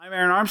I'm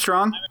Aaron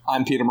Armstrong.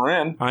 I'm Peter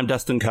Moran. I'm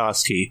Dustin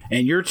Koski.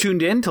 And you're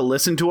tuned in to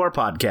listen to our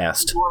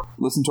podcast.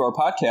 Listen to our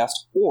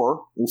podcast,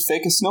 or we'll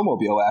fake a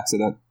snowmobile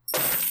accident.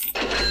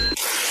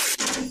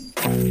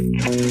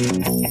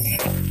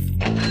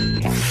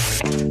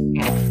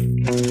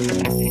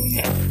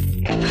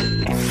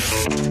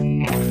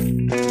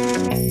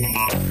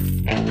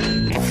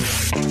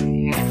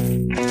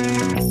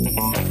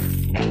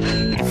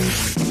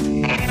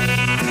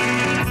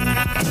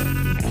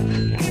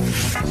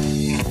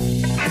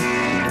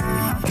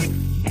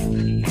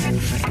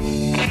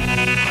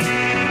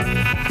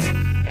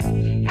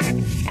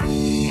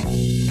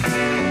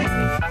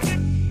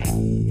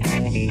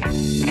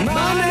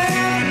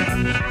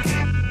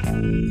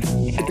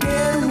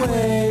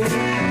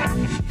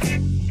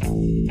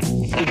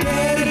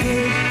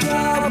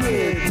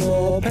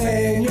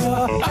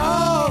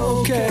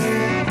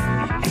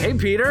 Hey,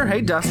 Peter.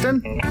 Hey,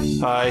 Dustin.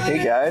 Hi.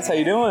 Hey, guys. How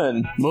you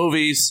doing?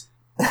 Movies.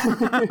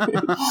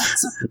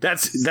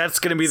 That's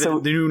going to be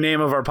the new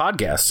name of our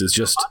podcast. Is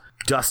just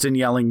Dustin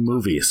yelling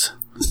movies.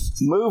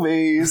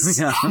 Movies.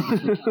 Yeah.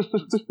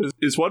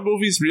 Is one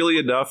movie's really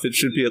enough? It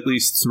should be at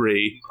least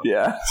 3.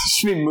 Yeah. It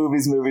should be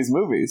movies, movies,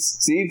 movies.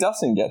 See,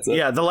 Dustin gets it.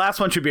 Yeah, the last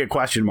one should be a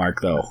question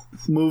mark, though.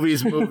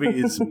 Movies,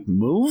 movies,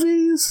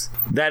 movies?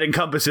 That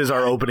encompasses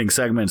our opening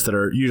segments that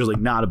are usually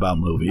not about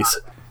movies.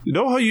 You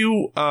know how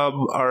you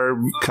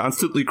are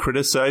constantly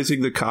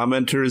criticizing the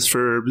commenters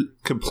for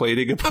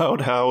complaining about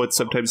how it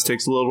sometimes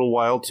takes a little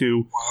while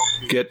to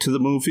get to the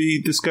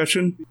movie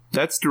discussion?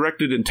 That's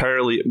directed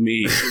entirely at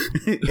me.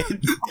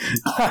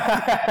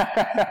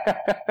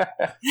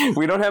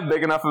 We don't have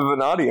big enough of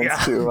an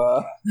audience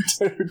to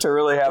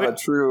really have a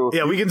true...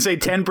 Yeah, we can say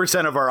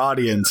 10% of our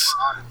audience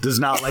does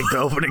not like the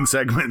opening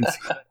segments.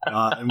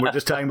 And we're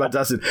just talking about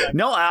Dustin.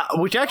 No,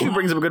 which actually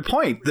brings up a good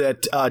point,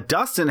 that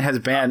Dustin has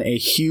been a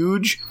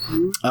huge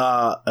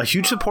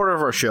supporter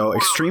of our show,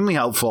 extremely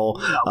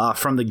helpful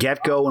from the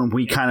get-go, and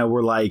we kind of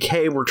were like,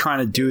 hey, we're trying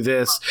to do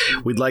this,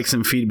 we'd like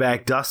some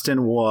feedback.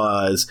 Dustin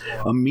was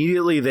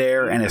immediately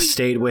there and has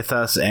stayed with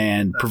us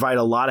and provide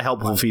a lot of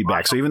helpful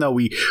feedback. So even though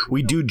we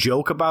do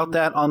joke about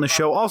that on the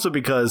show, also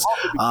because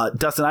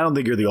Dustin, I don't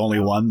think you're the only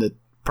one that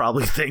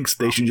probably thinks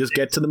they should just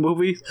get to the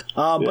movie.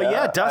 But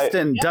yeah,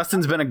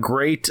 Dustin's been a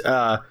great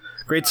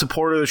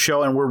supporter of the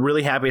show, and we're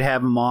really happy to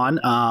have him on.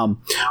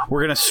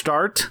 We're going to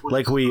start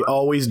like we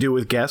always do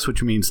with guests,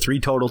 which means 3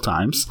 total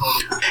times,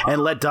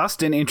 and let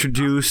Dustin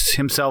introduce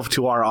himself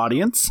to our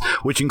audience,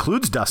 which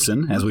includes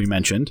Dustin, as we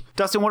mentioned.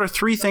 Dustin, what are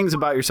 3 things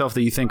about yourself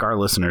that you think our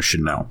listeners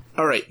should know?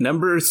 All right,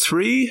 number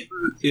 3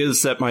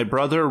 is that my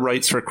brother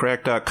writes for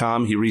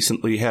Crack.com. He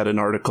recently had an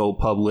article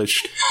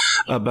published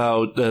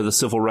about the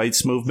civil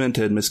rights movement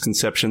and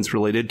misconceptions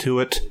related to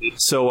it.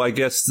 So I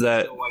guess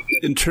that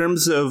in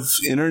terms of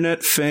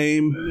internet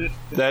fame,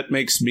 that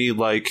makes me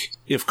like,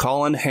 if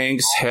Colin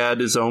Hanks had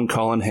his own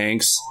Colin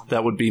Hanks,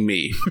 that would be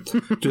me.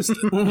 Just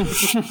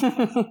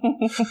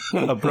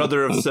a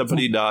brother of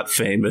somebody not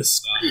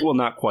famous. Well,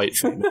 not quite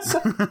famous.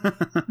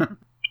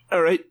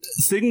 All right.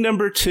 Thing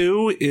number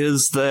 2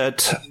 is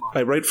that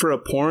I write for a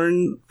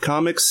porn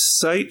comics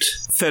site.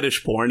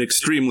 Fetish porn,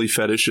 extremely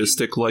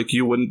fetishistic, like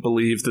you wouldn't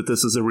believe that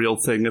this is a real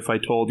thing if I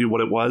told you what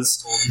it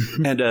was.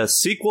 And a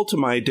sequel to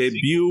my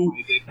debut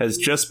has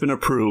just been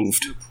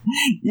approved.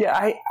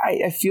 Yeah,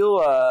 I feel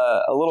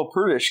a little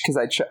prudish because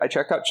I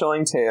checked out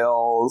Chilling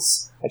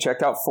Tales, I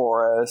checked out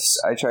Forest,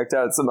 I checked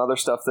out some other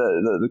stuff,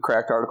 the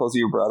cracked articles of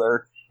your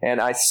brother, and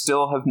I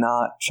still have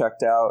not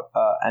checked out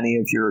any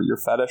of your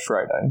fetish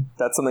writing.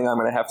 That's something I'm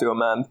going to have to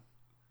amend.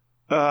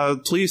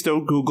 Please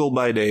don't Google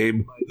my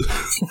name.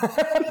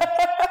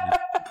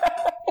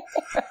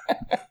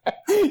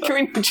 Can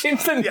we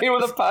change the name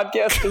of the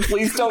podcast to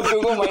Please Don't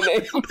Google My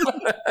Name?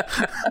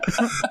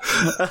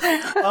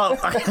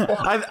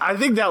 I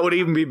think that would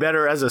even be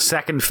better as a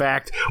second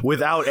fact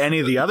without any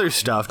of the other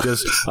stuff.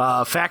 Just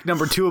fact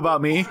number 2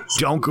 about me,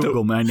 don't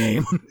Google my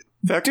name.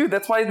 Dude,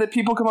 that's why the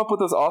people come up with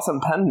those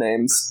awesome pen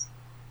names.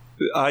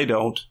 I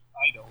don't.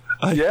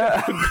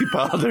 I couldn't be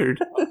bothered.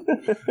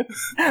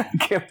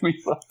 Can't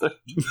be bothered.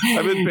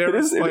 I'm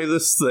embarrassed by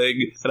this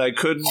thing, and I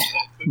couldn't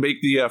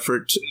make the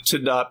effort to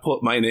not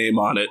put my name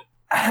on it.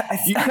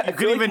 You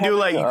couldn't even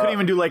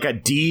do like a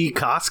D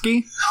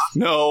Koski?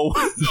 No,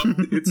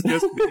 it's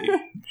just me.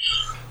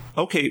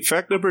 Okay,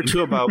 fact number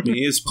 2 about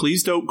me is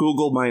please don't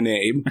Google my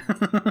name.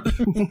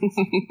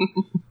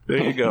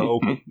 There you go.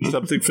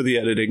 Something for the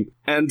editing.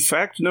 And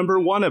fact number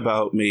 1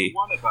 about me.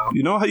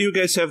 You know how you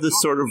guys have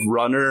this sort of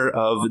runner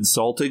of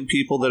insulting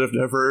people that have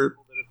never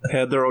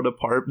had their own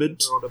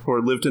apartment or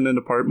lived in an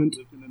apartment?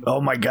 Oh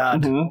my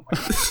God.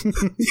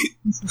 Mm-hmm.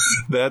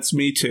 That's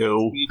me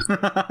too.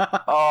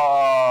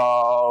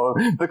 Oh,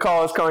 the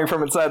call is coming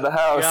from inside the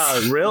house.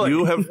 Yeah, really?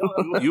 You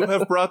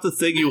have brought the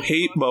thing you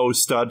hate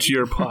most onto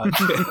your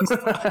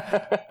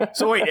podcast.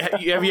 So wait,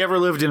 have you ever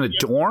lived in a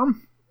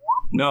dorm?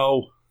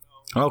 No.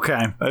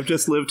 Okay. I've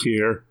just lived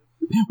here.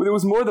 it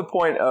was more the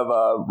point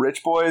of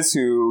rich boys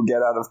who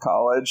get out of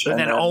college and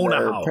then own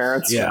a house.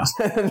 Parents,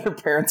 and their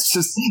parents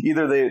just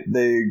either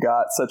they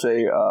got such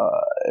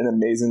an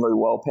amazingly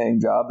well-paying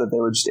job that they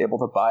were just able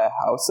to buy a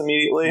house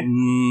immediately,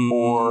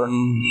 or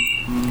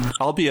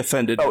I'll be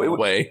offended in a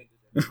way.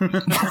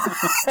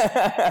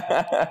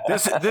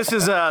 This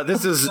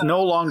is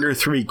no longer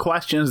 3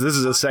 questions. This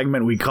is a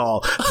segment we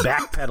call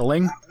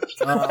backpedaling.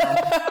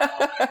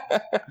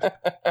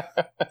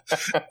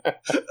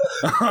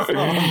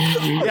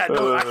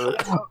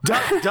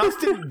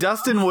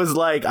 Dustin was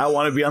like, I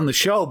want to be on the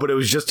show, but it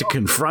was just to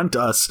confront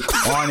us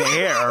on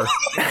air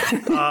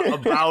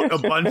about a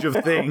bunch of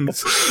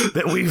things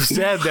that we've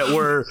said that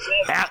were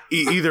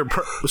either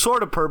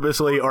sort of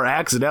purposely or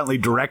accidentally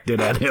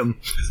directed at him.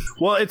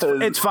 Well,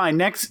 it's fine.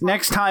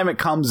 Next time it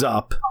comes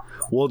up,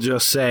 we'll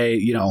just say,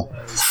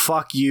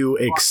 fuck you,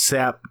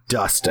 except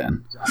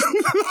Dustin.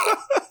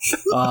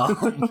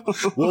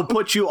 We'll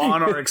put you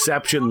on our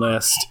exception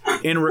list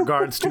in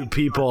regards to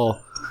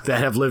people that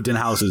have lived in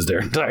houses their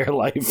entire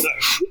life.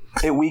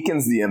 It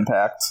weakens the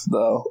impact,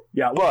 though.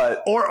 Yeah,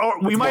 but or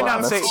we might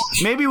not say.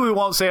 Maybe we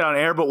won't say it on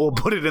air, but we'll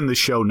put it in the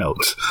show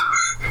notes.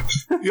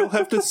 You'll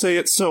have to say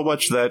it so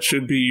much that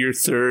should be your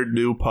 3rd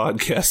new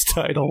podcast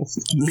title.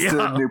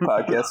 Third new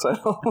podcast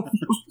title.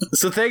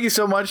 So thank you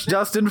so much,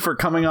 Dustin, for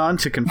coming on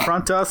to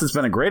confront us. It's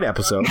been a great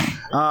episode.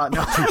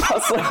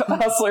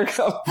 Hustler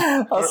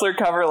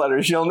cover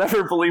letters. You'll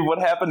never believe what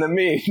happened to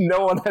me.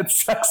 No one had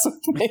sex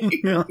with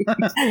me.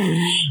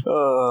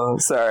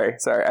 Sorry.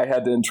 I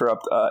had to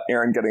interrupt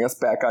Aaron getting us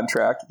back on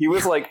track. He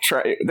was like,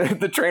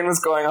 the train was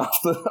going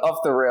off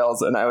the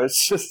rails, and I was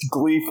just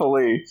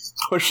gleefully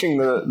pushing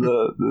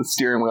the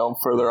steering wheel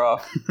further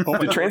off.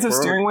 Do trains have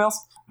steering wheels?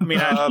 I mean,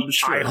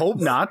 sure. I hope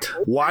not.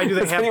 Why do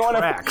they have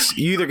tracks?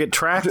 You either get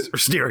tracks or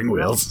steering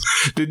wheels.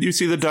 Did you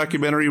see the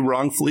documentary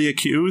Wrongfully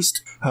Accused?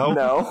 Oh.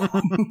 No.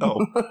 Oh.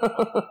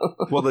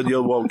 Well, then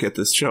you won't get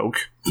this joke.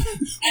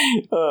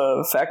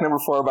 Fact number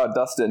 4 about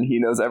Dustin. He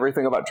knows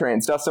everything about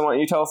trains. Dustin, why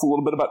don't you tell us a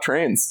little bit about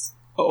trains?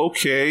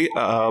 Okay.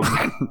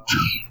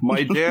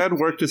 My dad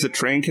worked as a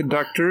train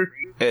conductor,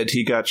 and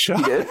he got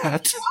shot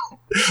at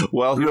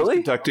while he was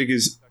conducting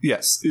his...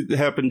 Yes, it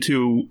happened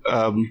to...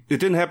 it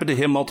didn't happen to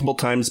him multiple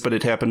times, but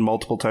it happened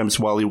multiple times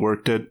while he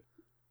worked it.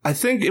 I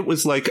think it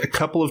was like a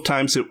couple of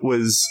times it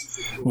was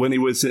when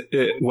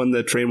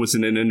the train was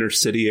in an inner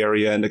city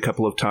area, and a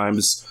couple of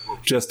times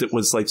just it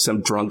was like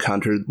some drunk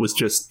hunter was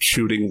just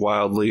shooting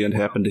wildly and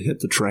happened to hit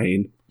the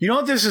train. You know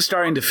what this is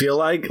starting to feel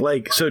like?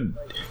 So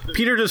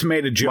Peter just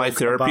made a joke. My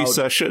therapy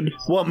session?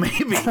 Well,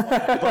 maybe.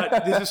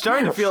 But this is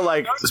starting to feel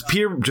like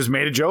Peter just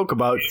made a joke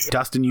about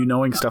Dustin, you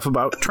knowing stuff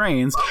about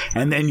trains,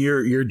 and then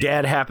your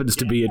dad happens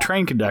to be a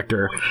train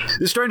conductor.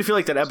 This is starting to feel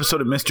like that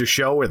episode of Mr.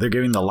 Show where they're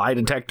giving the lie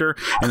detector,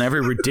 and every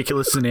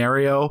ridiculous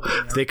scenario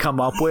they come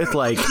up with,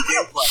 like,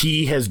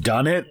 he has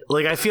done it.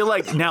 Like, I feel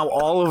like now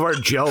all of our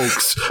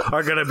jokes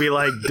are going to be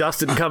like,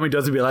 Dustin coming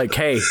doesn't be like,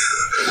 hey,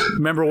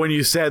 remember when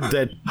you said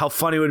that how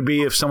funny it would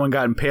be if someone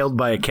got impaled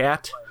by a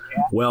cat?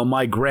 Well,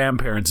 my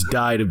grandparents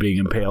died of being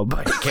impaled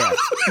by a cat.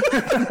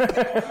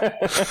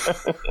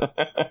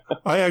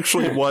 I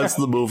actually was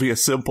the movie A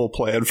Simple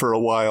Plan for a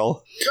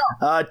while.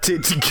 We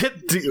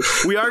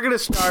are going to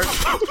start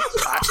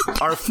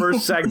our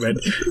first segment.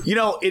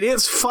 It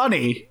is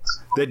funny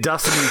that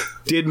Dustin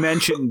did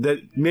mention that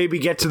maybe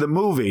get to the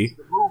movie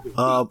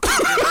down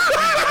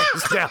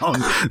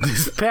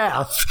this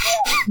path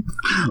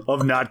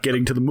of not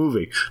getting to the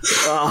movie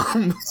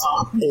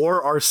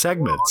or our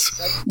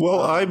segments.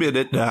 Well, I'm in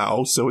it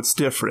now, so it's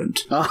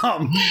different.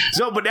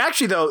 But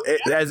actually, though,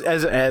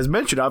 as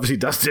mentioned, obviously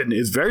Dustin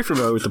is very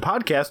familiar with the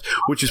podcast,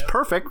 which is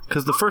perfect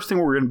because the first thing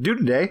we're going to do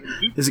today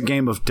is a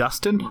game of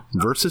Dustin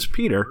versus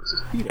Peter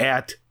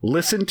at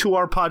Listen to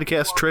Our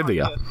Podcast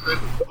Trivia.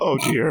 Oh,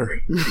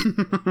 dear.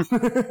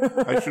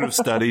 I should have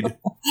studied.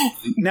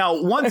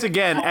 Now, once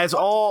again,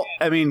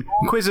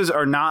 quizzes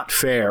are not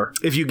fair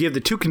if you give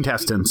the two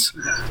contestants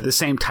the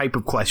same type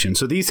of question.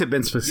 So these have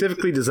been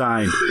specifically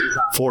designed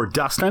for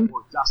Dustin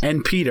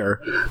and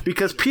Peter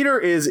because Peter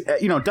is,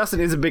 Dustin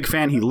is a big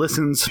fan. He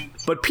listens,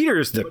 but Peter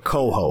is the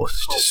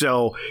co-host.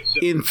 So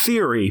in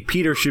theory,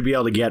 Peter should be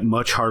able to get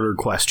much harder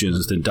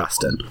questions than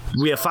Dustin.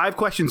 We have 5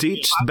 questions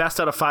each. Best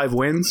out of 5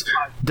 wins.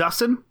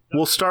 Dustin,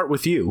 we'll start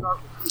with you.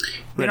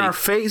 In our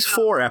Phase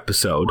 4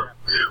 episode,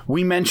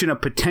 we mention a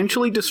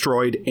potentially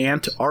destroyed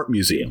ant art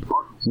museum.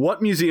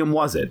 What museum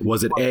was it?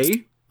 Was it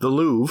A, the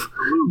Louvre?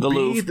 The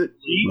Louvre.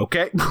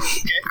 Okay.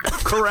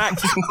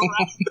 Correct.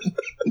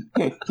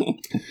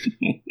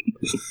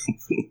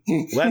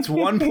 That's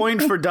 1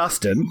 point for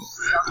Dustin.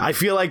 I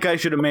feel like I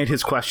should have made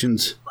his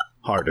questions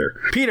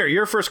harder. Peter,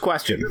 your first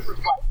question.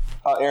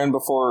 Aaron,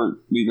 before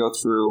we go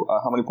through,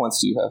 how many points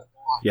do you have?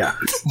 Yeah.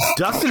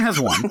 Dustin has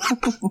 1.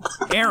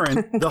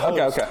 Aaron, the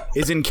host,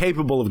 is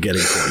incapable of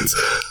getting points.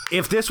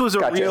 If this was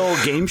a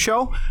real game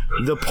show,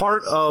 the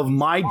part of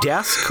my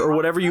desk, or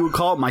whatever you would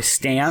call it, my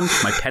stand,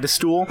 my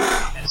pedestal,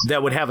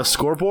 that would have a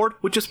scoreboard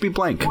would just be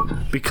blank.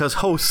 Because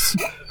hosts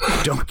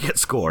don't get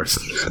scores.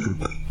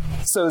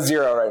 So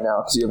 0 right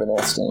now, because you haven't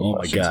asked any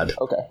questions. My God.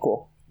 Okay,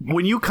 cool.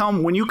 when you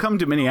come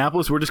to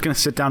Minneapolis, we're just going to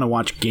sit down and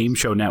watch Game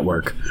Show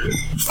Network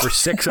for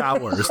 6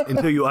 hours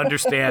until you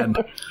understand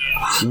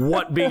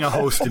what being a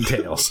host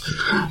entails.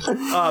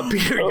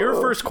 Peter, your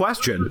first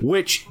question,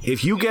 which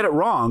if you get it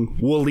wrong,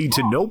 will lead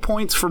to no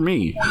points for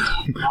me,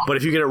 but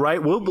if you get it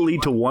right, will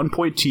lead to 1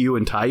 point to you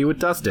and tie you with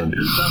Dustin.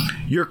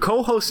 Your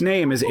co-host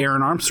name is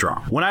Aaron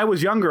Armstrong. When I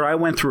was younger, I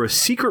went through a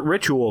secret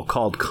ritual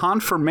called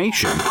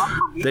confirmation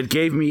that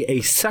gave me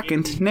a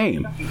second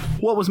name.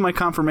 What was my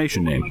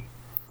confirmation name?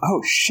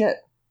 Oh, shit.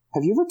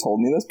 Have you ever told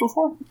me this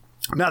before?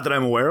 Not that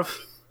I'm aware of,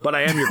 but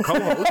I am your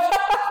co-host.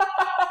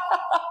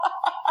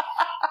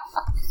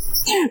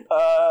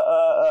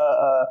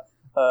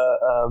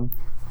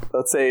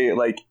 Let's say,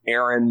 like,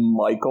 Aaron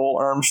Michael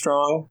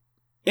Armstrong.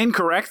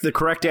 Incorrect. The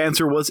correct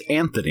answer was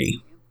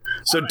Anthony.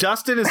 So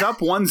Dustin is up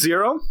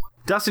 1-0.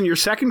 Dustin, your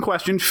second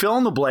question, fill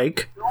in the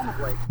blank.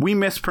 We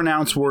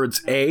mispronounce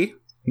words A,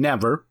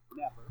 never,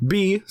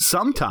 B,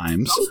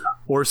 sometimes,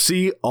 or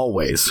C,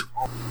 always.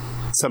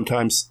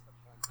 Sometimes.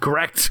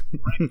 Correct.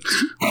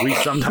 We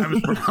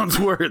sometimes pronounce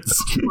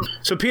words.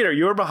 So, Peter,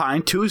 you're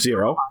behind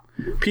 2-0.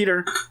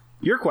 Peter,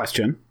 your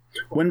question.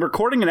 When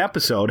recording an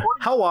episode,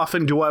 how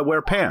often do I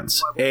wear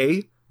pants?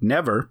 A,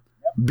 never,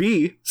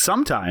 B,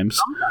 sometimes,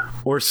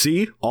 or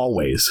C,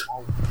 always?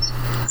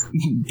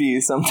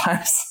 B,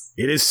 sometimes.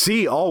 It is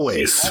C,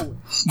 always.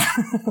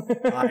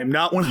 I'm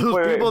not one of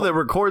those people that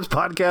records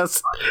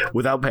podcasts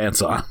without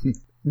pants on.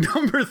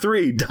 Number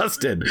 3,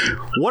 Dustin.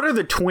 What are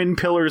the twin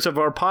pillars of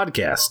our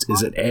podcast?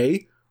 Is it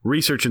A,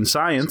 research and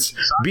science,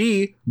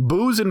 B,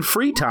 booze and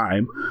free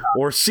time,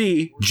 or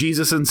C,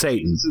 Jesus and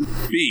Satan?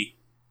 B.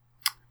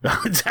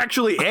 It's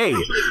actually A.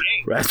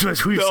 That's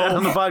what we've said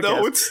on the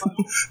podcast.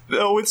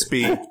 No, it's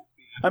B.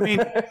 I mean,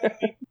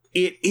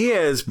 it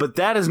is, but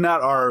that is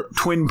not our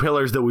twin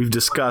pillars that we've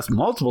discussed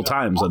multiple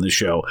times on this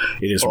show.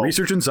 It is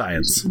research and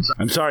science.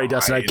 I'm sorry,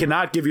 Dustin. I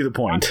cannot give you the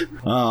point.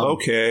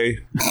 Okay.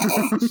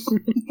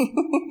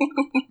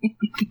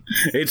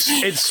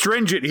 It's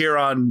stringent here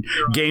on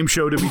Game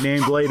Show to be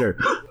named later.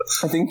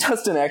 I think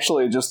Dustin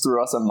actually just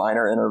threw us a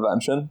minor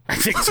intervention. I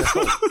think so.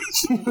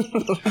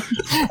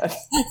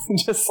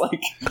 Just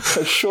like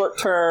a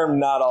short-term,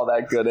 not all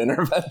that good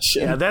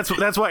intervention. Yeah,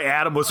 that's why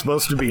Adam was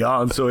supposed to be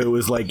on, so it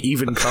was like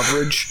even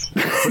coverage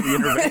for the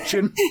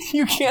intervention.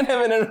 You can't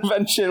have an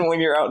intervention when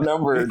you're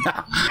outnumbered.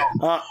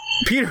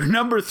 Peter,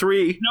 number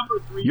 3,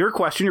 your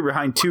question, you're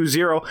behind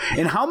 2-0.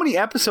 In how many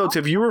episodes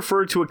have you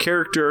referred to a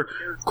character,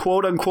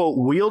 quote-unquote,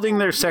 wielding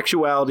their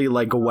sexuality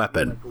like a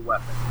weapon?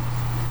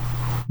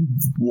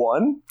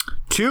 1?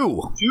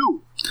 2.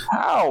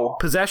 How?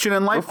 Possession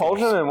and life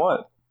Repulsion force. and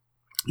what?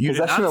 You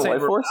Possession and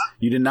life force?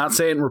 You did not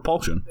say it in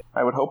Repulsion.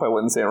 I would hope I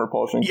wouldn't say in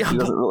Repulsion, because he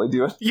doesn't really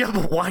do it. Yeah,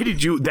 but why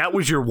did you... That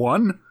was your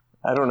one?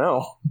 I don't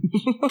know.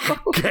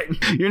 Okay.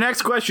 Your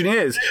next question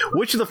is,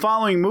 which of the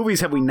following movies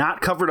have we not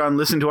covered on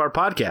Listen to Our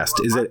Podcast?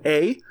 Is it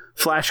A,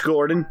 Flash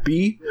Gordon,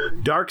 B,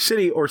 Dark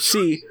City, or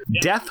C,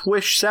 Death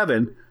Wish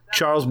 7,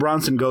 Charles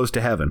Bronson Goes to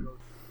Heaven?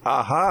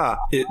 Aha.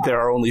 There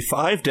are only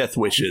 5 death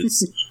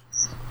wishes.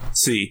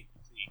 C.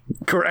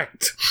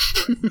 Correct.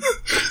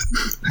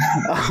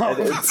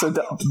 So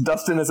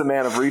Dustin is a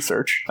man of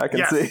research, I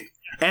can see.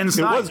 And it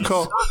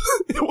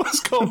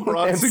was called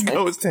Bronson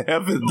Goes to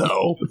Heaven,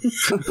 though.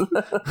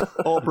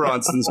 All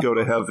Bronsons go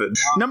to heaven.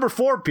 Number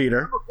 4,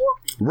 Peter.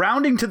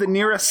 Rounding to the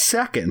nearest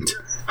second,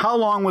 how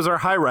long was our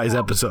High Rise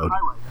episode?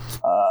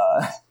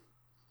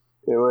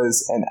 It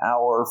was an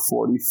hour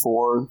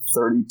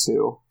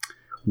 44:32.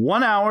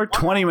 1 hour,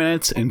 20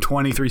 minutes, and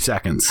 23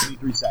 seconds.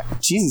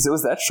 Jesus, it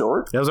was that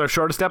short? That was our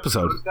shortest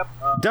episode.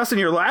 Dustin,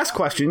 your last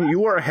question.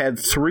 You are ahead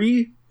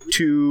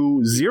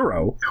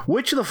 3-0.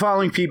 Which of the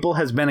following people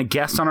has been a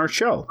guest on our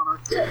show?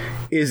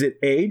 Is it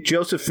A,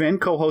 Joseph Finn,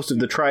 co-host of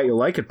the Try It You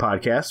Like It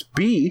podcast,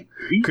 B,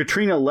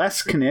 Katrina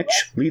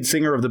Leskinich, lead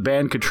singer of the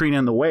band Katrina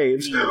and the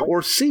Waves,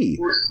 or C,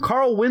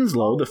 Carl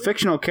Winslow, the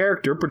fictional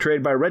character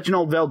portrayed by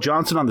Reginald Vell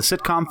Johnson on the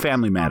sitcom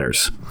Family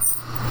Matters?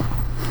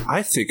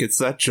 I think it's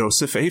that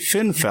Joseph A.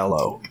 Finn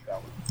fellow.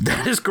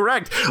 That is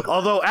correct.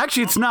 Although,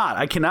 actually, it's not.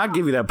 I cannot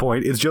give you that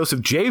point. It's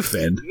Joseph J.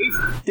 Finn.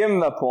 Give him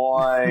the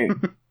point.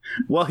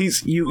 Well,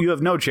 you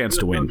have no chance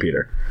to win,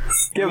 Peter.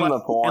 Give him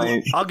the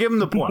point. I'll give him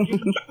the point.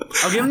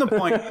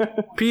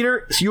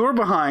 Peter, so you were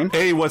behind.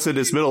 A wasn't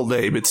his middle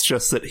name. It's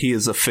just that he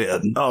is a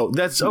Finn. Oh,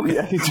 that's okay.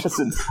 Yeah, he's just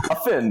a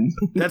Finn.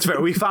 That's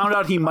fair. We found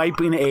out he might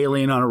be an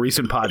alien on a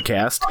recent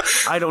podcast.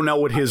 I don't know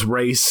what his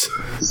race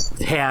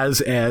has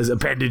as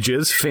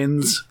appendages.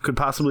 Finns could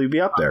possibly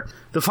be up there.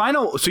 The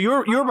final. So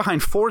you're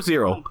behind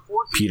 4-0,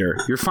 Peter.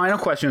 Your final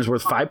question is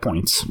worth 5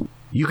 points.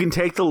 You can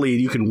take the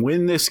lead. You can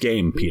win this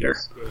game, Peter.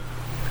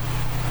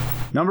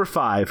 Number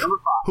 5,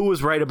 who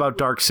was right about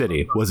Dark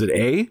City? Was it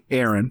A,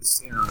 Aaron,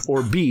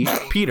 or B,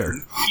 Peter?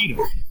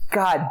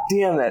 God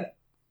damn it.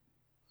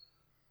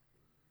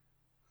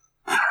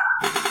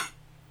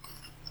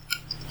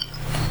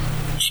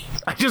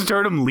 I just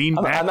heard him lean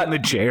back in the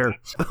chair.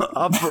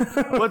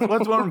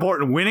 What's more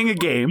important, winning a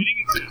game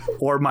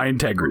or my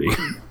integrity?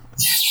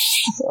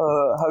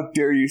 How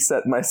dare you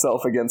set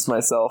myself against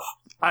myself?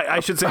 I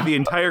should say the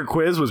entire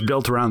quiz was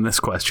built around this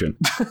question.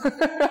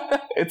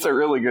 It's a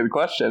really good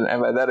question,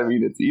 and by that I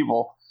mean it's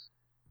evil.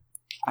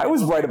 I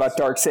was right about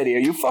Dark City. Are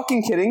you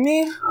fucking kidding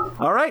me?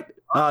 All right.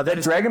 That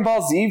is Dragon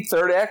Ball Z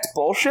third act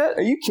bullshit?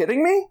 Are you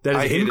kidding me?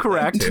 That is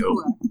incorrect.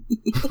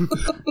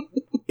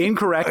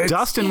 Incorrect.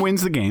 Dustin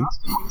wins the game.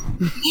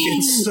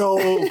 It's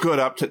so good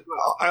up to...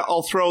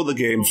 I'll throw the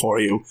game for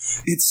you.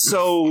 It's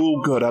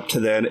so good up to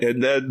then,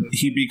 and then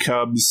he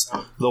becomes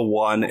the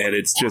one, and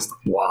it's just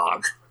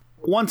blog.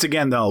 Once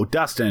again, though,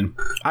 Dustin,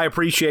 I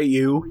appreciate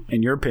you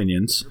and your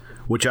opinions,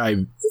 which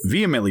I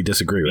vehemently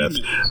disagree with.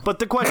 But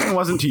the question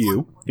wasn't to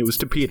you. It was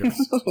to Peter,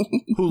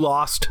 who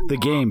lost the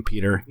game,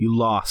 Peter. You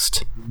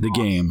lost the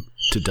game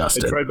to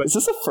Dustin. Is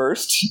this a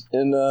first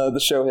in the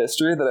show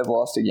history that I've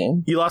lost a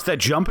game? You lost that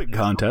jumping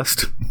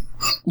contest.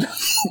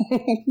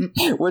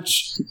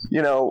 Which,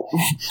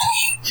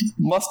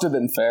 must have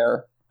been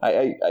fair.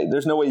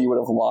 There's no way you would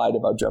have lied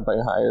about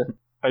jumping higher.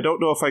 I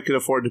don't know if I could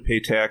afford to pay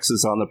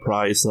taxes on the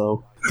prize,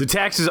 though. The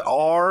taxes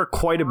are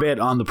quite a bit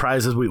on the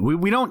prizes.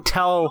 We don't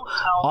tell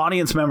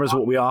audience members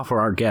what we offer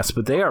our guests,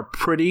 but they are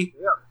pretty...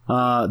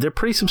 they're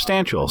pretty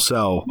substantial,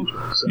 so...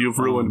 You've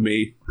ruined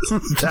me.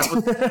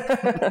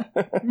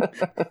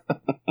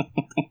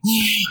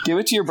 Give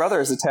it to your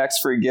brother as a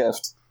tax-free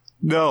gift.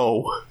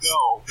 No.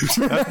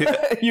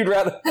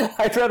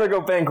 I'd rather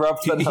go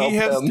bankrupt than help him. He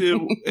has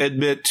to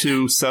admit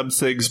to some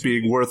things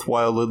being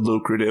worthwhile and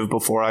lucrative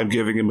before I'm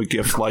giving him a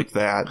gift like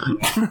that.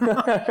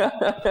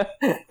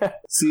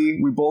 See,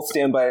 we both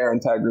stand by our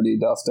integrity,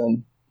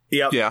 Dustin.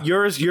 Yep. Yeah.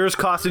 Yours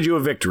costed you a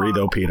victory,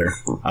 though, Peter.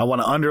 I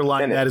want to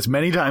underline that as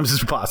many times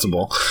as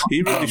possible.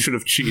 He really should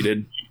have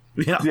cheated.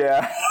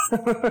 Yeah.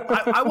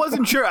 I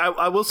wasn't sure.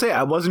 I will say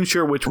I wasn't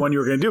sure which one you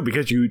were going to do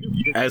because you,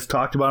 as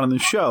talked about on the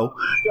show,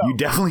 you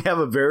definitely have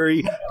a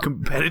very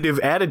competitive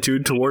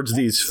attitude towards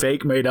these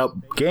fake made up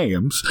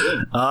games,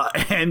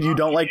 and you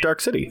don't like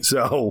Dark City.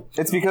 So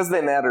it's because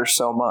they matter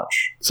so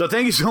much. So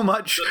thank you so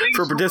much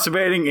for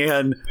participating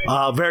in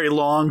a very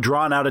long,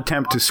 drawn out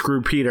attempt to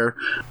screw Peter.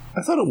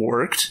 I thought it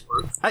worked.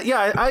 I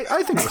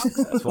think it was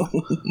successful.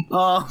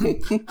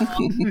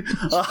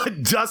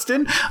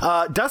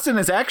 Dustin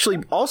has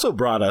actually also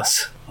brought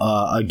us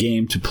a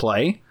game to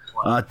play.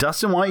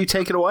 Dustin, why don't you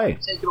take it away?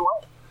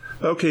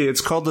 Okay,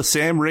 it's called the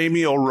Sam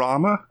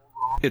Raimi-O-Rama.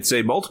 It's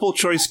a multiple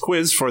choice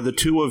quiz for the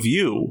two of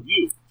you.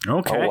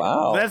 Okay. Oh,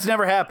 wow. That's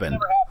never happened.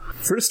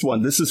 First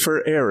one, this is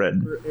for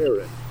Aaron.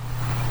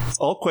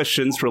 All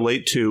questions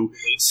relate to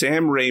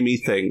Sam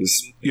Raimi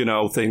things.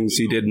 Things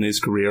he did in his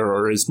career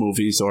or his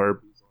movies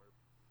or...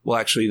 Well,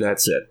 actually,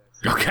 that's it.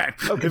 Okay.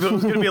 If it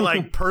was going to be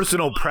like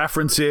personal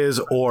preferences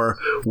or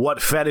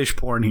what fetish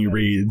porn he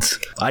reads,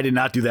 I did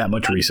not do that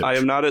much research. I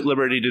am not at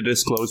liberty to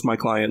disclose my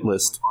client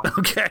list.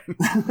 Okay.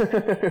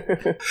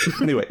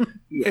 Anyway,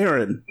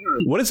 Aaron,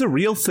 what is a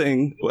real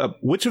thing?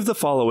 Which of the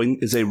following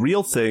is a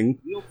real thing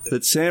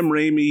that Sam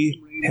Raimi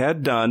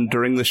had done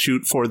during the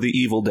shoot for The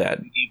Evil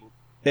Dead?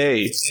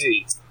 A.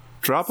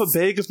 Drop a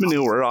bag of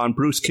manure on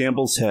Bruce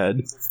Campbell's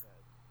head.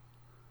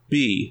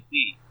 B.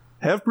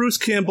 Have Bruce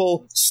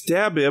Campbell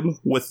stab him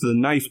with the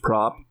knife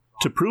prop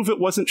to prove it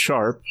wasn't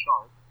sharp,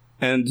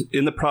 and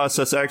in the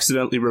process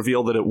accidentally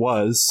reveal that it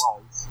was.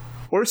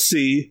 Or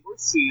C.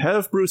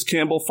 Have Bruce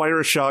Campbell fire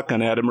a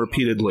shotgun at him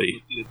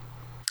repeatedly.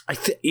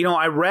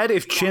 I read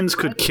If Chins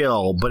Could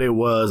Kill, but it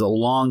was a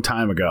long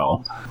time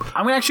ago.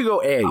 I'm going to actually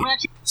go A.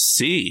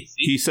 C.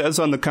 He says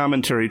on the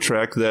commentary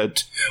track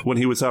that when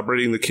he was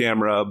operating the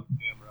camera,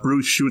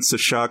 Bruce shoots a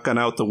shotgun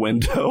out the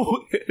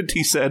window. And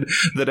he said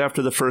that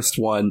after the first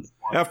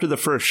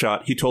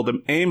shot, he told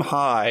him, aim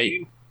high.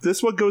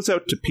 This one goes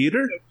out to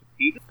Peter.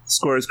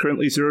 Score is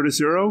currently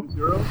 0-0.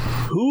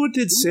 Who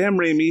did Sam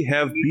Raimi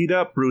have beat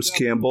up Bruce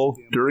Campbell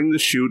during the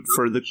shoot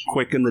for The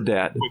Quick and the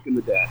Dead?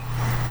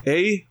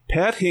 A.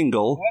 Pat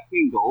Hingle.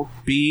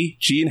 B.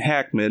 Gene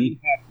Hackman.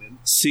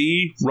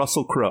 C.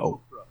 Russell Crowe.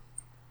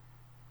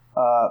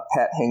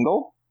 Pat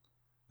Hingle?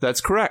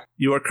 That's correct.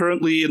 You are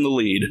currently in the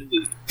lead.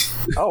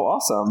 Oh,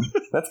 awesome.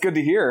 That's good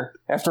to hear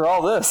after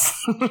all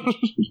this.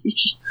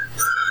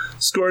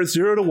 Score is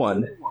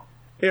 0-1.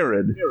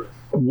 Aaron,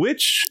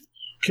 which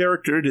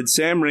character did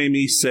Sam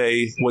Raimi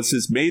say was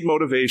his main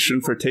motivation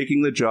for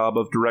taking the job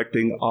of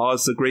directing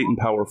Oz the Great and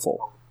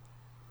Powerful?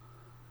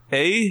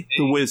 A.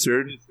 The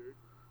Wizard.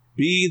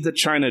 B. The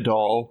China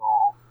Doll.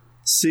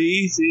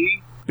 C.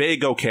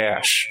 Bago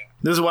Cash.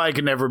 This is why I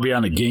could never be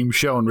on a game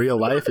show in real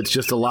life. It's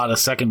just a lot of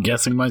second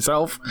guessing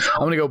myself.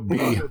 I'm going to go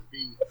B.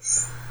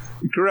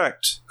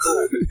 Correct.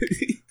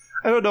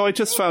 I don't know. I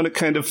just found it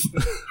kind of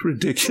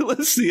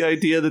ridiculous. The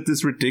idea that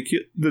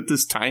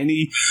this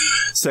tiny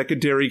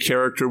secondary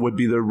character would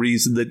be the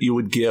reason that you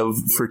would give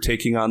for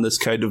taking on this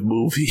kind of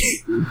movie.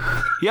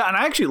 Yeah, and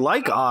I actually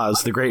like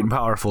Oz the Great and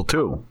Powerful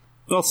too.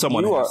 Well,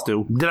 someone has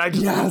to. Did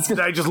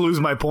I just lose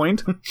my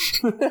point?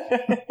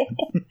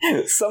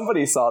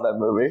 Somebody saw that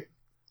movie.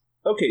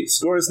 Okay,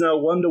 score is now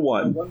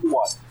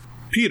 1-1.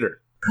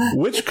 Peter,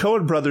 which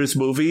Coen Brothers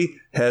movie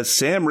has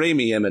Sam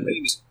Raimi in it?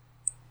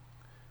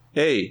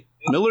 A.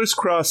 Miller's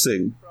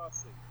Crossing.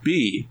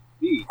 B.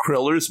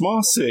 Kriller's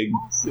Mossing.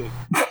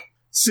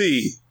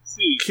 C.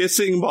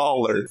 Kissing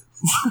Baller.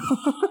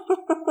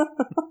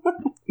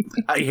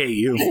 I hate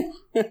you.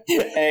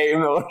 A.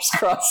 Miller's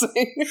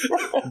Crossing.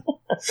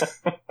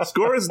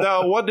 Score is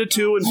now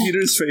 1-2 in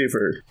Peter's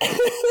favor.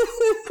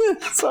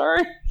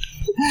 Sorry.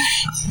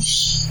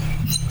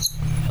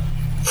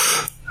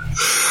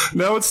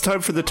 Now it's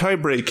time for the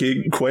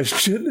tie-breaking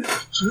question.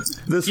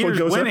 This one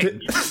goes winning. up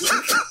to...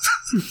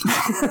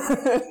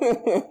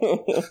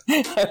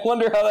 I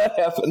wonder how that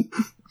happened.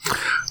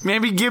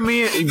 Maybe give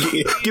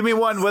me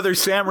one whether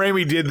Sam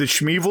Raimi did the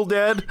Schmeevil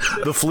Dead,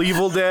 the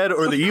Fleevil Dead,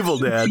 or the Evil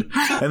Dead,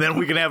 and then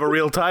we can have a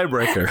real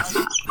tiebreaker.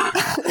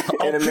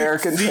 In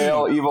American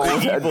Tale, Evil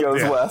Dead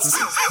goes west.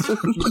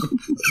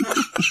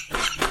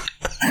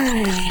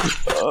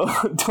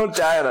 Oh, don't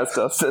die on us,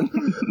 Dustin.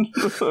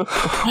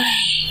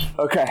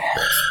 Okay.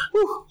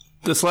 Whew.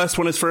 This last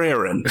one is for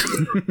Aaron.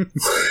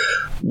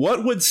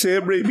 What would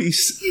Sam Raimi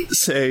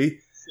say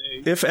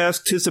if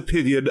asked his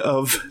opinion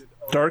of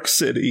Dark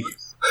City?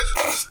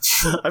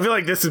 I feel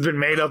like this has been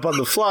made up on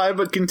the fly,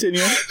 but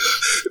continue.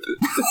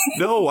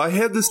 No, I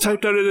had this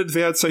typed out in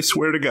advance, I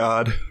swear to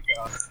God.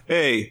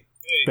 A.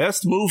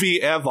 Best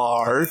movie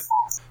ever.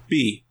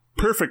 B.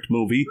 Perfect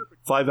movie,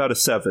 5 out of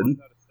 7.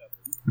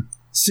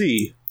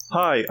 C.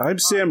 Hi, I'm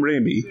Sam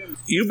Raimi.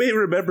 You may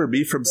remember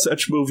me from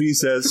such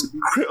movies as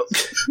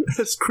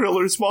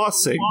Kriller's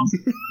Mossing.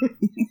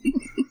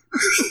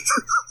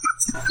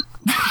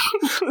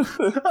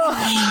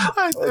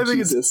 I think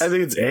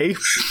it's A.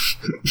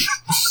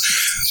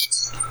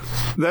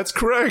 That's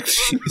correct.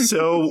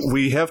 So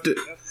we have to...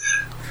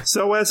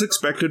 So as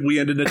expected, we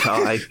end in a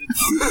tie.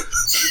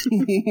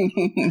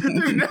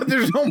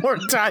 There's no more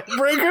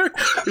tiebreaker.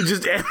 It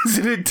just ends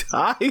in a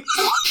tie.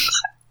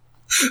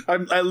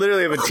 I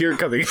literally have a tear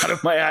coming out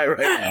of my eye right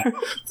now.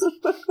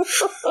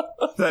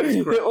 That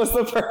is correct. It was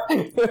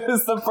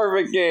the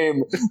perfect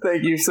game.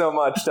 Thank you so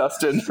much,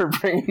 Dustin, for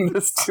bringing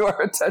this to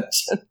our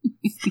attention.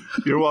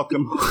 You're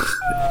welcome.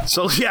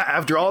 So yeah,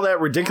 after all that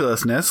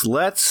ridiculousness,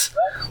 let's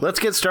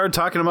get started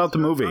talking about the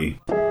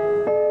movie.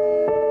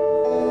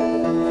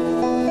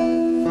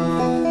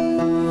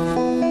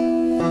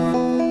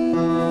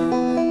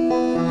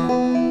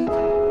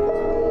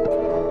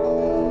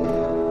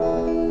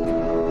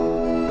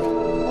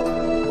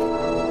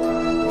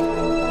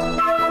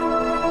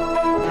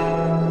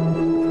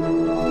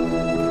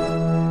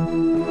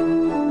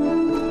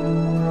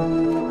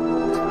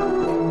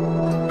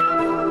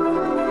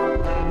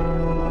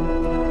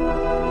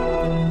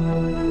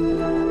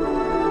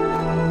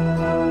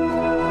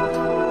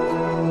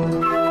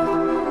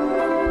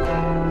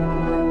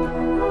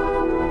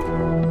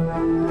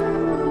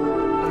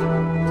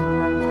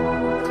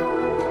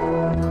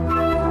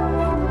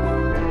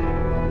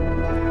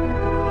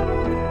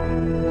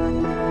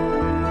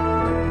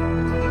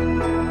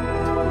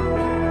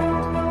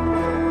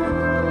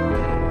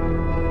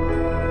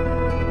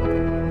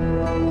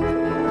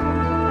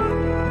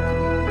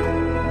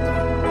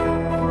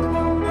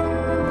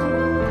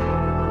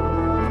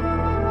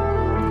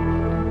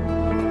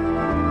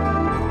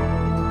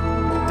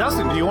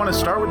 Dustin, do you want to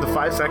start with the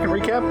 5-second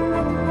recap?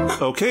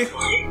 Okay.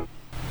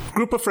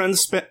 Group of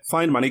friends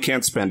find money,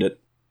 can't spend it.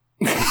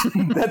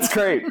 That's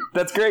great.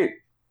 That's great.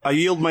 I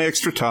yield my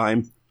extra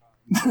time.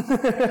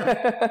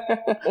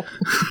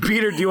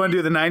 Peter, do you want to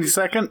do the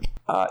 90-second?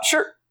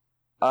 Sure.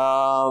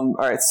 All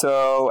right,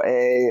 so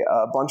a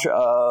bunch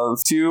of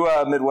two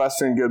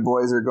Midwestern good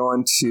boys are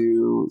going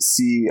to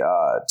see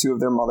two of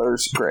their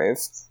mother's grave,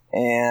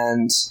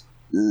 and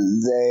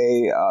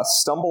they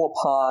stumble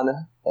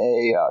upon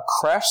a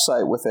crash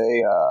site with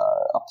a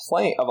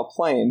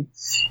plane,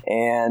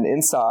 and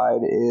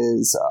inside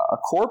is a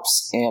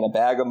corpse and a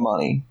bag of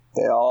money.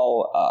 They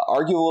all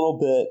argue a little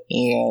bit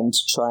and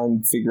try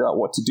and figure out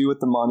what to do with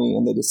the money,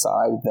 and they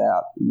decide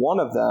that one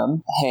of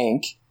them,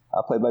 Hank,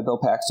 played by Bill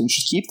Paxton,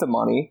 should keep the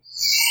money,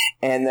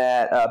 and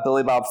that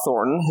Billy Bob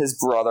Thornton, his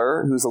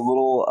brother, who's a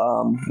little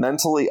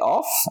mentally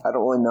off, I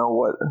don't really know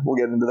what, we'll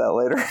get into that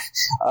later,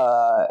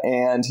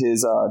 and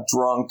his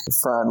drunk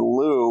friend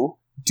Lou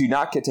do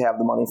not get to have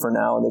the money for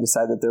now, and they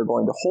decide that they're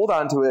going to hold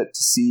on to it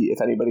to see if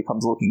anybody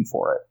comes looking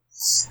for it.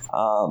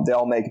 They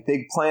all make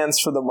big plans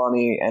for the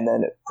money, and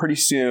then pretty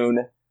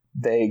soon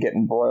they get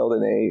embroiled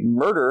in a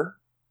murder,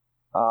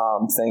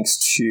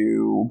 thanks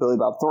to Billy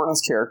Bob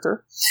Thornton's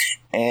character,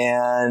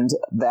 and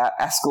that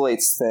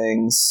escalates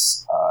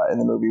things in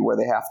the movie, where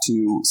they have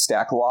to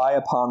stack lie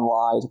upon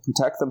lie to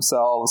protect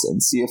themselves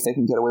and see if they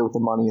can get away with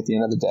the money at the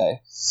end of the day.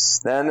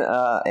 Then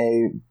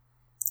a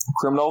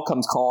criminal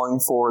comes calling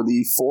for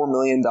the $4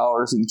 million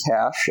in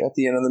cash at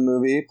the end of the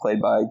movie,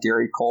 played by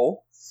Gary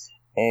Cole.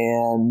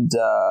 And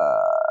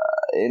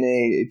in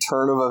a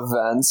turn of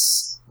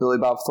events, Billy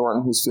Bob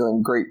Thornton, who's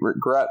feeling great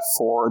regret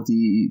for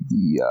the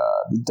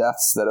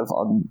deaths that have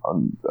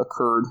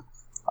occurred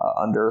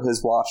under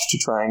his watch to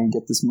try and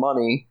get this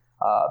money,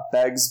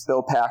 begs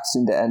Bill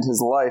Paxton to end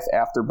his life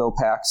after Bill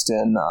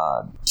Paxton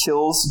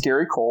kills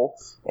Gary Cole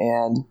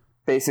and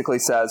basically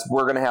says,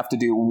 we're going to have to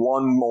do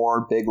one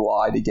more big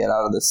lie to get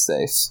out of this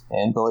safe.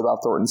 And Billy Bob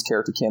Thornton's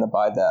character can't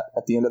abide that.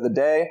 At the end of the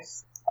day,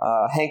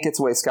 Hank gets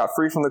away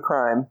scot-free from the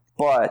crime,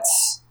 but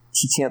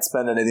he can't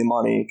spend any of the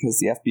money because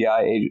the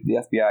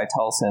FBI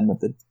tells him that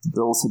the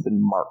bills have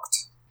been marked.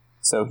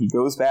 So he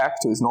goes back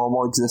to his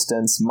normal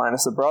existence,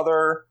 minus a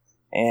brother,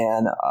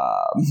 and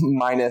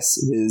minus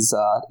his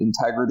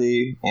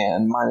integrity,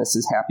 and minus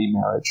his happy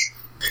marriage.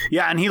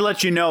 Yeah, and he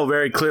lets you know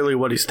very clearly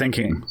what he's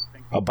thinking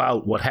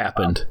about what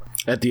happened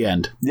at the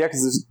end. Yeah,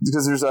 because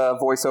there's a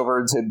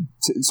voiceover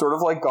to sort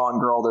of like Gone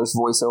Girl. There's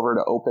voiceover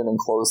to open and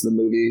close the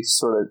movie,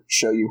 sort of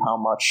show you how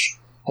much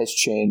has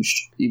changed.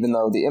 Even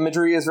though the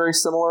imagery is very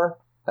similar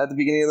at the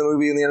beginning of the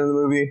movie and the end of the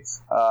movie,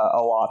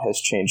 a lot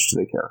has changed to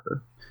the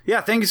character.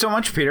 Yeah, thank you so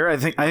much, Peter. I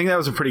think that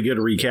was a pretty good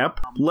recap.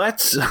 That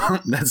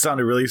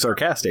sounded really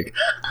sarcastic.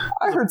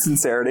 I heard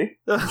sincerity.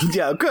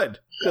 Yeah, good.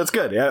 That's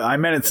good. I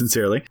meant it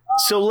sincerely.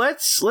 So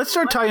let's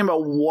start talking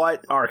about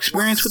what our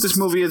experience with this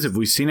movie is, if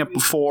we've seen it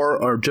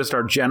before, or just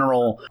our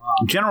general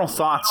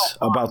thoughts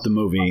about the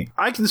movie.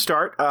 I can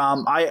start.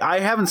 I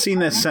haven't seen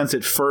this since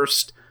it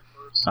first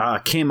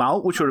came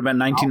out, which would have been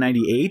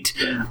 1998.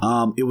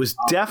 It was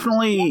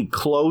definitely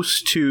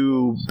close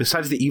to,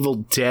 besides the Evil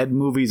Dead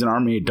movies and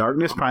Army of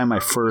Darkness, probably my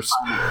first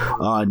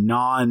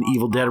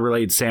non-Evil Dead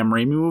related Sam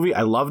Raimi movie.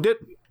 I loved it.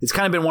 It's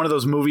kind of been one of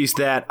those movies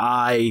that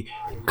I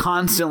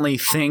constantly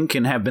think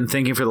and have been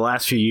thinking for the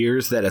last few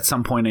years that at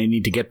some point I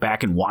need to get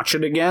back and watch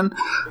it again.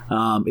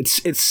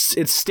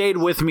 It's stayed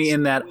with me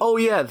in that, oh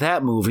yeah,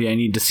 that movie, I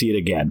need to see it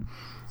again.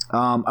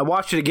 I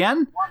watched it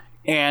again,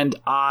 and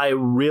I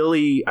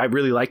really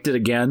liked it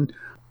again.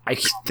 I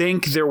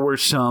think there were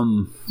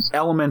some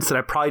elements that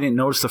I probably didn't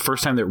notice the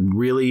first time that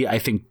really, I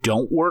think,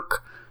 don't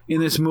work in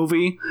this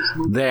movie,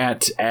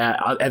 that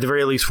at the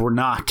very least were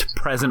not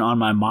present on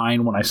my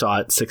mind when I saw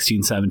it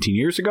 16, 17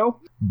 years ago.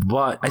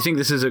 But I think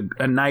this is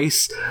a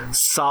nice,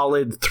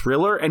 solid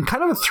thriller and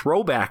kind of a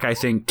throwback, I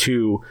think,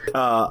 to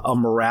a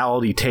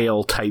morality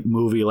tale type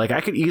movie. Like,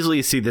 I could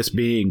easily see this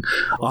being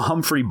a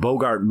Humphrey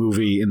Bogart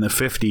movie in the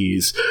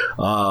 50s,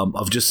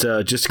 of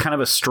just kind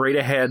of a straight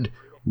ahead,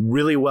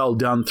 really well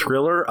done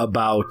thriller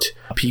about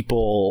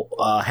people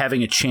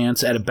having a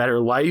chance at a better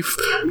life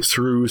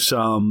through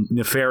some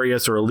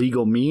nefarious or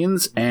illegal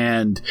means,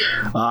 and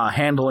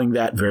handling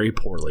that very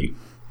poorly.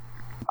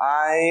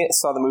 I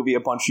saw the movie a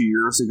bunch of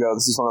years ago.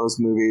 This is one of those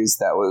movies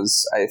that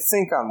was, I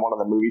think, on one of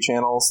the movie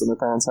channels that my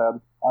parents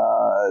had.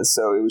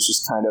 So it was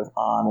just kind of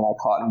on, and I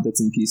caught in bits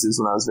and pieces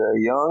when I was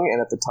very young.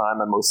 And at the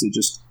time, I mostly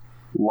just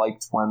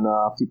liked when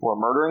people were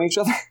murdering each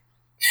other.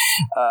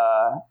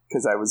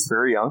 Because I was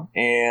very young,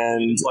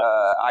 and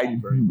I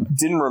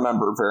didn't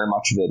remember very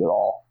much of it at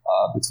all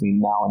between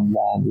now and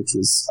then, which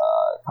was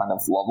kind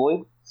of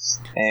lovely.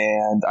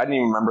 And I didn't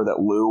even remember that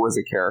Lou was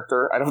a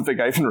character. I don't think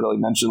I even really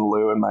mentioned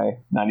Lou in my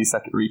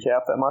 90-second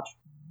recap that much.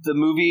 The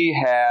movie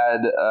had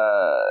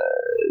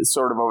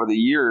sort of over the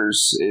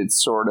years, it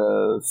sort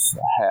of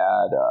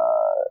had,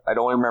 I'd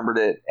only remembered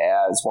it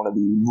as one of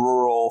the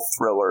rural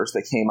thrillers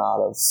that came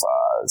out of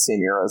the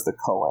same era as the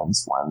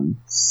Coens, when,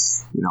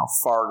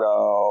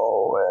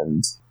 Fargo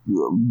and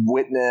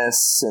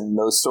Witness and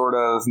those sort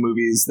of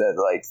movies that,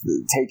 like,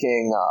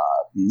 taking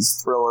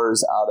these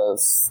thrillers out of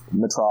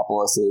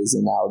metropolises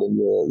and out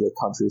into the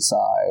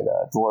countryside.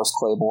 Dolores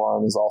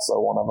Claiborne is also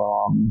one of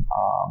them.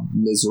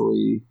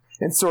 Misery.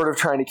 And sort of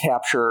trying to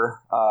capture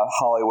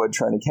Hollywood,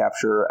 trying to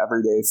capture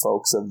everyday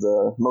folks of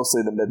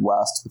mostly the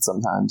Midwest, but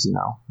sometimes,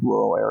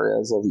 rural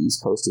areas of the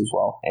East Coast as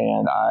well.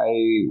 And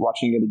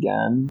watching it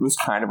again, it was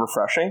kind of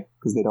refreshing,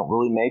 because they don't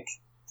really make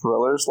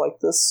thrillers like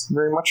this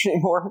very much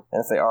anymore.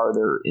 And if they are,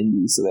 they're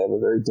indie, so they have a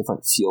very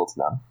different feel to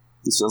them.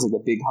 This feels like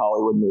a big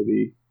Hollywood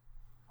movie.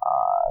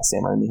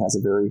 Sam Raimi has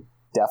a very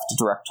deft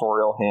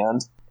directorial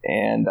hand,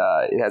 and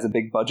it has a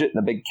big budget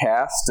and a big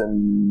cast,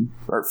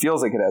 or it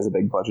feels like it has a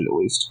big budget at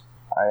least.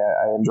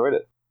 I enjoyed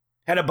it.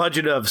 Had a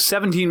budget of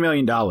 $17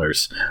 million.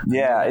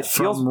 Yeah, it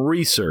feels from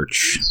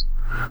research.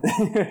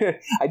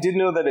 I did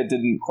know that it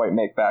didn't quite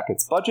make back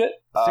its budget.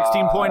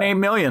 $16.8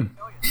 million.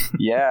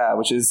 Yeah,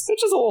 which is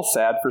a little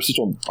sad for such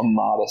a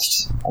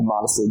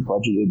modestly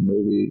budgeted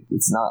movie.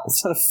 It's not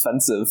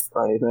offensive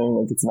or anything.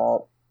 Like, it's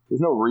not. There's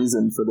no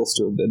reason for this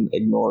to have been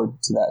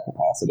ignored to that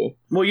capacity.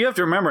 Well, you have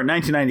to remember, in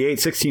 1998,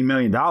 $16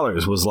 million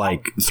was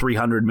like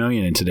 $300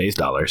 million in today's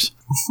dollars.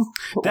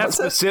 That's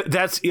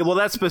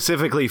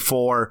specifically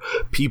for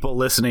people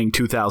listening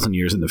 2,000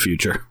 years in the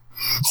future.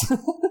 But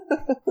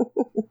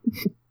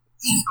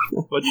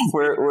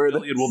 $1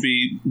 million will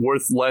be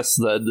worth less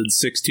than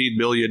 $16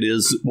 million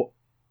is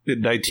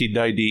in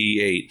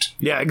 1998.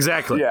 Yeah,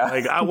 exactly. Yeah.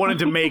 Like, I wanted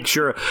to make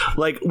sure,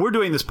 like, we're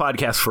doing this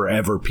podcast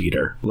forever,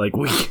 Peter. Like,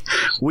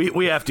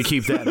 we have to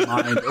keep that in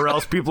mind, or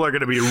else people are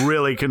going to be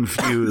really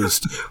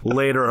confused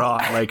later on.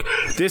 Like,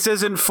 this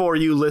isn't for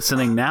you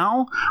listening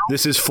now.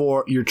 This is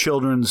for your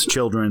children's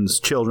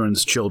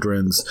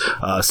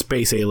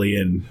space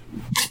alien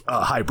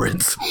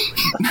hybrids.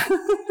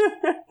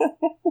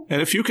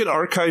 And if you could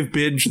archive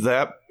binge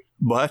that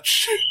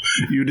much.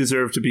 You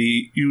deserve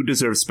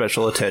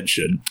special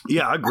attention.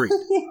 Yeah, agreed.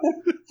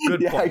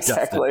 Good point,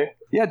 exactly. Dustin.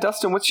 Yeah,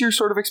 Dustin, what's your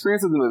sort of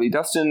experience with the movie?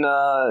 Dustin,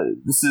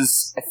 this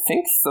is, I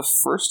think, the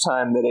first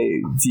time that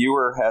a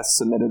viewer has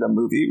submitted a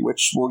movie,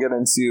 which we'll get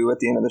into at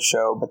the end of the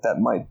show, but that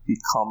might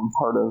become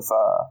part of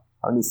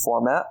our new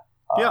format.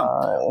 Yeah,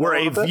 where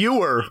a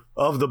viewer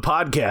of the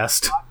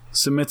podcast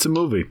submits a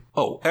movie.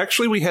 Oh,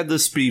 actually, we had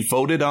this be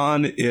voted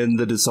on in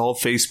the Dissolve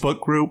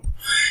Facebook group,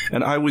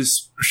 and I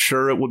was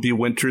sure it would be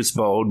Winter's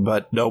Bone,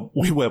 but no,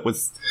 we went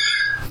with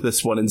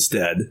this one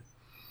instead.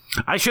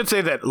 I should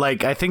say that,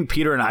 I think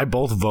Peter and I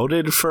both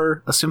voted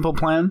for A Simple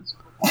Plan.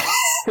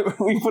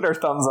 We put our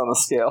thumbs on the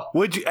scale.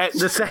 Which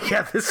the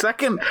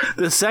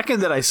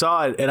second that I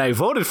saw it and I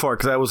voted for it,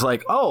 because I was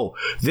like, oh,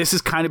 this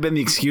has kind of been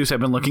the excuse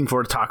I've been looking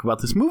for to talk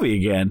about this movie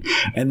again.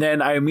 And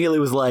then I immediately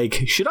was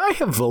like, should I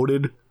have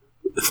voted?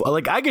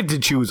 I get to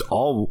choose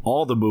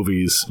all the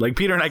movies.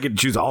 Peter and I get to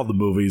choose all the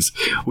movies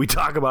we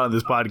talk about on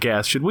this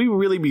podcast. Should we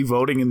really be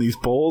voting in these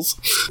polls?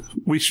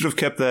 We should have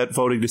kept that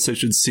voting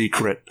decision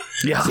secret,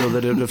 so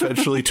that it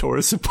eventually tore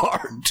us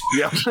apart.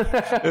 Yeah,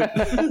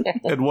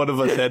 and one of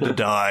us had to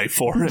die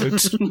for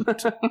it.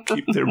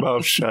 Keep their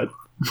mouth shut.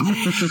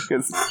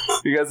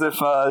 Because if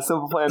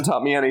Simple Plan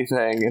taught me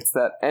anything, it's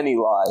that any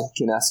lie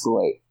can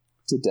escalate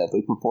to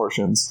deadly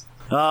proportions.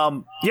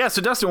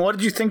 So Dustin, what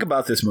did you think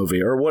about this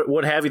movie, or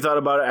what have you thought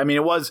about it? I mean,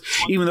 it was,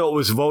 even though it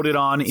was voted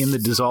on in the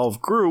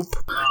Dissolve group,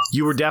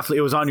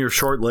 it was on your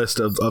short list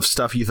of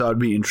stuff you thought would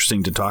be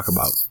interesting to talk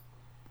about.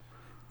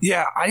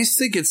 Yeah, I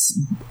think it's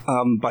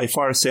by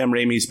far Sam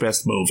Raimi's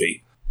best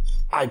movie.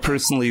 I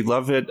personally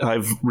love it.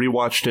 I've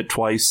rewatched it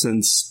twice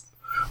since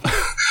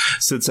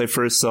I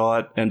first saw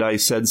it, and I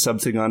said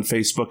something on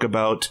Facebook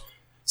about,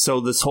 so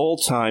this whole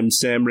time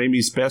Sam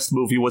Raimi's best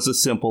movie was A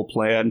Simple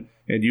Plan,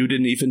 and you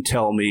didn't even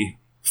tell me.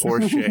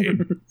 For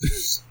shame.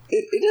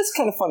 It is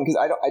kind of fun because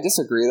I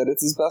disagree that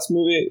it's his best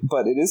movie,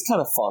 but it is kind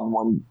of fun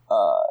when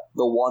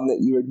the one that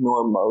you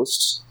ignore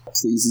most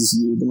pleases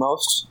you the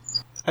most.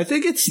 I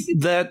think it's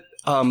that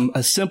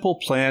A Simple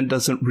Plan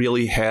doesn't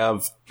really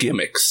have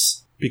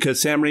gimmicks, because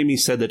Sam Raimi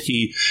said that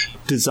he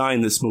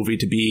designed this movie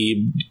to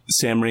be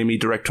Sam Raimi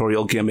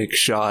directorial gimmick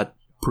shot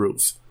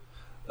proof,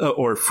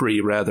 or free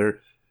rather.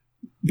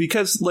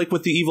 Because,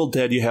 with The Evil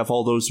Dead, you have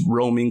all those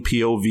roaming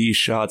POV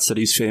shots that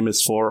he's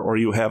famous for, or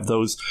you have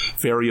those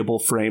variable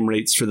frame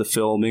rates for the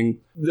filming.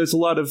 There's a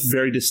lot of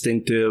very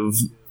distinctive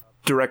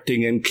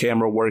directing and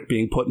camera work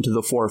being put into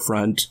the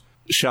forefront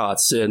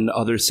shots in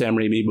other Sam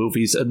Raimi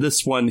movies. And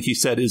this one, he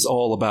said, is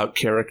all about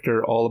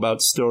character, all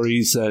about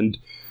stories and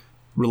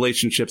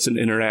relationships and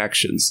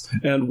interactions.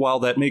 And while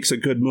that makes a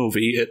good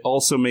movie, it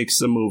also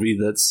makes a movie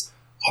that's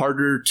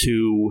harder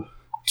to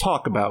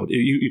talk about.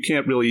 You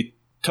can't really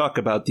talk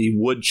about the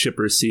wood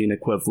chipper scene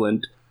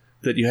equivalent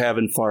that you have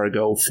in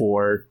Fargo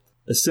for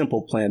A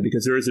Simple Plan,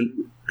 because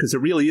there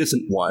really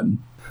isn't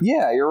one.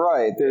 Yeah, you're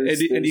right.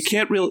 And you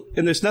can't really,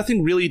 and there's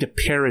nothing really to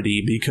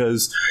parody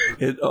because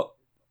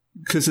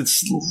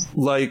it's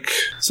like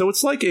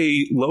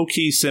a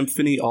low-key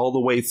symphony all the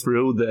way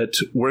through that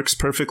works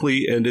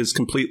perfectly and is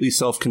completely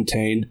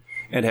self-contained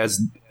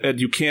and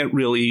you can't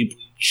really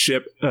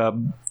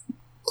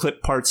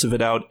clip parts of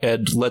it out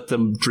and let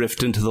them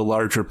drift into the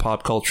larger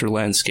pop culture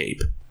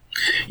landscape.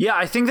 Yeah,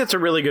 I think that's a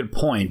really good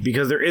point,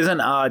 because there isn't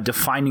a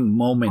defining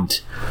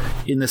moment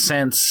in the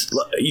sense,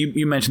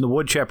 you mentioned the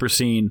wood chipper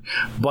scene,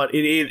 but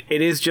it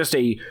is just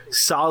a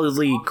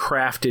solidly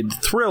crafted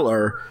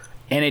thriller,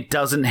 and it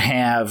doesn't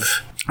have,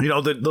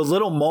 the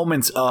little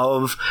moments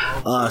of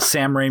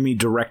Sam Raimi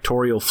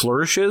directorial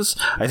flourishes,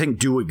 I think,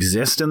 do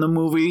exist in the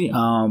movie.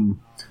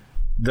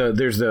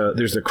 There's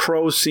the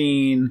crow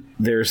scene.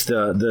 There's a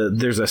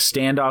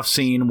standoff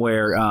scene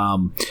where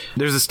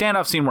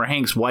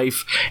Hank's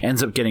wife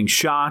ends up getting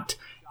shot,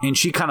 and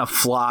she kind of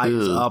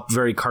flies up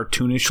very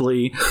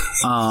cartoonishly.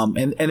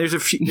 And there's a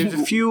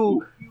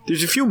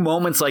few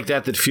moments like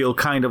that feel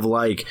kind of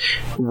like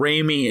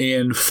Raimi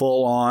in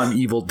full on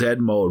Evil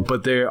Dead mode,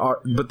 but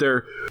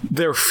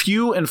they're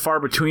few and far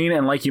between,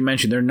 and like you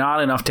mentioned, they're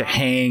not enough to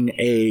hang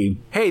a,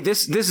 hey,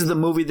 this is the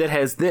movie that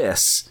has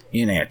this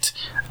in it.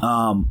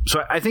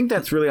 So I think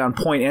that's really on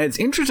point, and it's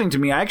interesting to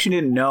me. I actually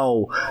didn't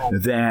know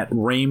that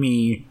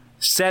Raimi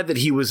said that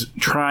he was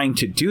trying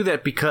to do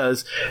that,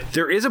 because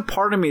there is a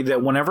part of me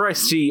that whenever I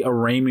see a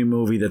Raimi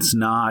movie that's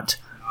not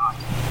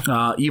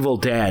Evil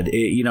Dead,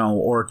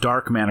 or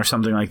Darkman or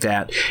something like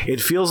that,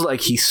 it feels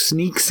like he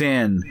sneaks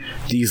in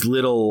these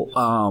little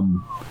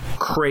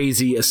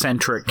crazy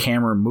eccentric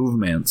camera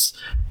movements,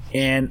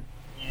 and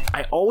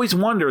I always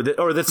wonder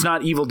that's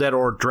not Evil Dead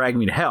or Drag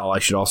Me to Hell, I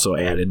should also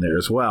add in there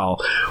as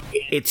well.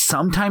 It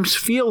sometimes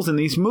feels in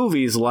these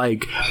movies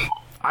like,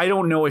 I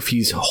don't know if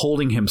he's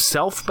holding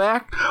himself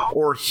back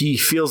or he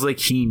feels like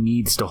he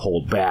needs to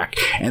hold back.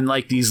 And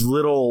like these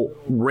little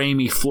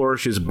Raimi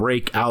flourishes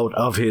break out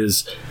of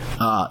his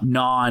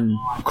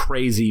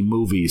non-crazy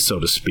movies, so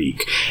to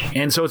speak.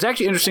 And so it's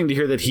actually interesting to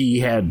hear that he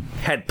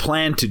had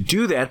planned to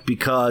do that,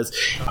 because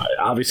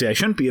obviously I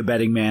shouldn't be a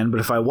betting man, but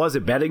if I was a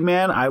betting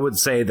man, I would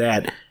say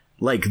that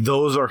like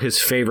those are his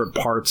favorite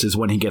parts, is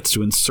when he gets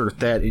to insert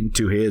that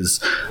into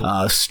his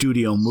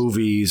studio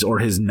movies or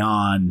his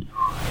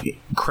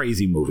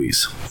non-crazy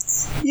movies.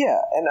 Yeah,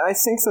 and I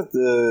think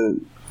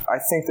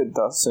that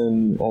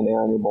Dustin and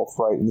Aaron are both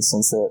right in the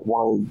sense that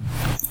one of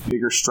the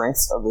bigger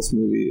strengths of this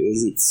movie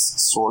is its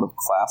sort of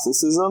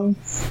classicism.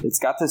 It's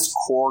got this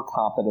core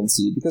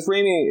competency, because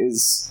Raimi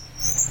is,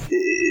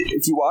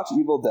 if you watch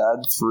Evil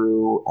Dead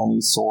through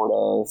any sort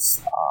of,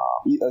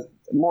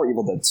 more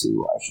Evil Dead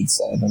 2, I should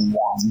say, than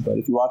 1, but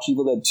if you watch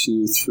Evil Dead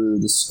 2 through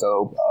the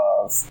scope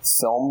of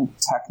film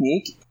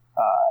technique,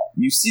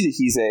 you see that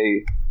he's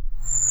a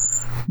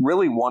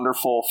really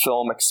wonderful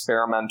film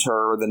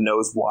experimenter that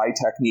knows why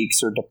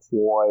techniques are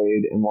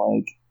deployed, and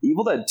like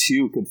Evil Dead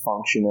 2 could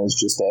function as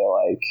just a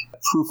like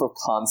proof of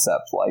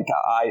concept,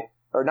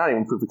 or not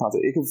even proof of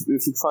concept. It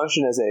could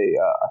function as a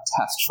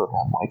test for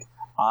him. Like,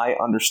 I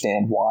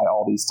understand why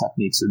all these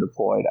techniques are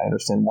deployed. I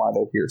understand why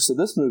they're here. So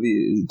this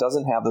movie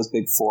doesn't have those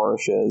big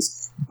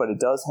flourishes, but it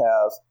does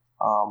have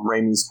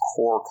Raimi's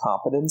core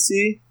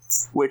competency,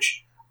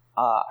 which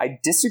I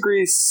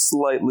disagree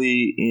somewhat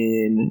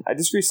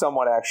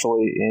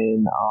actually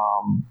in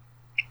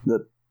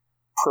the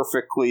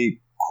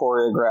perfectly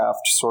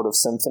choreographed sort of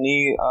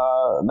symphony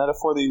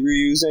metaphor that you're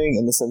using,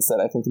 in the sense that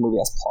I think the movie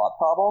has plot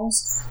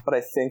problems, but I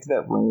think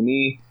that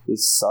Raimi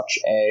is such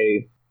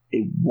a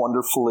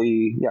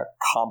wonderfully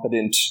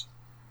competent,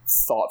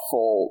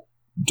 thoughtful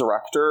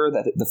director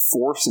that the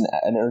force and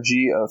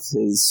energy of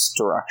his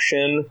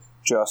direction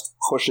just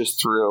pushes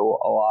through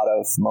a lot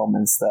of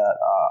moments that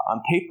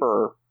on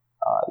paper,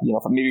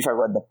 if I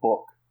read the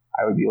book,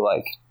 I would be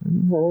like, I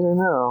don't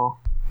know.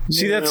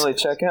 See, that's really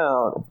check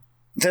out.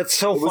 That's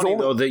so funny,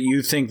 though, that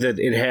you think that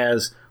it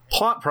has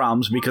plot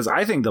problems, because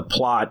I think the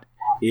plot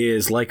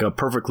is like a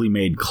perfectly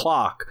made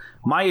clock.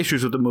 My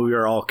issues with the movie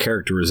are all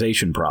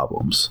characterization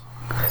problems.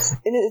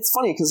 And it's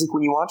funny because like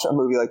when you watch a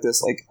movie like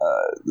this, like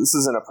this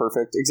isn't a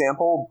perfect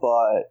example,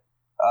 but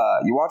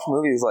you watch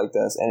movies like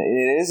this, and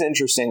it is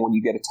interesting when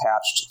you get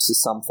attached to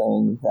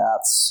something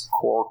that's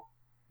core.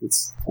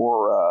 Its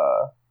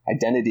core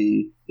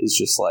identity is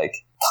just like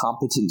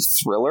competent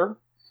thriller,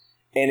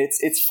 and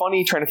it's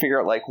funny trying to figure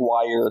out like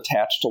why you're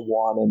attached to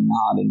one and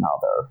not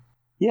another.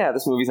 Yeah,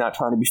 this movie's not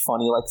trying to be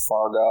funny like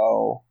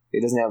Fargo.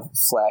 It doesn't have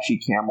flashy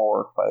camera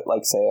work, but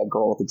like, say, a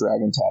Girl with a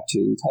Dragon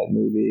Tattoo type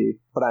movie.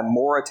 But I'm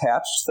more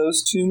attached to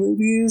those two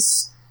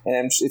movies,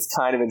 and it's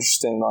kind of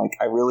interesting. Like,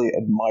 I really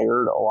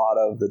admired a lot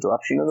of the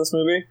direction in this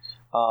movie,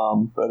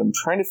 but I'm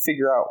trying to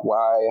figure out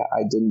why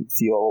I didn't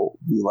feel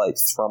the like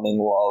thrumming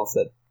love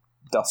that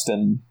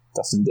Dustin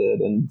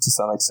did, and to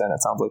some extent,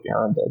 it sounds like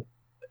Aaron did.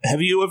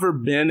 Have you ever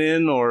been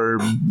in or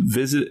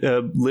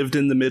lived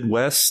in the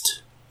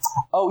Midwest?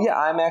 Oh yeah,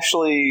 I'm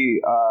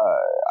actually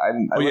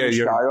I live in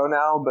Chicago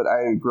now, but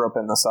I grew up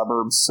in the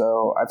suburbs,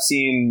 so I've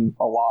seen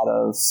a lot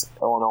of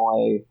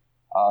Illinois,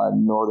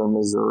 northern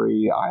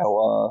Missouri,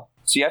 Iowa.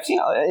 So yeah, I've seen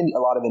a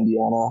lot of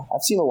Indiana.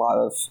 I've seen a lot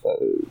of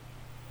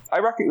I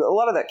reckon a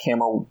lot of that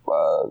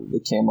the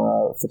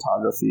camera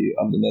photography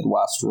of the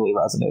Midwest really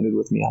resonated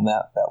with me on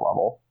that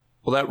level.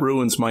 Well, that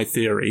ruins my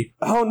theory.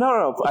 Oh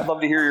no! I'd love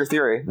to hear your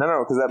theory.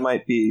 No, because that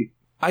might be.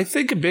 I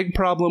think a big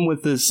problem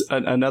with this,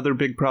 another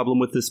big problem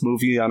with this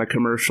movie on a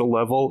commercial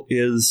level,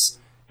 is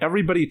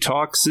everybody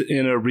talks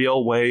in a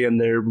real way and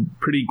they're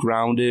pretty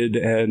grounded,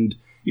 and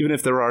even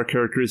if there are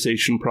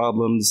characterization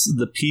problems,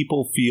 the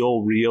people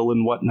feel real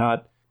and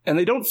whatnot. And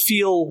they don't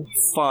feel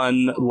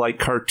fun like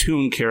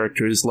cartoon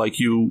characters like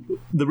you.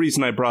 The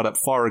reason I brought up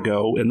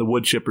Fargo and the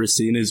wood chipper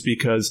scene is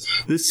because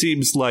this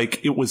seems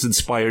like it was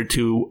inspired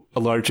to a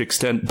large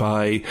extent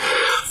by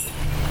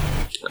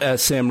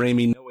Sam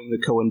Raimi knowing the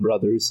Coen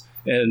brothers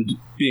and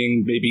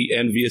being maybe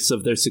envious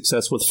of their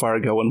success with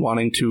Fargo and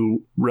wanting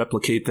to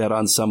replicate that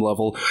on some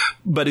level.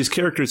 But his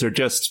characters are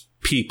just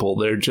people.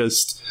 They're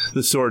just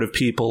the sort of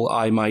people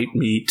I might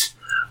meet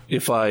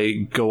if I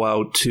go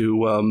out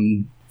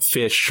to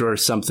fish or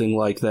something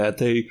like that.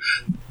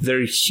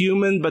 They're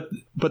human, but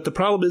the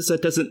problem is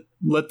that doesn't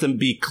let them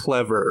be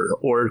clever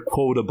or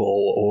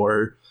quotable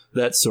or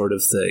that sort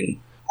of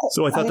thing.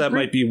 So I thought that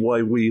might be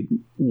why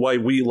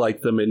we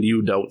like them and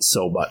you don't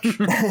so much.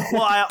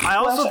 Well,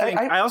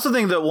 I also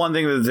think that one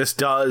thing that this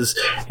does,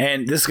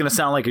 and this is going to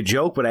sound like a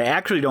joke, but I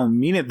actually don't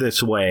mean it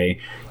this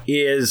way,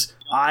 is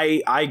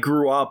I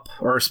grew up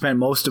or spent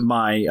most of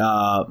my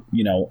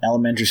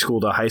elementary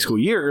school to high school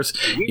years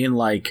in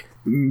like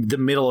the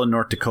middle of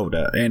North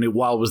Dakota, and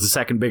while it was the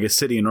second biggest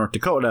city in North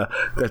Dakota,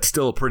 that's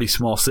still a pretty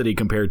small city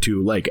compared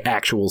to like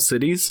actual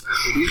cities.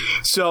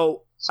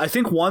 So I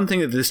think one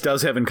thing that this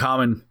does have in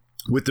common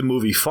with the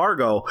movie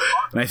Fargo,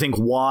 and I think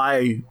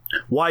why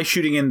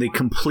shooting in the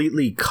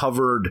completely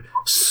covered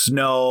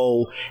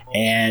snow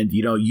and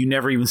you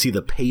never even see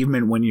the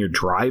pavement when you're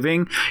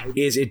driving,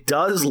 is it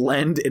does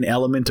lend an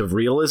element of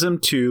realism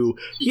to,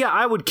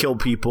 I would kill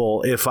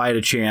people if I had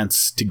a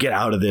chance to get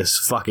out of this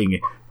fucking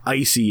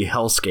icy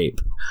hellscape,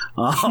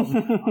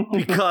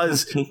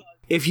 because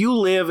if you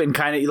live in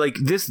kind of like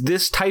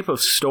this type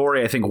of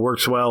story, I think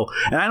works well.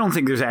 And I don't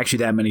think there's actually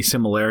that many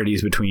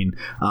similarities between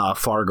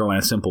Fargo and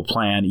A Simple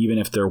Plan, even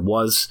if there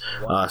was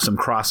some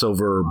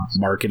crossover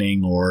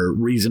marketing or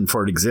reason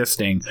for it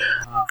existing.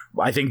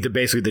 I think that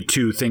basically the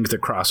two things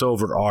that cross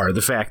over are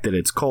the fact that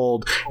it's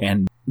cold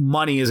and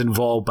money is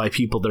involved by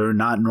people that are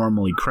not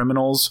normally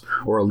criminals,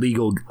 or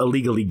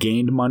illegally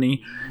gained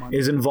money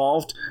is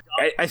involved.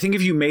 I think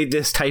if you made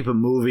this type of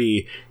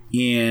movie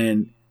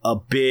in a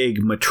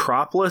big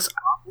metropolis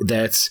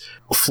that's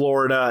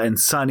Florida and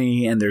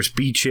sunny and there's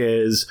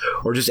beaches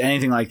or just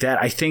anything like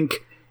that, I think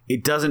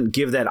it doesn't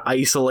give that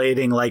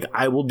isolating, like,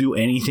 I will do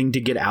anything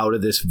to get out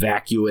of this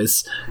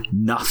vacuous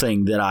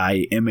nothing that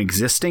I am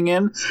existing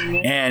in.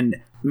 And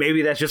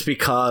maybe that's just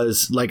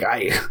because, like,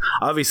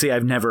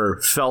 I've never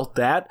felt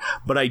that,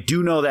 but I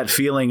do know that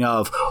feeling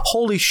of,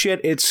 holy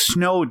shit, it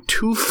snowed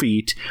 2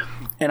 feet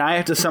and I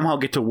have to somehow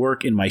get to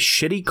work in my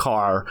shitty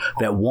car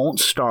that won't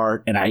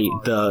start, and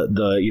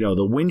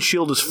the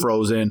windshield is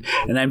frozen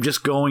and I'm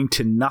just going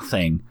to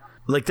nothing.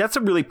 Like, that's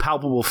a really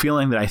palpable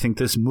feeling that I think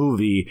this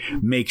movie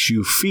makes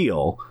you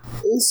feel.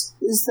 Is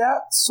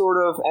that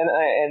sort of,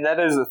 and that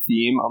is a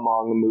theme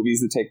among the movies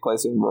that take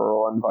place in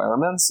rural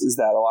environments, is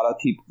that a lot of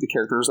people, the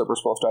characters that we're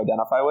supposed to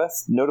identify with,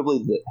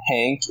 notably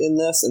Hank in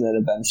this, and then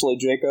eventually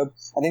Jacob,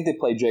 I think they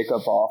play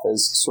Jacob off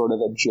as sort of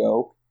a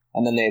joke,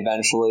 and then they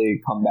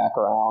eventually come back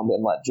around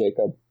and let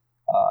Jacob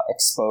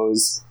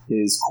expose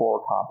his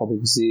core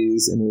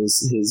competencies and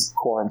his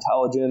core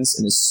intelligence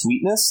and his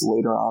sweetness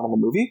later on in the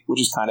movie, which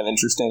is kind of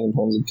interesting in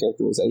terms of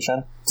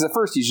characterization. Because at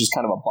first he's just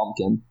kind of a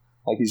bumpkin.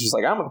 Like, he's just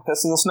like, I'm going to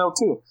piss in the snow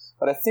too.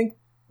 But I think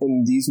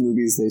in these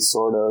movies they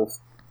sort of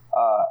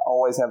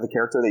always have the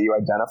character that you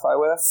identify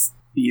with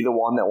be the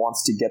one that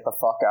wants to get the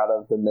fuck out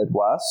of the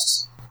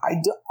Midwest. I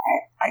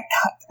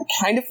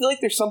kind of feel like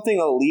there's something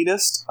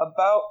elitist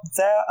about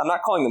that. I'm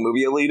not calling the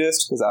movie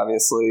elitist, because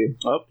obviously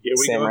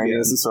Sam Raimi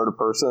is the sort of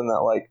person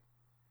that, like,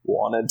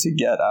 wanted to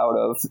get out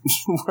of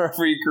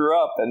wherever he grew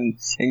up and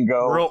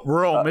go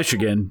rural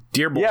Michigan,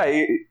 Dearborn. Yeah,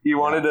 he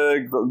wanted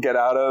to get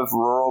out of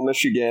rural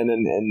Michigan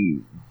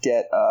and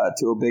get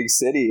to a big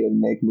city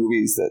and make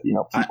movies that, you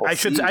know, people I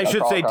should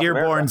say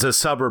Dearborn's a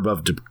suburb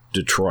of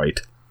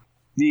Detroit.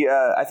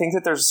 I think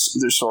that there's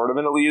sort of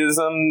an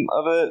elitism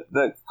of it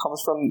that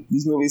comes from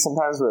these movies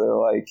sometimes, where they're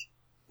like,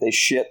 they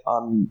shit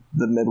on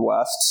the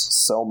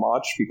Midwest so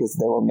much because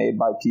they were made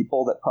by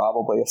people that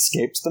probably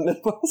escaped the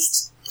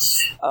Midwest.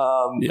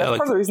 That's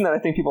part of the reason that I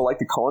think people like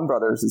the Coen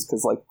brothers, is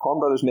because, like,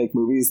 Coen brothers make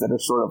movies that are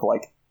sort of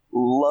like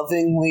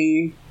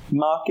lovingly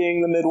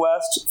mocking the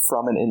Midwest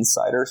from an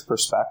insider's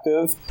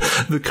perspective.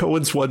 The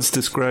Coens once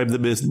described the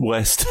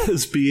Midwest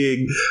as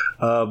being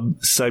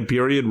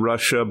Siberian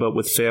Russia, but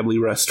with family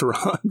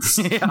restaurants.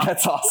 Yeah.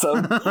 That's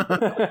awesome.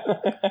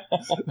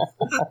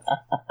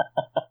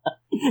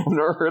 I've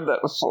never heard that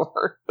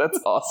before. That's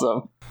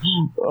awesome.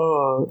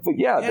 But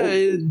yeah,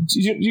 do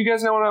you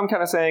guys know what I'm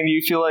kind of saying? Do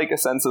you feel like a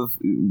sense of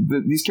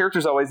these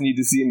characters always need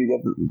to see him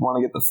to want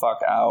to get the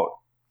fuck out?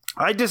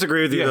 I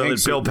disagree with you, though,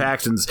 that Bill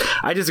Paxton's...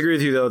 I disagree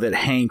with you, though, that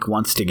Hank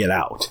wants to get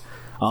out.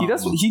 He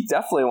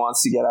definitely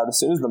wants to get out as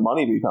soon as the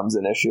money becomes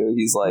an issue.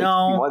 He's like, he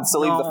wants to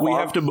leave the farm. We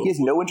have to he has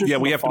no interest in the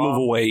farm. We have to move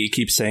away. He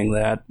keeps saying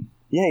that.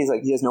 Yeah, he's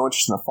like, he has no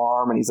interest in the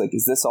farm, and he's like,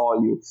 is this all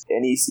you...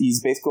 And he's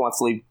basically wants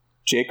to leave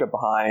Jacob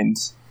behind.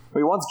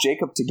 But he wants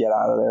Jacob to get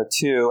out of there,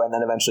 too, and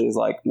then eventually he's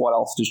like, what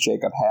else does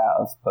Jacob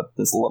have but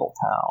this little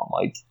town?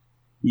 Like,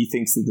 he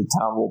thinks that the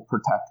town will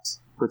protect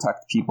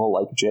people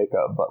like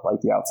Jacob, but, like,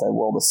 the outside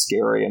world is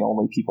scary and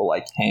only people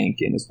like Hank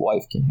and his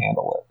wife can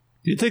handle it.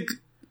 Do you think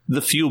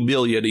the few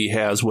million he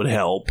has would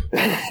help?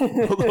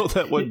 Although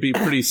that would be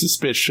pretty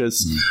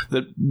suspicious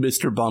that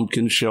Mr.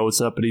 Bumpkin shows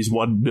up and he's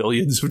won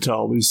millions of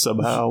dollars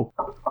somehow.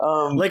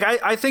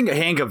 I think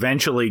Hank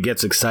eventually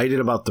gets excited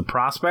about the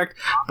prospect,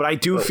 but I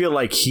do feel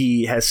like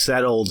he has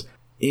settled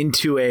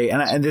into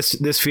and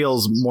this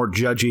feels more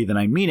judgy than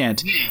I mean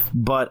it,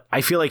 but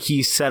I feel like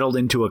he's settled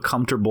into a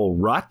comfortable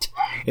rut.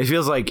 It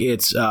feels like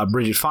it's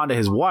Bridget Fonda,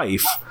 his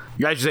wife.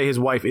 I should say his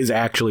wife is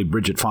actually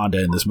Bridget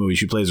Fonda in this movie.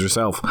 She plays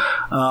herself.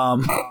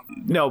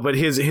 No, but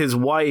his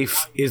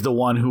wife is the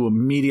one who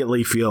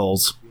immediately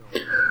feels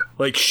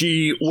like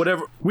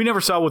we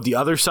never saw what the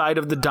other side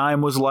of the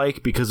dime was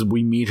like, because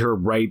we meet her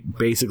right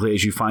basically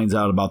as she finds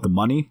out about the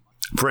money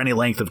for any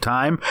length of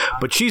time,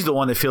 but she's the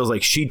one that feels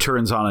like she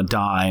turns on a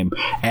dime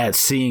at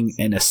seeing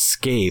an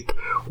escape,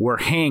 where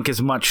Hank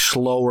is much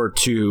slower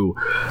to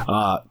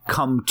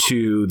come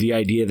to the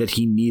idea that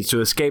he needs to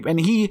escape. And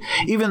he,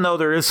 even though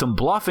there is some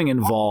bluffing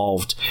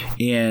involved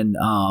in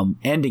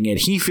ending it,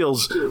 he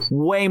feels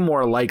way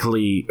more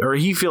likely, or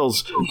he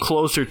feels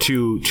closer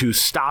to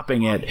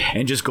stopping it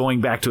and just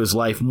going back to his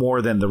life more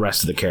than the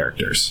rest of the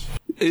characters.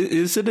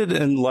 Isn't it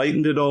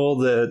enlightened at all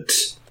that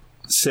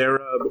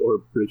Sarah, or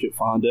Bridget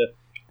Fonda,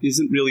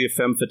 isn't really a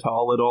femme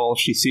fatale at all?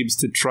 She seems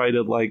to try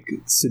to, like,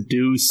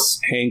 seduce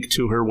Hank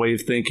to her way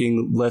of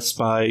thinking, less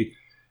by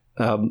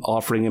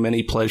offering him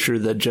any pleasure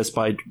than just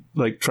by,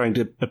 like, trying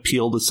to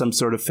appeal to some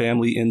sort of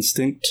family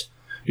instinct.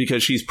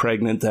 because she's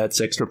pregnant,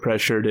 that's extra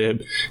pressure to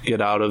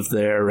get out of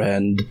there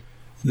and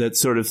that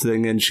sort of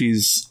thing. And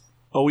she's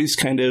always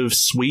kind of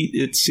sweet,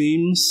 it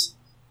seems.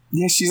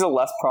 Yeah, she's a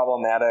less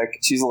problematic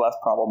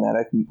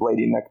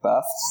Lady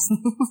Macbeth.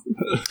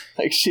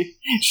 Like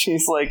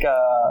she's like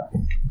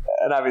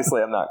and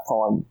obviously I'm not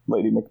calling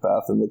Lady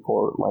Macbeth in the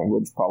court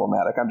language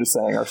problematic. I'm just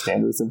saying our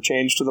standards have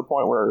changed to the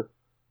point where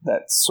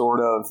that sort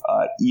of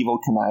evil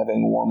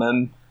conniving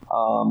woman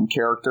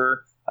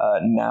character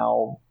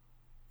now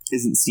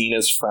isn't seen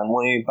as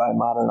friendly by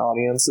modern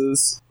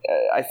audiences.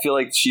 I feel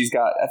like she's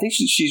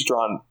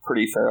drawn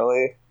pretty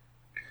fairly.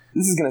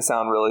 This is going to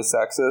sound really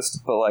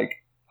sexist, but like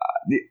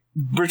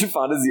Bridget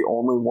Fonda is the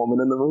only woman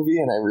in the movie,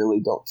 and I really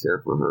don't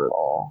care for her at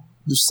all.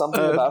 There's something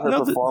about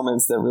her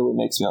performance that really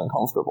makes me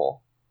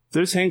uncomfortable.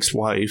 There's Hank's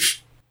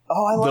wife.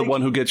 Oh, the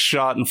one who gets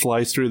shot and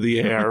flies through the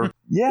air.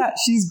 Yeah,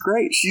 she's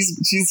great.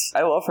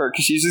 I love her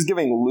because she's just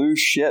giving Lou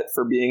shit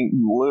for being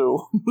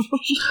Lou.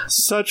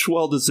 Such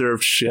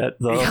well-deserved shit,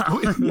 though.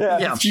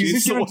 Yeah.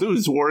 She's the one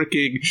who's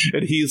working,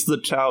 and he's the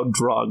town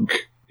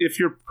drunk. If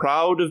you're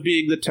proud of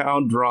being the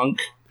town drunk,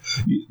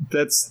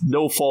 that's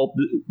no fault.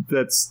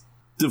 That's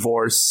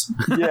divorce.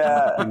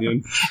 Yeah.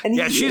 Opinion.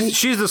 And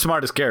she's the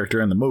smartest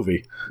character in the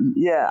movie.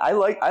 Yeah, I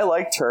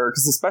liked her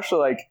because especially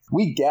like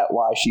we get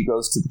why she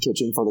goes to the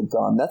kitchen for the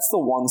gun. That's the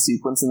one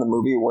sequence in the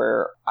movie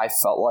where I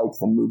felt like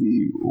the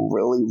movie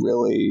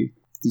really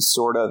the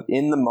sort of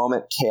in the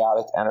moment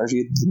chaotic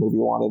energy the movie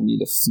wanted me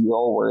to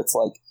feel, where it's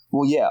like,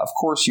 well, yeah, of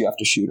course you have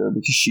to shoot her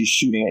because she's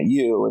shooting at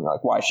you, and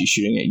like, why is she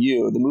shooting at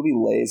you? The movie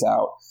lays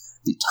out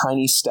the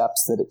tiny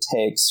steps that it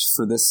takes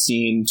for this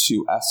scene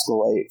to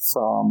escalate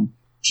from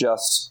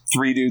just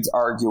three dudes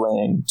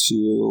arguing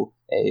to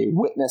a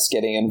witness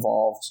getting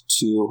involved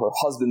to her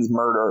husband's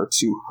murder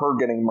to her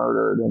getting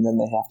murdered, and then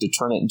they have to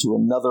turn it into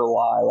another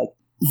lie. Like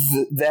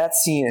that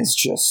scene is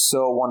just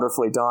so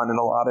wonderfully done, and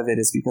a lot of it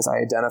is because I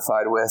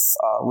identified with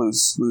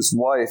Lou's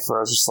wife, where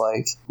I was just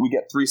like, we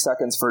get 3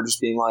 seconds for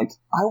just being like,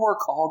 I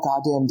work all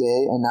goddamn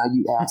day, and now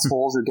you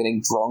assholes are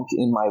getting drunk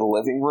in my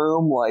living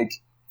room, like,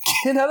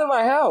 get out of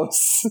my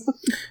house.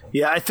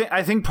 Yeah,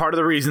 I think part of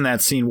the reason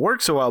that scene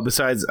works so well,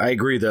 besides I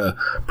agree the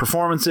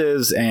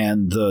performances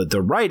and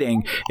the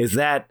writing, is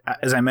that,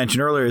 as I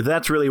mentioned earlier,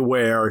 that's really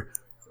where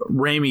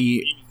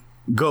Raimi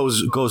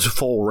goes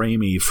full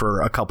Raimi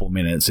for a couple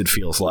minutes, it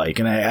feels like,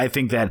 and I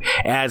think that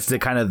adds to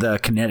kind of the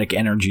kinetic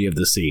energy of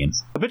the scene.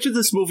 I bet you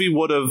this movie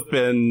would have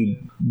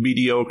been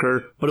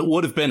mediocre, but it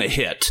would have been a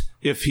hit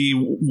if he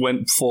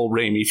went full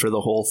Raimi for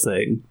the whole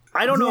thing.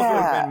 I don't know if it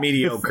would have been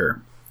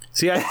mediocre.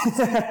 See,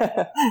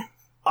 I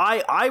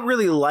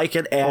really like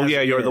it as... Oh,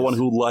 yeah, you're the one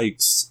who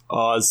likes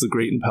Oz the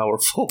Great and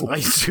Powerful.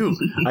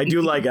 I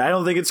do like it. I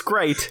don't think it's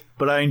great,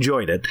 but I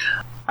enjoyed it.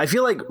 I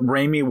feel like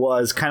Raimi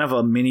was kind of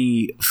a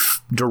mini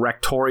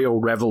directorial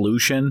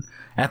revolution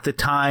at the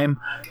time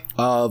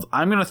of,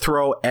 I'm going to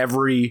throw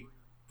every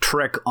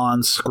trick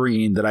on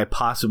screen that I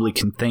possibly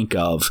can think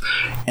of.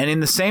 And in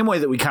the same way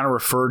that we kind of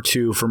refer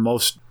to for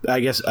most,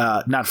 I guess,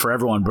 not for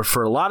everyone, but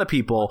for a lot of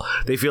people,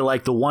 they feel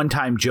like the one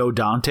time Joe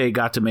Dante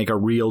got to make a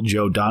real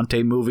Joe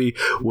Dante movie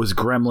was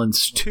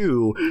Gremlins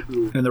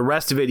 2, and the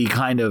rest of it he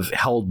kind of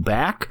held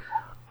back.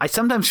 I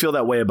sometimes feel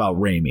that way about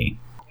Raimi.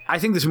 I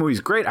think this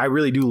movie's great. I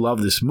really do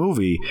love this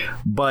movie,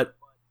 but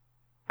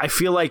I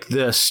feel like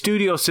the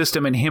studio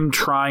system and him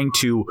trying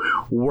to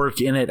work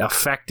in it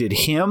affected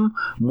him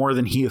more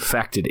than he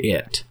affected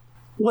it.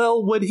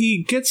 Well, when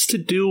he gets to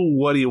do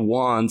what he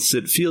wants,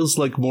 it feels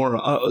like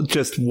more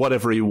just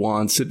whatever he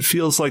wants. It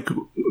feels like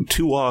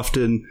too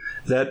often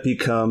that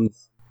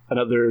becomes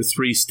another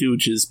Three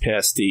Stooges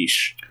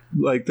pastiche.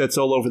 Like, that's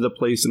all over the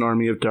place in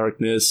Army of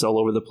Darkness, all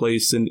over the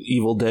place in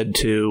Evil Dead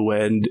 2,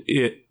 and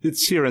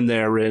it's here and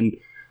there in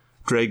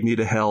Drag Me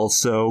to Hell,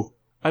 so...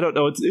 I don't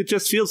know. It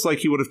just feels like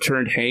he would have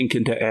turned Hank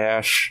into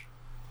Ash.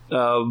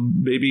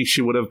 Maybe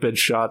she would have been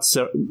shot.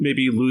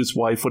 Maybe Lou's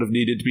wife would have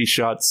needed to be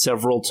shot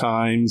several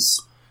times.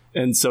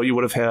 And so you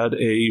would have had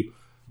a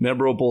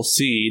memorable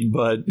scene,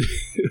 but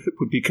it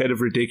would be kind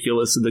of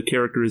ridiculous, and the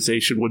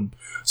characterization would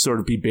sort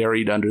of be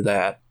buried under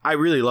that. I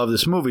really love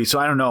this movie, so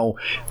I don't know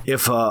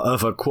if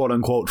a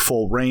quote-unquote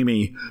full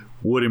Raimi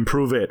would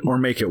improve it or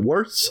make it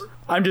worse.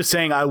 I'm just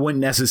saying I wouldn't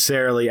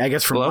necessarily, I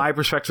guess from my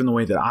perspective and the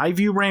way that I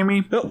view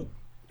Raimi...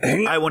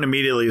 I wouldn't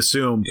immediately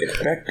assume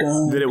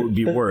that it would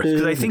be worse,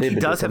 because I think he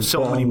does have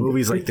so many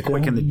movies like The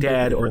Quick and the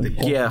Dead or The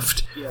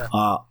Gift,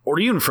 or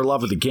even For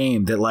Love of the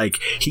Game, that like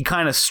he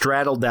kind of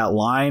straddled that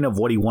line of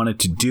what he wanted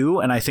to do,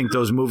 and I think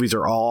those movies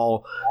are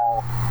all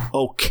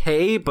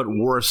okay, but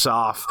worse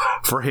off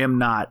for him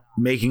not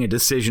making a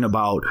decision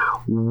about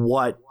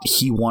what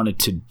he wanted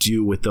to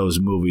do with those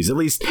movies. At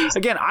least,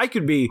 again, I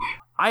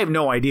have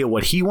no idea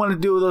what he wanted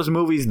to do with those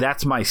movies.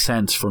 That's my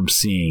sense from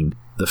seeing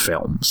the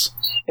films.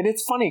 And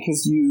it's funny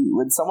because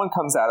when someone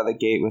comes out of the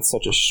gate with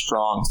such a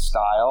strong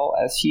style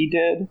as he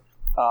did,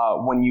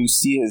 when you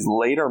see his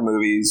later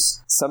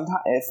movies,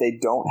 sometimes if they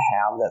don't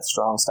have that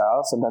strong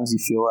style, sometimes you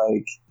feel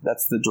like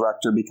that's the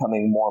director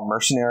becoming more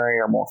mercenary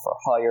or more for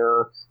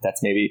hire.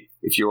 That's maybe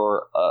if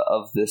you're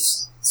of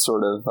this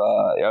sort of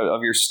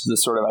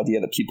this sort of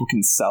idea that people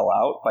can sell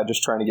out by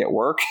just trying to get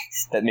work,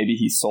 that maybe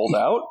he sold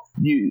out.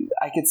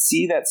 I could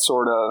see that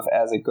sort of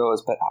as it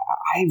goes, but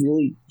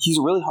he's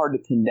a really hard to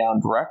pin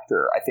down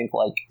director. I think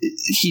like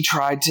he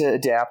tried to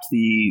adapt the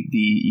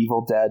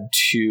Evil Dead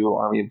 2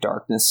 Army of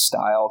Darkness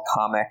style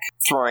comic,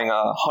 throwing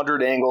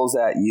 100 angles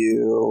at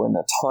you and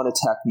a ton of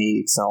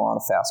techniques and a lot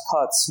of fast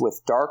cuts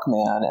with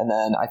Darkman, and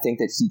then I think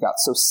that he got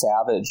so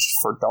savaged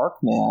for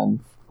Darkman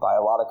by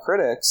a lot of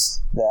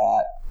critics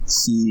that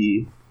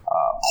he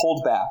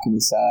pulled back and he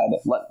said,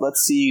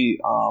 let's see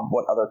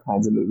what other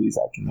kinds of movies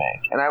I can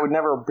make. And I would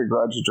never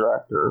begrudge a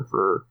director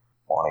for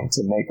wanting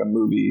to make a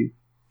movie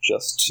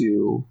just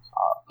to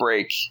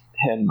break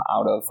him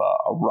out of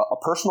a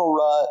personal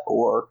rut,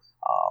 or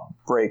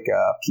break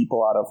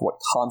people out of what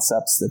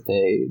concepts that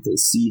they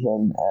see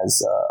him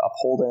as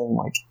upholding.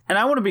 Like, and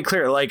I want to be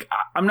clear, like,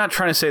 I'm not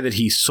trying to say that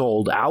he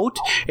sold out.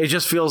 It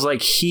just feels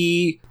like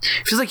he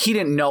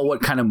didn't know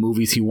what kind of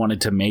movies he wanted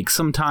to make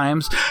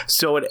sometimes.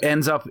 So it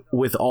ends up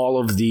with all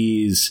of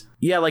these.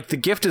 Yeah, like The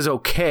Gift is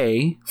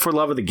okay. For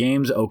Love of the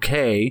Game's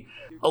okay.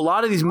 A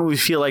lot of these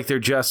movies feel like they're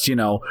just,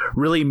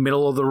 really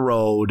middle of the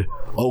road,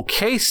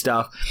 okay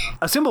stuff.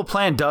 A Simple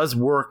Plan does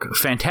work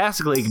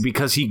fantastically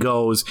because he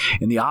goes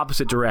in the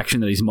opposite direction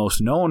that he's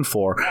most known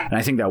for, and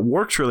I think that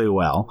works really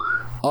well.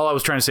 All I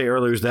was trying to say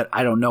earlier is that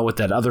I don't know what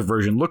that other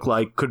version looked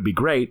like. Could be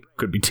great,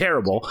 could be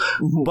terrible.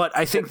 But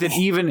I think that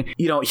even,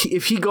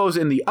 if he goes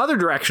in the other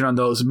direction on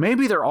those,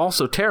 maybe they're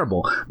also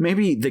terrible.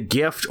 Maybe The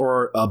Gift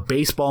or a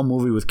baseball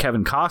movie with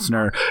Kevin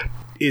Costner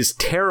is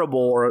terrible,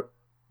 or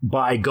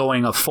by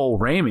going a full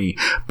Raimi,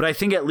 but I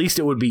think at least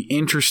it would be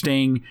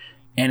interesting,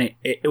 and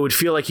it would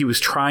feel like he was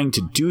trying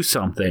to do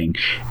something.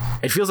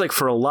 It feels like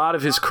for a lot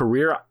of his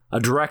career, a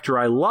director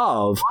I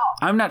love,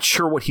 I'm not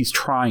sure what he's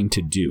trying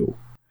to do.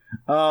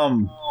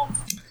 So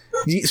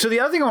the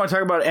other thing I want to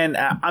talk about, and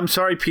I'm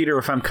sorry, Peter,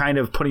 if I'm kind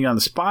of putting you on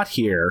the spot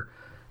here,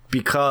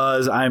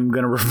 because I'm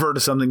going to refer to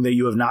something that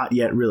you have not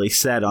yet really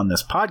said on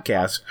this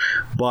podcast,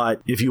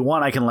 but if you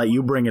want, I can let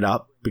you bring it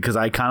up, because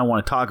I kind of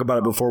want to talk about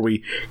it before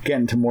we get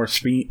into more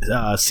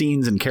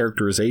scenes and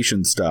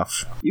characterization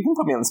stuff. You can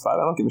put me on the spot.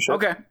 I don't give a shit.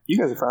 Okay. You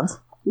guys are friends.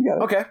 We got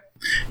it. Okay.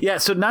 Yeah,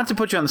 so not to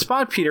put you on the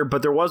spot, Peter,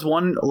 but there was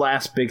one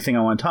last big thing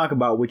I want to talk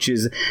about, which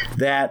is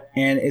that,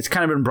 and it's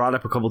kind of been brought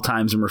up a couple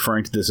times in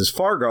referring to this as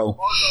Fargo,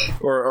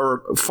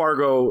 or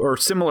Fargo, or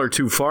similar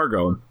to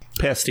Fargo.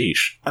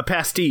 Pastiche. A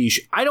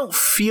pastiche. I don't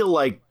feel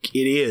like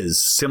it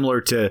is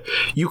similar to,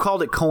 you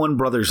called it Coen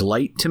Brothers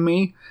Light to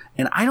me,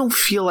 and I don't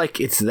feel like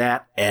it's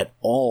that at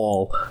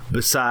all,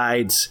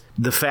 besides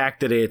the fact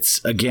that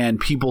it's, again,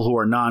 people who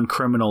are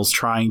non-criminals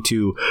trying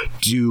to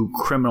do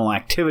criminal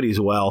activities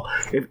well.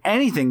 If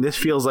anything, this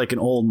feels like an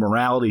old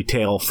morality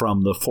tale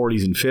from the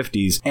 40s and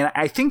 50s, and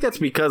I think that's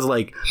because,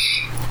 like,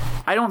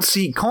 I don't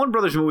see, Coen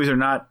Brothers movies are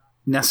not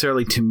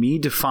necessarily, to me,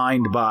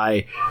 defined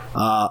by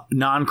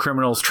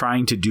non-criminals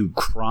trying to do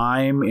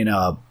crime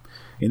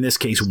in this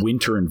case,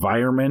 winter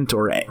environment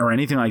or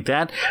anything like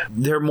that.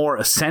 They're more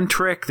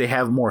eccentric. They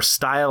have more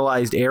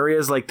stylized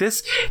areas like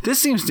this.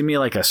 This seems to me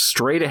like a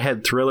straight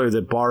ahead thriller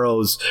that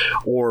borrows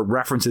or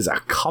references a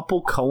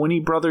couple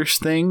Coen Brothers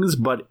things,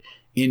 but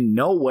in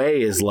no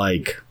way is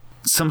like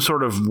some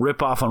sort of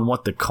ripoff on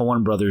what the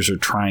Coen Brothers are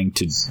trying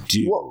to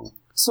do. Well,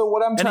 so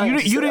what I'm trying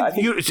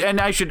to say,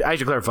 I should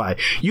clarify.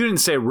 You didn't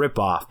say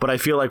ripoff, but I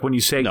feel like when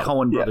you say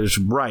Coen Brothers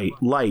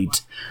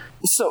light.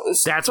 So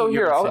that's so what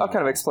here you're I'll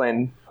kind of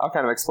explain.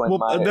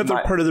 Well,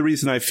 another part of the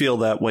reason I feel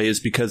that way is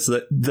because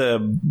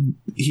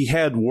he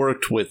had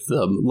worked with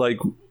them. Like,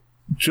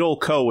 Joel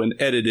Coen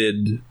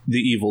edited The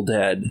Evil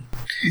Dead,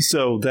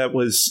 so that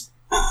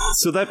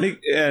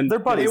and they're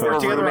buddies. They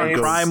worked together on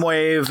Crime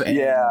Wave. And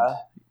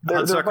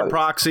Hudsucker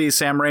Proxy.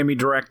 Sam Raimi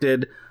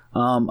directed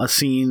a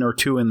scene or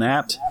two in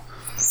that.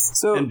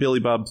 And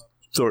Billy Bob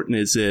Thornton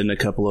is in a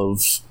couple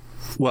of,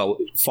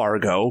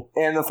 Fargo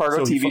and the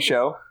Fargo TV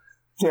show.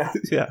 Yeah.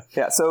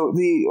 So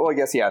I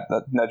guess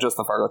not just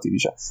the Fargo TV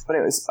show, but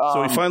anyways.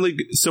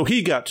 So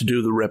he got to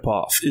do the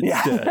rip-off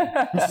instead.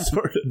 Yeah.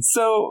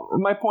 So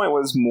my point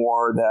was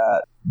more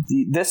that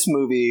this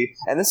movie,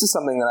 and this is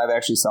something that I've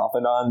actually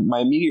softened on. My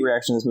immediate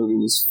reaction to this movie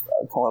was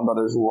Coen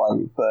Brothers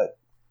Light, but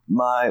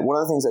one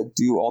of the things I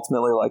do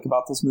ultimately like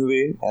about this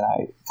movie, and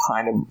I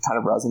kind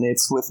of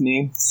resonates with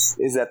me,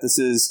 is that this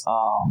is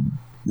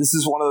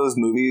one of those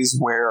movies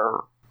where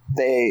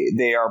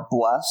they are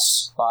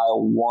blessed by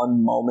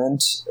one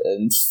moment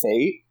in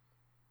fate,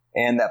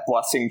 and that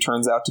blessing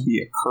turns out to be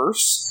a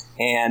curse,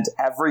 and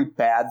every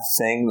bad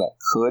thing that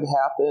could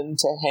happen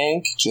to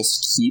Hank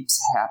just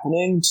keeps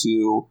happening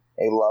to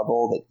a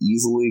level that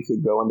easily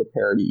could go into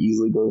parody,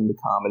 easily go into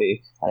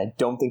comedy, and I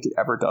don't think it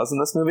ever does in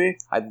this movie.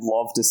 I'd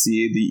love to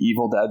see the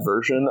Evil Dead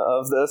version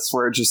of this,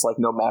 where it's just like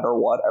no matter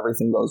what,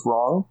 everything goes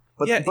wrong.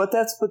 But the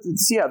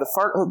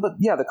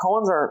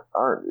Coens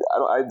aren't.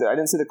 I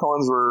didn't say the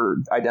Coens were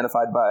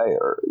identified by,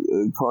 or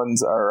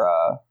Coens are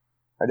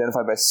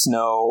identified by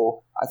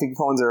snow. I think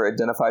Coens are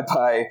identified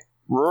by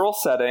rural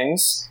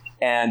settings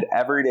and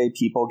everyday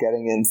people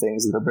getting in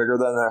things that are bigger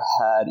than their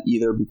head,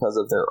 either because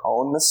of their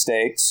own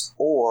mistakes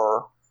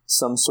or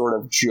some sort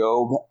of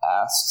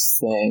Job-esque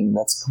thing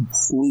that's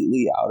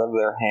completely out of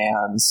their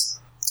hands.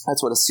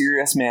 That's what A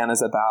Serious Man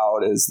is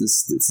about, is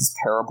this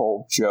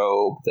parable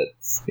Job that,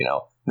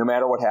 no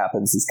matter what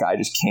happens, this guy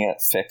just can't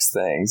fix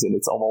things, and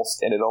it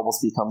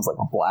almost becomes like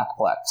a black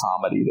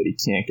comedy that he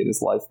can't get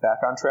his life back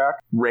on track.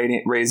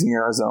 Raising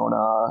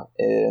Arizona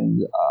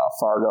and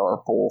Fargo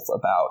are both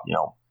about,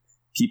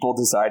 people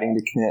deciding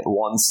to commit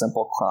one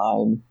simple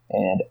crime,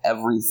 and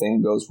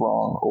everything goes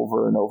wrong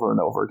over and over and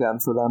over again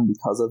for them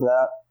because of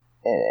that.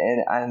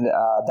 And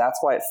that's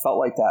why it felt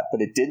like that,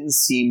 but it didn't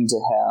seem to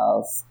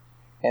have.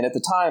 And at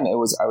the time, I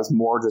was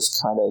more just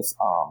kind of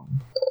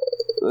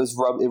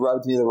it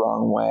rubbed me the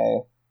wrong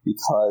way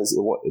because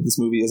this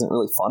movie isn't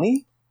really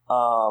funny,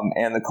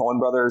 and the Coen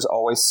brothers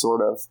always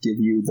sort of give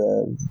you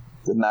the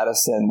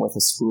medicine with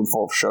a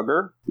spoonful of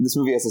sugar. This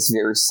movie has this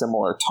very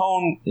similar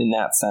tone in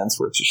that sense,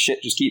 where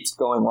shit just keeps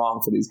going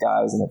wrong for these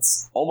guys, and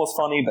it's almost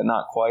funny but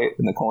not quite.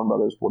 And the Coen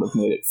brothers would have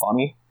made it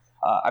funny.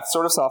 I've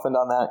sort of softened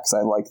on that because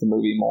I like the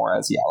movie more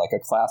as like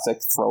a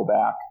classic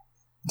throwback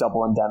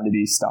Double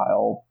Indemnity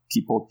style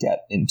people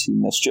get into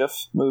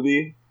mischief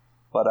movie.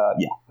 But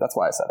that's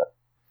why I said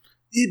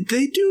it.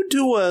 They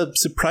do a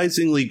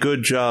surprisingly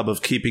good job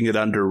of keeping it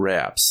under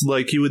wraps.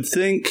 Like, you would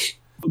think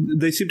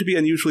they seem to be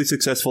unusually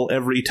successful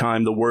every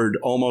time the word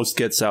almost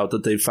gets out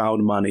that they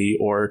found money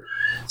or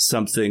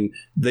something.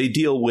 They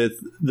deal with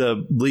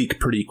the leak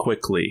pretty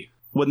quickly.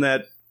 When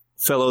that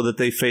fellow that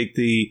they faked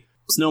the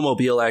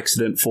snowmobile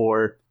accident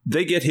for,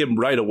 they get him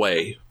right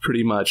away,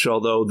 pretty much,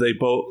 although they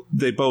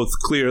both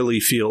clearly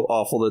feel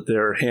awful that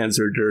their hands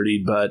are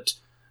dirty, but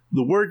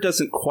the word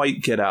doesn't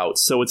quite get out,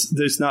 so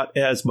there's not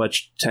as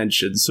much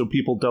tension, so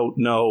people don't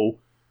know.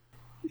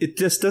 It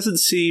just doesn't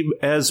seem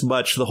as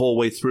much the whole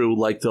way through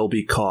like they'll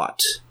be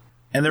caught.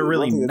 And they're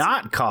really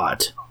not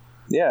caught.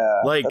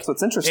 Yeah, that's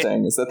what's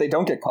interesting, is that they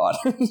don't get caught.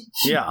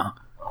 Yeah.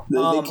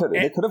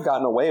 They could have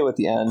gotten away with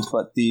the end,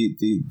 but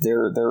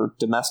their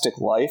domestic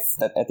life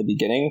at the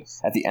beginning,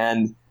 at the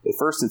end, at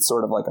first it's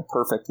sort of like a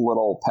perfect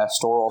little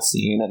pastoral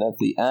scene, and at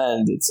the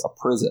end it's a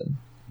prison.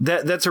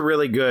 That's a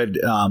really good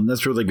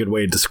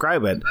way to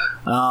describe it.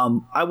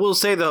 I will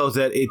say though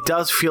that it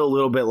does feel a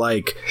little bit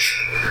like,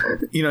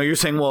 you're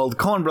saying, well, the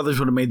Coen brothers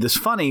would have made this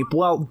funny.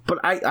 Well, but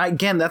I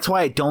again, that's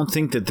why I don't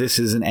think that this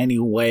is in any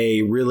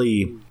way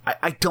really.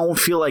 I don't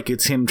feel like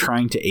it's him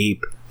trying to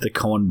ape the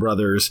Coen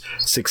brothers'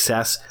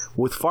 success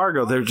with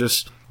Fargo. They're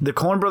just, the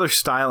Coen brothers'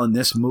 style in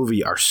this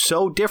movie are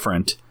so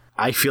different.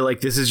 I feel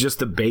like this is just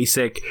the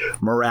basic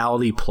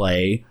morality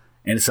play.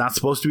 And it's not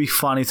supposed to be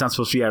funny. It's not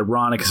supposed to be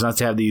ironic. It's not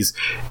to have these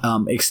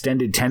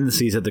extended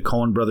tendencies that the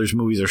Coen brothers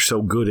movies are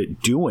so good at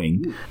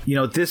doing.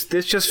 This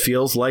just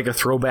feels like a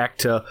throwback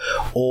to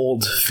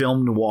old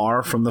film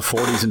noir from the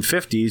 40s and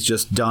 50s,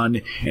 just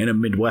done in a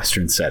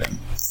Midwestern setting.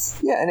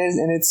 Yeah, and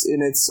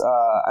it's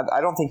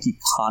I don't think he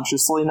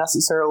consciously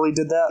necessarily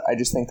did that. I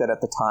just think that at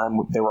the time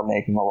they were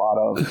making a lot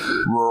of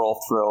rural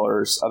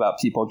thrillers about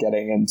people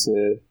getting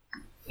into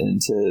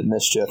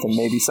mischief, and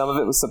maybe some of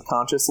it was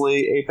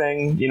subconsciously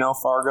aping,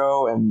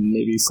 Fargo, and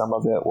maybe some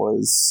of it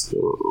was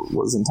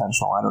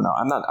intentional. I don't know.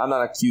 I'm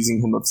not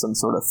accusing him of some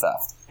sort of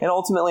theft. And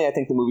ultimately, I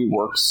think the movie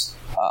works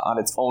on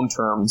its own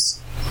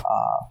terms.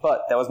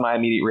 But that was my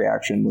immediate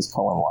reaction, was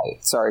Coen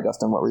light. Sorry,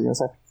 Dustin, what were you going to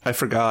say? I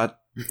forgot.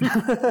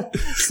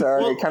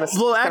 Sorry, kind of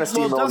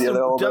steamrolled you a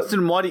little bit.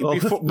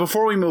 Dustin,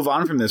 before we move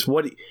on from this,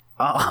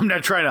 I'm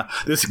not trying to.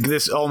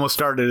 This almost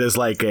started as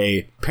like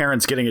a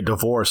parents getting a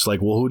divorce.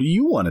 Like, well, who do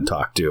you want to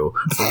talk to?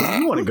 Who do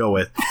you want to go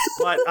with?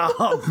 But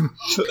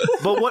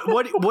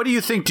what do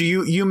you think?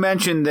 You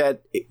mentioned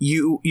that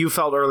you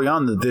felt early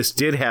on that this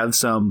did have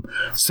some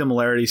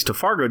similarities to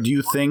Fargo. Do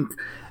you think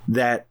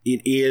that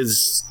it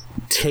is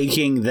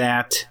taking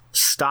that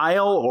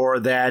style, or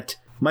that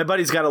my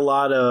buddy's got a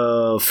lot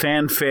of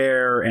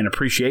fanfare and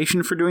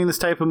appreciation for doing this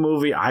type of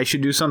movie, I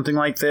should do something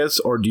like this?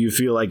 Or do you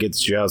feel like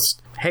it's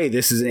just, hey,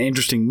 this is an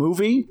interesting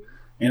movie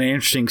and an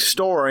interesting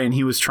story, and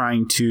he was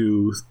trying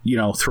to,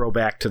 throw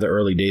back to the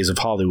early days of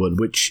Hollywood,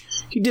 which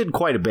he did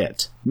quite a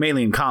bit,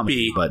 mainly in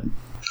comedy, but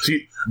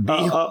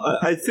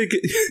I think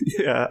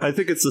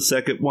it's the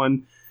second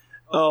one.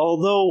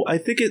 Although I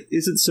think it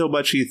isn't so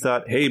much he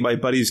thought, hey, my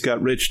buddy's got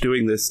rich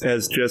doing this,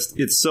 as just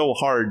it's so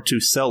hard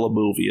to sell a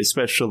movie,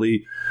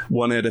 especially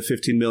one at a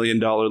 $15 million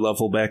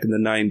level back in the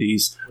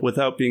 90s,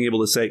 without being able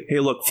to say,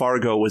 hey, look,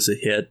 Fargo was a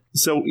hit.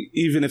 So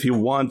even if he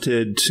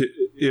wanted to,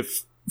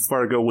 if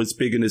Fargo was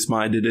big in his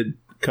mind, it had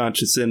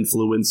conscious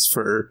influence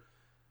for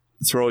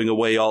throwing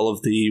away all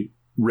of the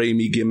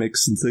Raimi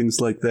gimmicks and things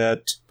like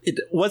that. It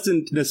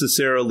wasn't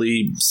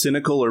necessarily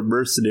cynical or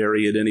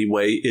mercenary in any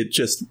way. It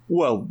just,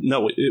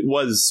 it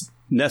was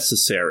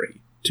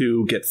necessary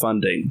to get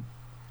funding.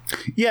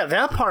 Yeah,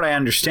 that part I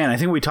understand. I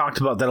think we talked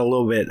about that a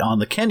little bit on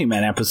the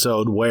Candyman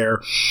episode,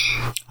 where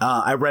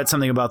I read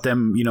something about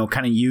them,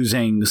 kind of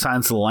using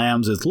Silence of the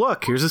Lambs as,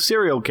 look, here's a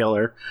serial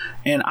killer.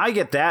 And I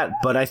get that,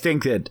 but I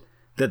think that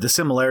the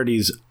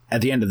similarities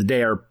at the end of the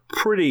day are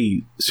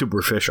pretty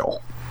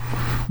superficial.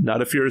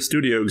 Not if you're a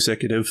studio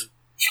executive.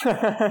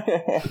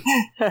 That's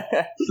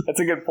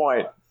a good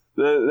point.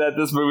 That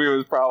this movie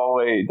was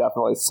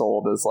definitely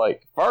sold as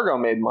like Fargo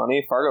made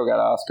money. Fargo got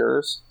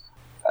Oscars.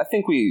 I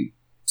think we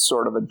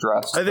sort of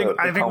addressed. I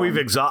think we've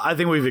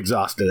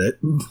exhausted it.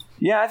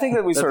 Yeah, I think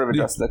that we sort of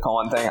addressed the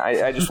Coen thing.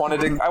 I just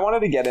wanted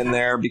to get in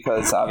there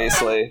because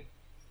obviously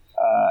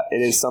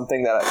it is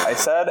something that I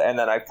said and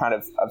then I've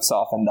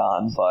softened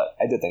on, but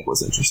I did think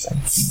was interesting.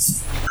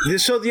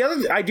 So the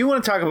other I do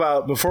want to talk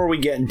about before we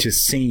get into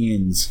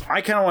scenes,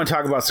 I kind of want to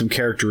talk about some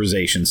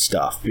characterization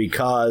stuff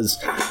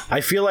because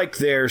I feel like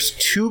there's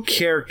two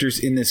characters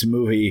in this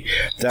movie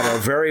that are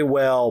very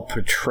well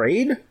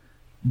portrayed,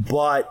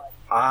 but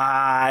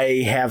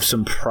I have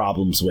some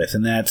problems with,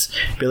 and that's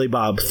Billy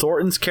Bob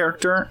Thornton's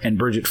character and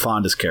Bridget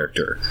Fonda's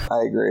character.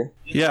 I agree.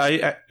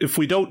 Yeah, if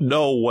we don't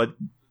know what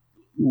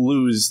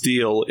Lou's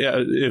deal,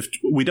 if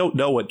we don't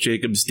know what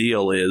Jacob's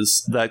deal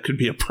is, that could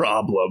be a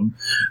problem.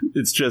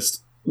 It's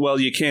just, well,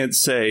 you can't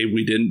say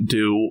we didn't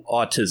do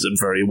autism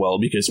very well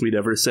because we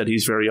never said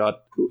he's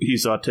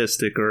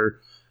autistic or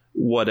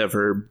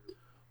whatever.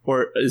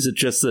 Or is it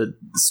just that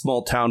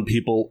small town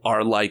people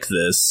are like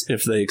this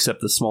if they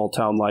accept the small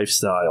town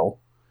lifestyle?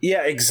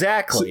 Yeah,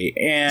 exactly.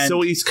 So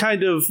he's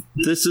kind of,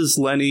 this is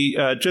Lenny,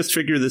 just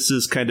figure this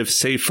is kind of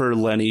safer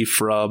Lenny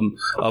from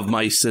Of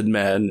Mice and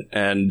Men,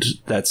 and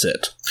that's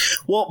it.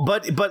 Well,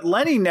 but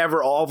Lenny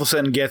never all of a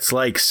sudden gets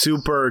like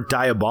super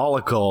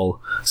diabolical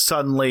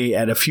suddenly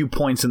at a few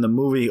points in the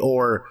movie,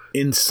 or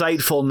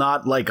insightful,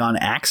 not like on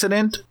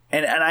accident.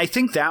 And I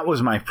think that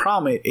was my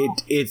problem.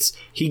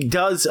 He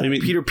does. I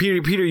mean,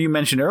 Peter, you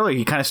mentioned earlier,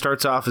 he kind of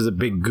starts off as a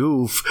big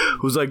goof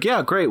who's like,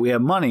 yeah, great, we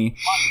have money.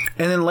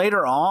 And then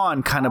later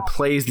on kind of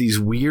plays these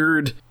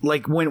weird,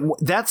 like when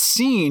that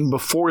scene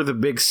before the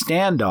big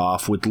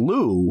standoff with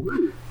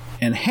Lou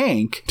and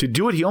Hank, to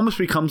do it, he almost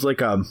becomes like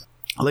a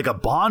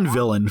Bond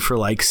villain for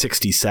like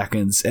 60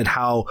 seconds at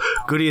how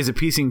good he is at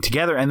piecing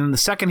together. And then the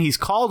second he's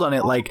called on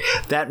it, like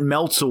that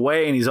melts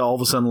away and he's all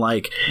of a sudden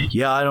like,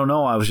 yeah, I don't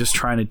know, I was just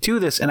trying to do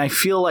this. And I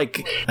feel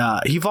like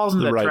he falls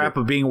into that trap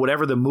of being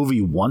whatever the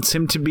movie wants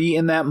him to be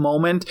in that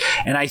moment.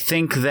 And I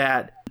think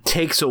that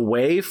takes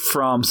away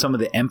from some of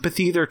the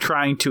empathy they're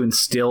trying to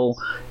instill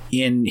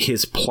in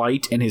his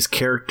plight and his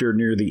character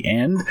near the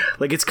end.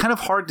 Like, it's kind of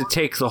hard to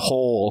take the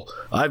whole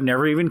I've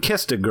never even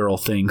kissed a girl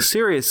thing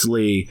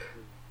seriously.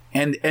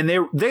 And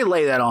they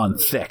lay that on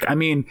thick. I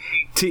mean,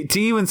 to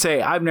even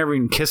say I've never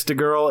even kissed a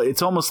girl,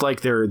 it's almost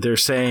like they're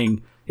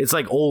saying it's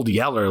like Old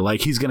Yeller,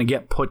 like he's gonna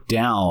get put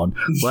down.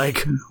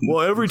 Like,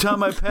 well, every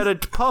time I pet a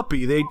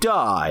puppy, they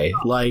die.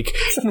 Like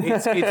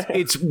they're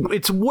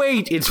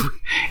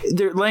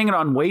laying it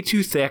on way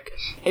too thick.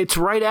 It's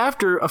right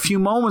after a few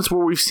moments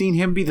where we've seen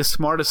him be the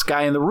smartest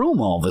guy in the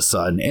room all of a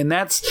sudden, and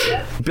that's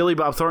Billy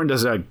Bob Thornton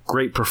does a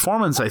great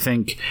performance, I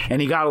think,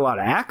 and he got a lot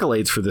of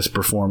accolades for this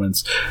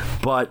performance.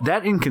 But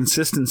that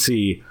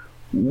inconsistency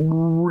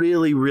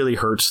really, really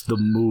hurts the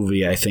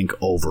movie, I think,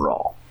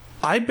 overall.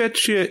 I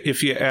bet you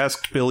if you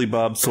asked Billy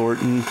Bob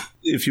Thornton,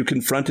 if you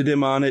confronted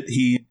him on it,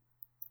 he'd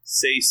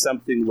say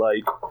something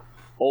like,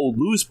 oh,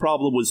 Lou's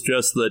problem was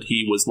just that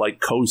he was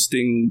like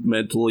coasting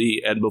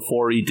mentally, and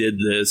before he did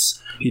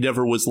this, he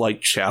never was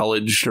like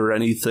challenged or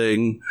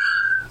anything,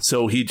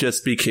 so he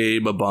just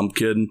became a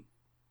bumpkin.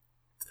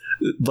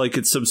 Like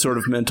it's some sort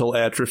of mental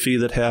atrophy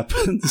that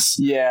happens.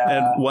 Yeah.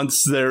 And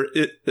once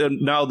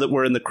now that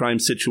we're in the crime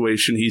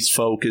situation, he's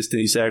focused and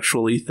he's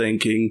actually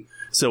thinking.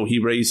 So he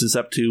raises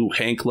up to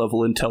Hank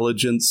level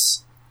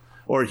intelligence,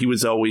 or he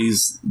was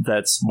always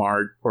that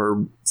smart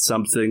or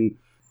something,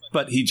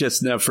 but he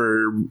just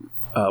never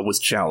was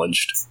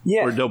challenged.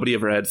 Yeah. Or nobody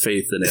ever had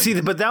faith in him. See,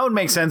 but that would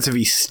make sense if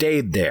he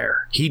stayed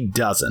there. He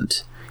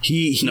doesn't.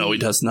 No, he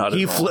does not.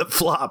 He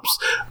flip-flops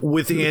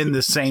within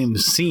the same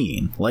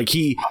scene. Like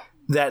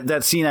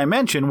that scene I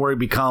mentioned where he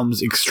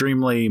becomes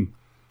extremely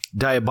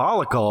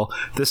diabolical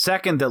the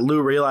second that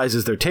Lou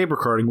realizes they're tape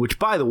recording, which,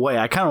 by the way,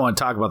 I kind of want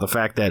to talk about the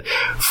fact that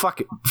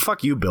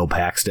fuck you, Bill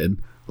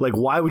Paxton. Like,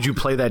 why would you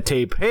play that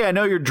tape? Hey, I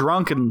know you're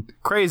drunk and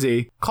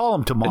crazy. Call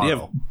him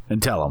tomorrow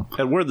and tell him.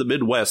 And we're in the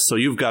Midwest, so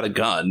you've got a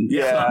gun.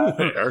 Yeah.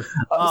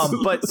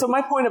 So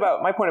my point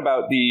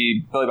about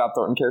the Billy Bob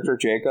Thornton character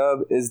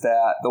Jacob is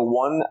that the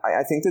one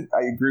I think that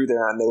I agree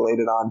there on, they laid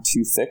it on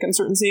too thick in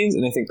certain scenes,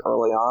 and I think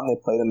early on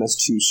they played him as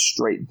too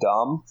straight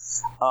dumb.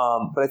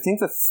 But I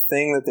think the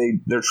thing that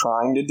they're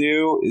trying to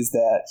do is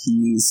that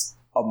he's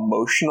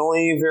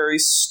emotionally very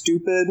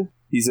stupid.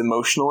 He's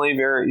emotionally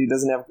he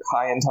doesn't have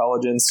high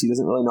intelligence. He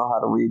doesn't really know how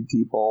to read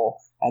people.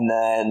 And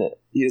then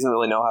he doesn't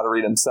really know how to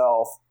read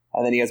himself.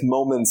 And then he has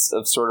moments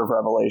of sort of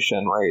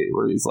revelation, right?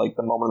 Where he's like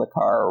the moment in the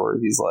car where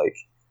he's like,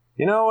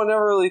 I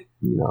never really,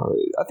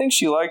 I think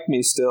she liked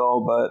me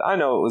still, but I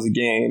know it was a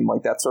game,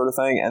 like that sort of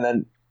thing. And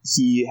then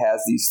he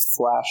has these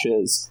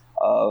flashes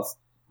of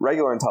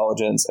regular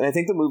intelligence. And I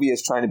think the movie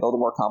is trying to build a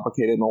more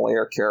complicated and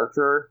layered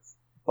character,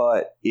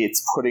 but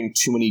it's putting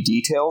too many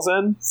details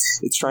in.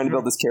 It's trying to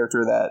build this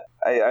character that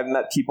I've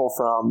met people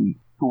from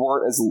who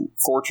weren't as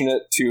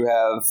fortunate to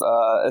have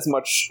as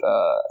much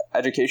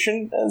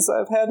education as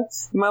I've had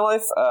in my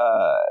life.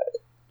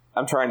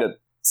 I'm trying to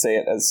say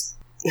it as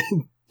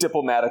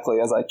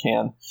diplomatically as I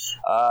can.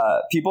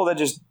 People that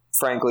just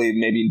frankly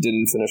maybe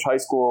didn't finish high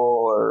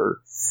school or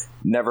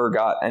never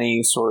got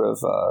any sort of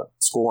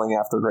schooling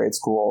after grade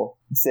school,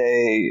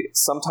 they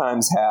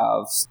sometimes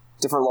have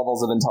different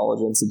levels of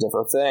intelligence and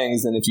different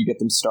things, and if you get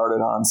them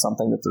started on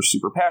something that they're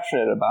super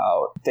passionate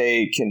about,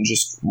 they can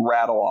just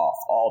rattle off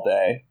all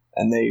day,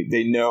 and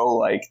they know,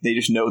 like, they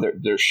just know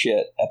their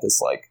shit at this,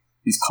 like,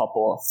 these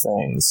couple of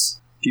things.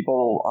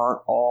 People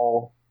aren't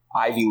all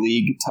Ivy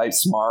League type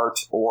smart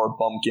or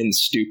bumpkin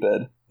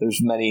stupid. There's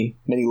many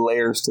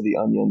layers to the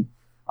onion.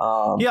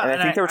 And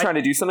I think they were trying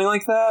to do something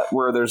like that,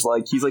 where there's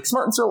like, he's like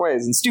smart in certain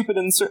ways and stupid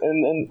in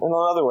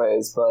other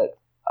ways, but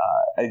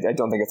I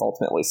don't think it's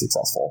ultimately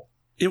successful.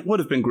 It would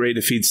have been great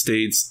if he'd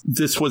stayed.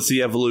 This was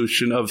the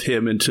evolution of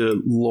him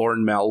into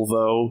Lorne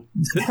Malvo,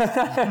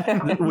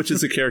 which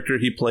is a character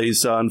he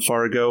plays on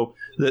Fargo.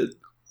 That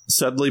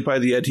suddenly by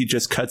the end he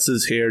just cuts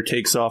his hair,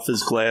 takes off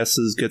his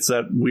glasses, gets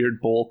that weird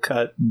bowl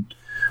cut, and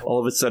all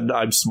of a sudden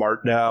I'm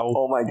smart now.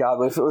 Oh my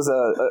god, if it was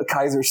a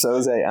Kaiser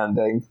Soze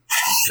ending.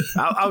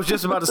 I was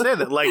just about to say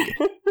that, like,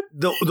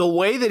 the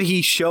way that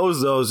he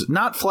shows those,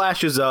 not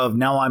flashes of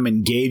now I'm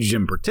engaged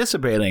and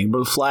participating,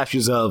 but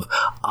flashes of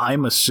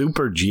I'm a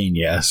super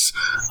genius.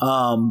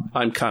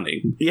 I'm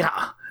cunning.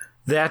 Yeah,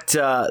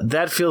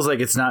 that feels like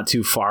it's not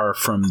too far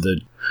from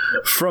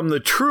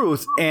the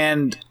truth,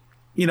 and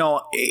you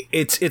know,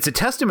 it's a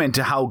testament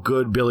to how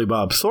good Billy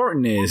Bob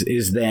Thornton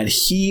is that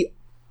he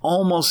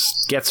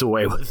almost gets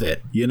away with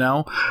it, you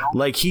know,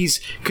 like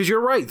because you're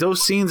right,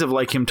 those scenes of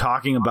like him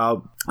talking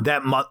about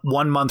that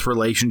 1 month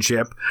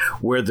relationship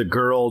where the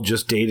girl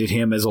just dated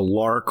him as a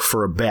lark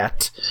for a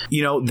bet,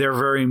 you know, they're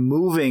very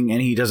moving,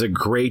 and he does a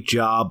great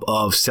job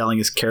of selling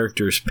his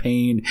character's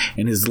pain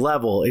and his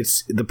level.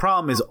 The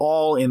problem is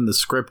all in the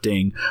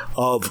scripting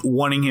of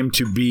wanting him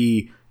to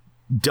be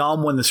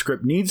dumb when the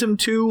script needs him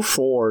to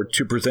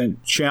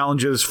present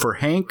challenges for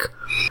Hank,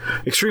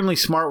 extremely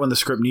smart when the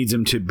script needs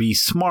him to be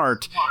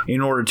smart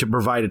in order to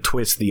provide a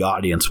twist the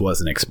audience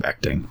wasn't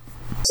expecting.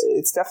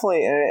 It's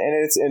definitely,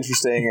 and it's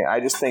interesting. I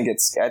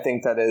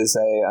think that is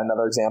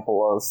another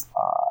example of,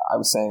 I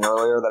was saying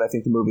earlier that I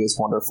think the movie is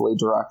wonderfully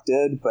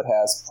directed, but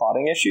has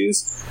plotting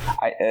issues.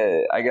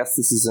 I guess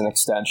this is an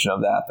extension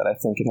of that I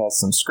think it has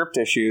some script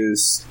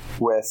issues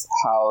with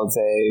how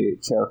they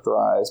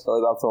characterize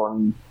Billy Bob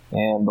Thornton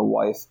and the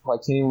wife. I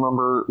can't even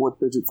remember what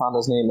Bridget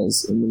Fonda's name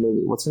is in the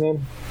movie. What's her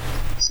name?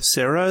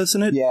 Sarah,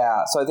 isn't it?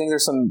 Yeah, so I think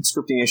there's some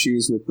scripting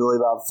issues with Billy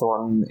Bob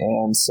Thornton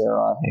and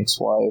Sarah, Hank's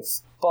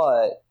wife.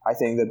 But I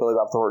think that Billy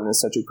Bob Thornton is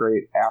such a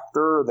great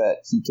actor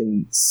that he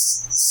can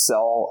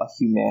sell a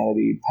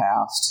humanity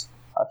past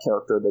a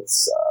character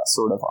that's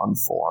sort of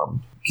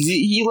unformed. Because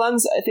he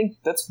lends, I think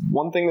that's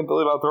one thing that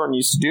Billy Bob Thornton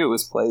used to do,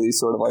 is play these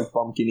sort of like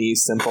bumpkin-y,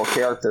 simple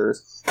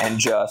characters and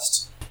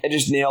just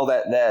nail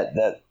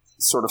that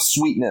sort of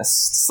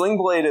sweetness. Sling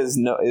Blade is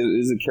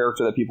a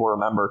character that people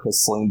remember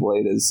because Sling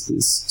Blade is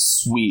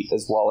sweet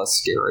as well as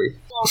scary.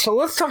 So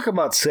let's talk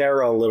about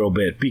Sarah a little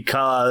bit,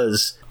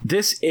 because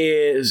this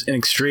is an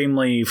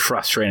extremely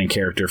frustrating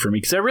character for me,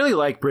 because I really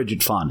like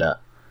Bridget Fonda.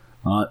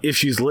 If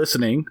she's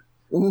listening,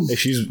 if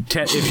she's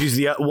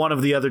one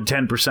of the other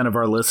 10% of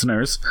our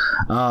listeners,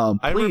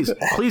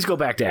 please go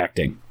back to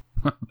acting.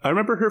 I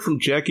remember her from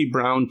Jackie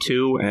Brown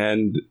too,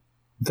 and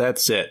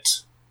that's it.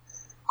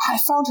 I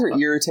found her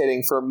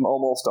irritating for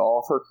almost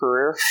all of her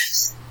career.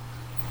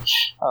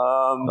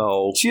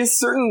 She has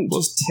certain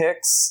just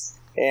tics,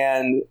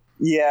 and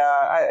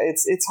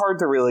it's hard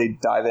to really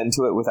dive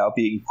into it without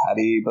being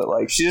petty, but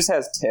like she just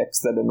has tics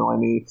that annoy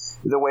me.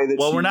 The way that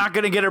we're not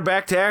going to get her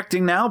back to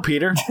acting now,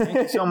 Peter. Thank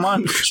you so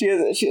much.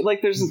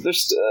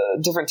 There's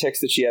different tics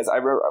that she has.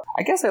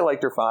 I guess I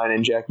liked her fine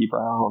in Jackie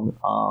Brown,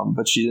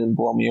 but she didn't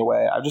blow me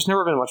away. I've just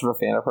never been much of a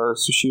fan of her,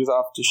 so she was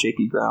off to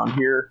shaky ground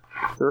here.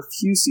 There are a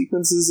few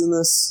sequences in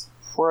this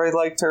where I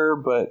liked her,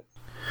 but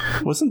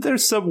wasn't there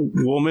some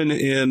woman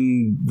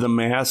in The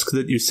Mask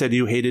that you said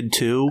you hated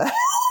too?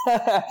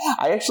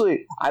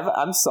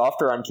 I'm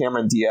softer on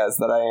Cameron Diaz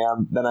than I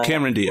am.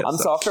 Cameron Diaz. I'm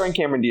softer on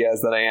Cameron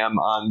Diaz than I am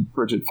on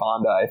Bridget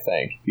Fonda, I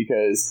think,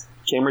 because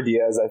Cameron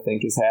Diaz, I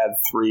think, has had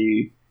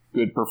 3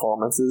 good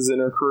performances in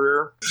her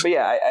career. But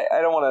yeah, I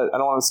don't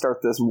want to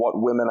start this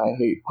 "What Women I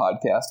Hate"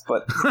 podcast,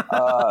 but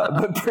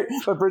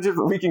Bridget,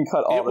 we can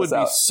cut all this out. It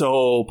would be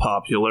so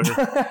popular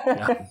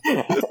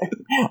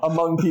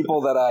among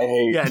people that I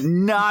hate. Yeah,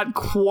 not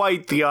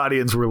quite the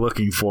audience we're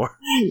looking for.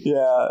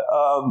 Yeah,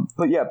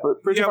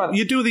 but Bridget Fonda,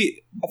 you do the.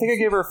 I think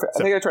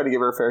I tried to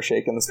give her a fair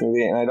shake in this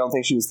movie, and I don't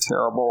think she was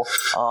terrible.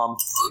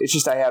 It's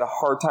just I had a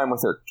hard time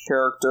with her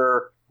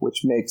character.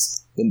 which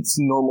makes the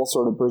normal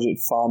sort of Bridget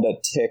Fonda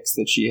tics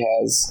that she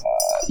has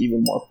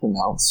even more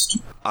pronounced.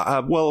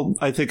 Well,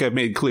 I think I've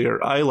made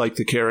clear I like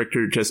the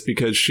character just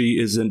because she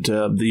isn't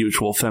the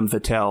usual femme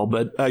fatale,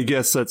 but I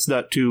guess that's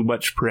not too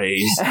much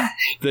praise.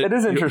 That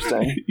is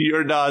interesting.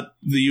 You're not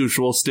the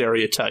usual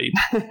stereotype.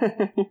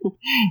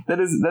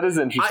 That is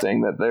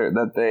interesting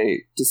that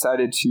they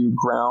decided to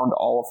ground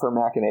all of her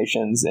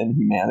machinations in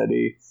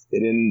humanity.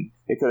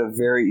 They could have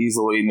very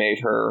easily made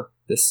her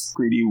this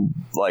greedy,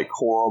 like,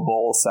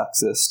 horrible,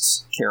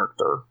 sexist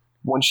character.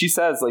 When she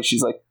says, like,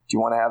 she's like, do you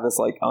want to have this,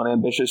 like,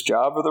 unambitious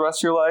job for the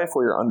rest of your life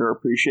where you're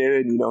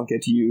underappreciated and you don't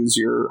get to use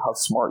how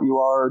smart you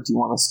are? Do you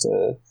want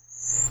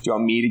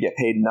me to get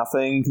paid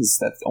nothing because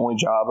that's the only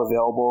job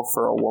available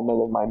for a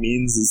woman of my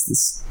means is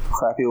this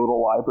crappy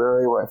little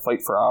library where I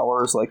fight for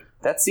hours? Like,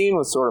 that scene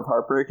was sort of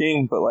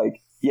heartbreaking, but,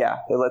 like, yeah,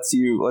 it lets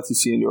you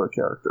see into her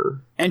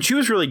character. And she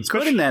was really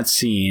good in that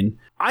scene.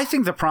 I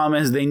think the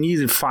problem is they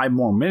needed 5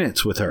 more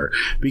minutes with her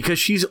because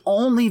she's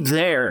only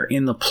there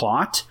in the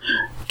plot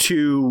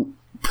to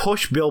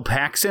push Bill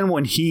Paxton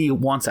when he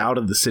wants out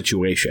of the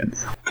situation.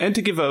 And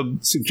to give a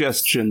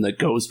suggestion that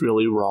goes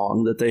really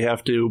wrong, that they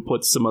have to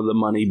put some of the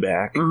money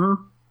back.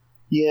 Mm-hmm.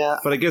 Yeah.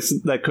 But I guess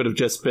that could have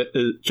just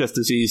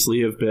as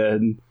easily have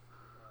been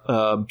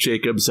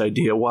Jacob's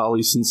idea while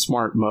he's in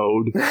smart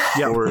mode.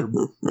 Yeah. Or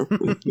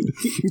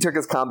he took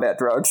his combat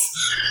drugs.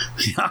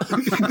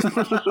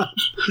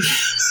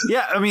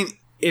 Yeah, I mean,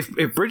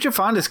 if Bridget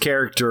Fonda's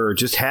character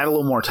just had a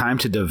little more time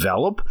to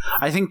develop,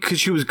 I think because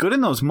she was good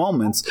in those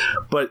moments,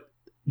 but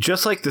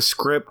just like the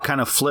script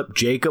kind of flipped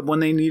Jacob when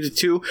they needed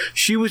to,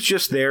 she was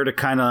just there to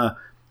kind of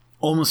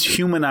almost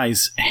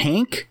humanize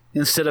Hank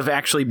instead of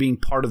actually being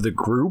part of the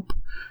group.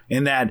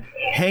 And that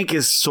Hank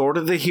is sort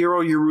of the hero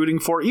you're rooting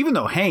for, even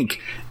though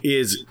Hank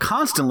is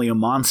constantly a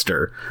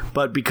monster.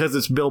 But because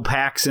it's Bill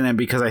Paxton and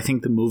because I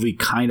think the movie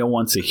kind of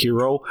wants a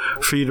hero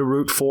for you to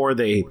root for,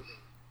 they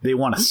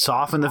want to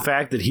soften the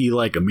fact that he,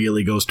 like,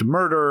 immediately goes to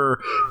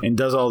murder and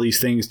does all these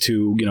things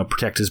to, you know,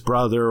 protect his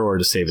brother or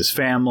to save his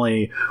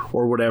family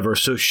or whatever.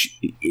 So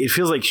it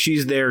feels like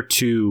she's there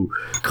to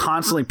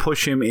constantly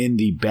push him in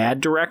the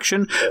bad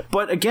direction.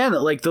 But again,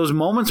 like those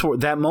moments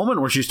that moment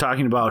where she's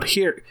talking about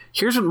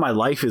here's what my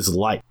life is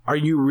like. Are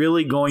you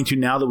really going to,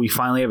 now that we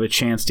finally have a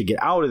chance to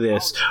get out of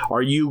this,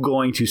 are you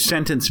going to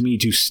sentence me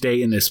to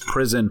stay in this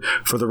prison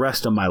for the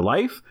rest of my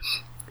life?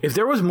 If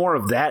there was more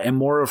of that and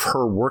more of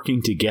her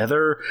working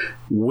together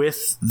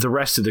with the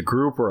rest of the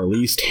group, or at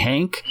least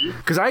Hank,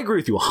 because I agree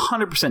with you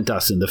 100%,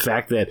 Dustin, the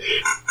fact that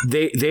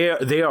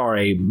they are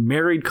a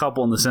married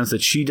couple in the sense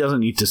that she doesn't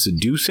need to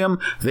seduce him.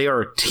 They are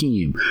a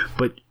team,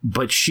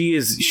 but she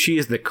is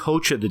the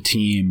coach of the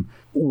team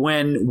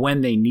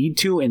when they need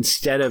to,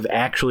 instead of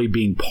actually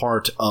being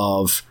part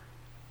of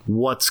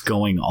what's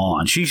going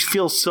on. She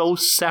feels so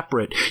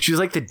separate. She's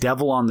like the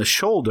devil on the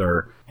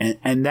shoulder,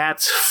 and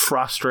that's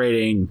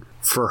frustrating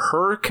for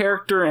her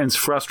character, and it's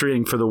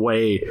frustrating for the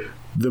way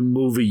the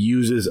movie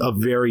uses a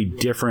very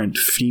different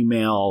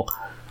female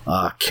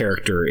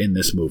character in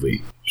this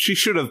movie. She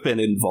should have been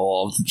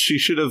involved. She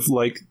should have,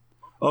 like,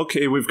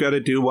 okay, we've got to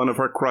do one of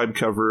our crime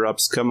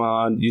cover-ups. Come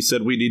on. You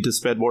said we need to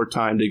spend more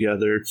time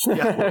together.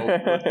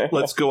 Yeah, well,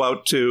 let's go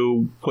out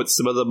to put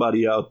some of the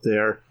money out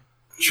there.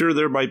 Sure,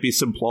 there might be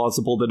some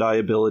plausible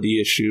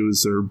deniability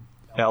issues or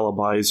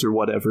alibis or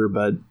whatever,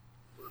 but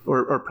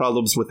or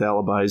problems with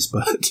alibis,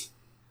 but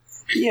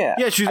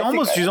yeah, she's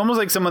almost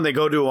like someone they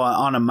go to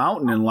on a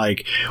mountain and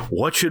like,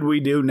 what should we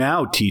do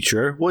now,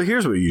 teacher? Well,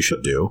 here's what you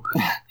should do.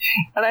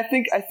 And I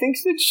think that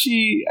the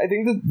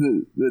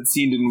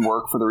scene didn't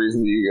work for the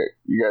reason that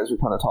you guys were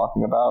kind of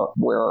talking about,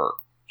 where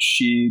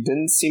she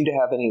didn't seem to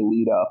have any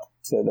lead up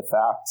to the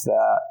fact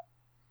that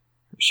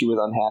she was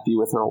unhappy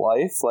with her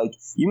life. Like,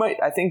 you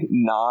might, I think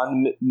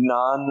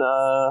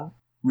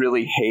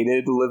really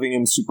hated living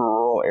in super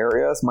rural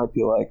areas might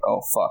be like,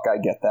 oh fuck, I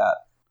get that.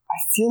 I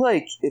feel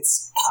like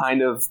it's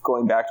kind of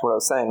going back to what I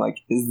was saying.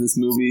 Like, is this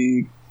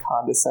movie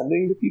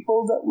condescending to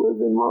people that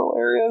live in rural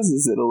areas?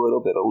 Is it a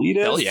little bit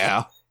elitist? Hell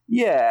yeah.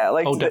 Yeah,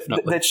 like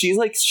definitely.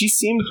 she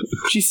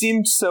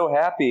seemed so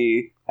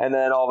happy, and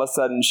then all of a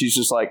sudden she's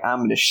just like,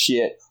 I'm gonna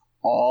shit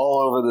all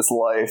over this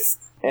life.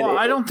 And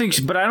I don't think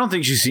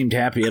she seemed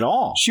happy at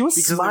all. She was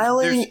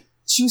smiling.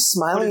 She was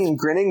smiling and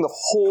grinning the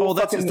whole. Oh,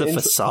 that's just a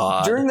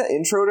facade. During the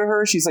intro to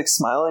her, she's like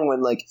smiling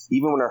when, like,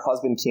 even when her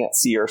husband can't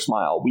see her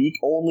smile.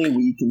 Only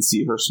we can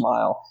see her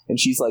smile, and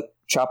she's like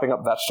chopping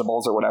up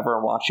vegetables or whatever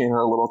and watching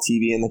her little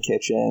TV in the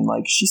kitchen.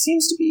 Like, she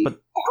seems to be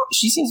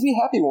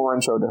happy when we're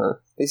introed to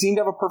her. They seem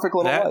to have a perfect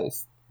little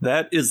life.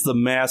 That is the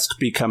mask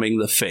becoming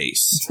the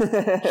face.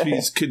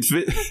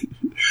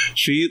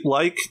 She,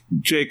 like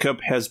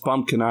Jacob, has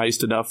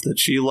bumpkinized enough that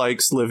she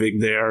likes living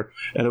there,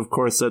 and of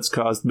course that's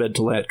caused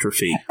mental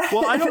atrophy.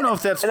 Well, I don't know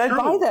if that's and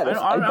true. I buy that.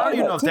 I don't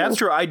even know if that's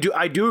true. I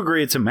do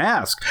agree it's a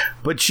mask,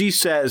 but she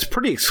says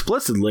pretty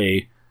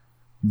explicitly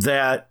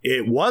that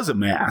it was a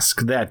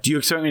mask. That, do you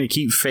expect me to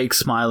keep fake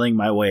smiling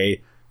my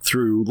way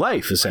through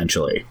life,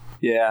 essentially?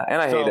 Yeah,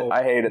 and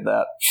I hated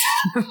that.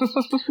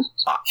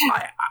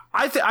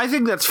 I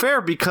think that's fair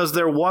because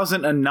there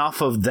wasn't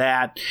enough of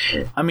that.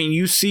 I mean,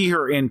 you see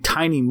her in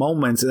tiny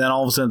moments, and then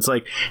all of a sudden it's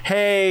like,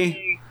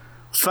 hey,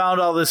 found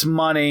all this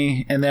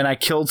money, and then I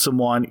killed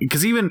someone.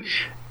 Because even...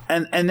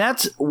 And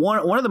that's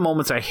one of the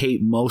moments I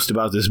hate most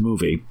about this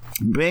movie.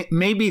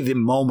 Maybe the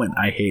moment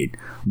I hate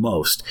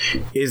most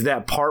is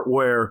that part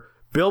where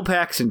Bill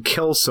Paxton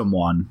kills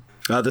someone,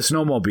 the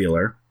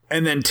snowmobiler,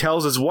 and then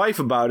tells his wife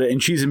about it,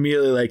 and she's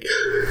immediately like,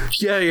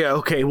 yeah,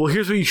 okay, well,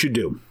 here's what you should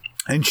do.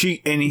 And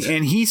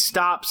he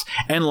stops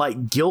and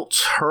like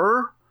guilts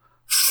her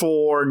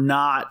for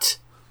not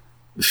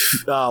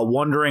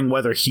wondering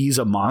whether he's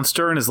a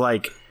monster, and is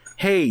like,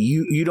 hey,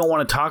 you don't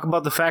want to talk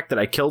about the fact that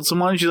I killed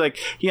someone? She's like,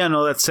 yeah,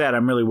 no, that's sad.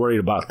 I'm really worried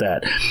about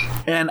that.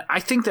 And I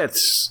think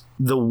that's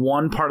the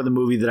one part of the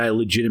movie that I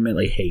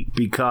legitimately hate,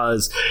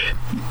 because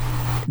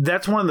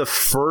that's one of the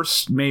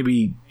first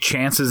maybe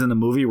chances in the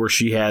movie where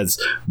she has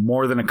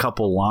more than a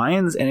couple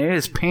lines, and it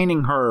is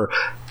painting her,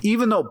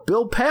 even though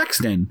Bill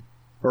Paxton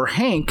or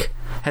Hank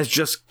has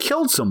just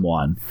killed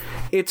someone,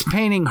 it's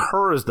painting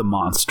her as the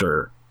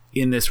monster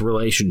in this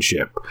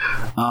relationship,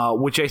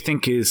 which I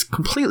think is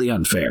completely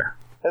unfair.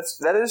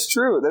 That is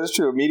true. That is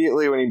true.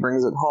 Immediately when he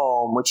brings it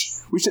home, which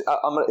we should.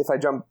 If you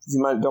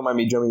don't mind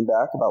me jumping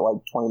back about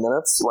like 20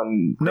 minutes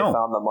when they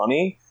found the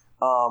money.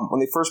 When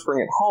they first bring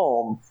it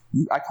home,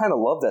 I kind of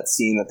love that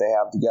scene that they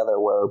have together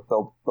where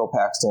Bill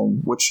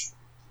Paxton, which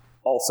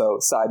also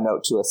side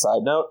note to a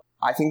side note,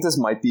 I think this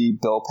might be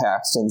Bill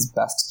Paxton's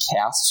best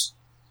cast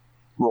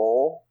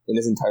role in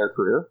his entire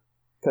career,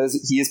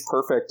 because he is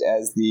perfect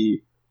as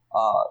the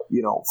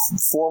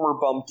former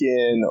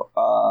bumpkin,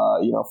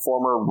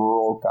 former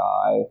rural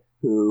guy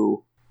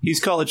who... He's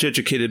college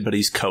educated, but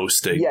he's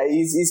coasting. Yeah,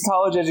 he's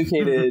college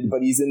educated,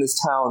 but he's in this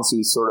town, so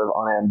he's sort of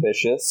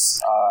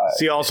unambitious. Is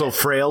he also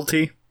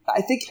frailty?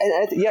 I think,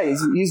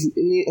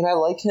 and I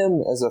like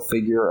him as a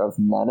figure of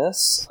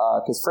menace,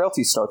 because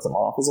frailty starts him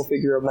off as a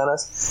figure of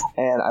menace,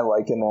 and I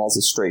like him as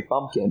a straight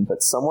bumpkin.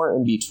 But somewhere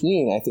in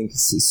between, I think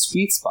is his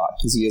sweet spot,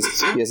 because he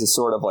has a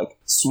sort of like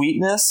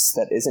sweetness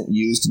that isn't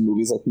used in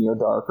movies like Near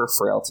Dark or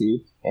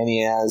Frailty, and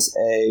he has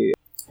a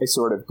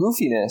sort of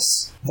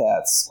goofiness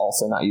that's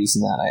also not used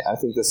in that. I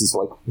think this is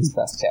like his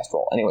best cast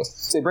role. Anyways,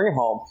 so they bring it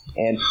home,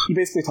 and he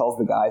basically tells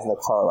the guys in the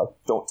car, like,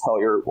 don't tell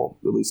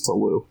at least to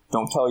Lou,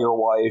 don't tell your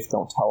wife,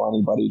 don't tell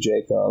anybody,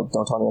 Jacob,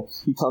 don't tell anyone.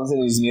 He comes in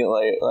and he's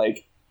immediately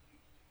like,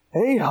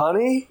 hey,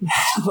 honey.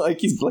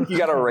 He's like he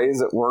got a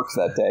raise at work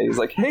that day. He's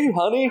like, hey,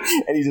 honey.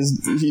 And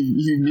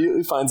he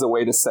immediately finds a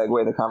way to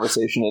segue the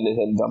conversation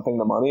into him dumping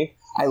the money.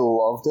 I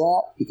love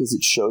that because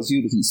it shows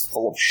you that he's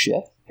full of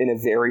shit in a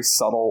very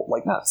subtle,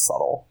 like not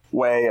subtle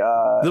way.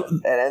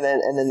 And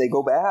then they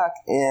go back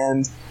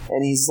and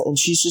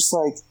she's just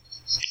like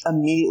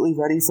immediately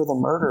ready for the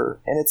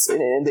murder.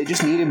 And they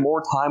just needed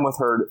more time with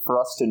her for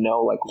us to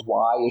know like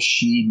why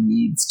she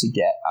needs to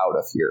get out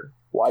of here.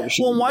 Why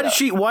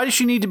does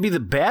she need to be the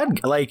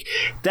bad guy? Like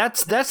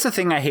that's the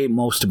thing I hate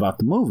most about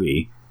the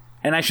movie.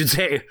 And I should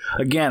say,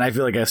 again, I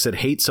feel like I've said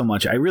hate so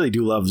much. I really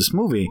do love this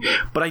movie,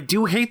 but I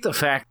do hate the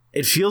fact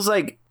it feels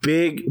like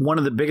one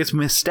of the biggest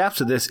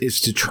missteps of this is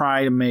to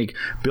try to make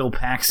Bill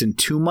Paxton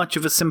too much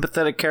of a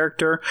sympathetic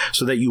character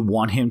so that you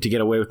want him to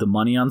get away with the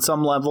money on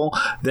some level,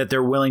 that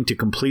they're willing to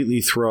completely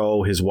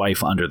throw his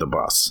wife under the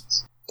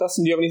bus.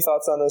 Dustin, do you have any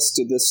thoughts on this?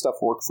 Did this stuff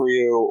work for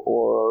you,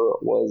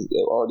 or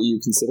do you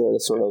consider it a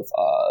sort of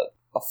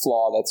a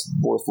flaw that's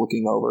worth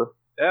looking over?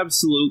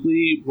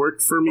 Absolutely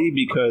worked for me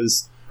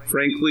because,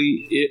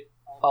 frankly,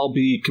 I'll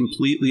be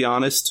completely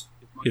honest.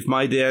 If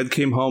my dad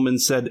came home and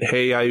said,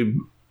 hey, I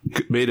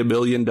made $1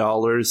 million,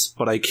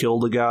 but I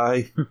killed a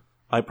guy,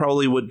 I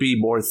probably would be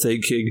more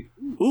thinking,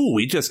 ooh,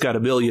 we just got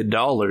 $1 million.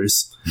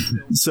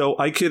 So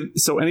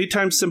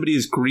anytime somebody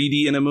is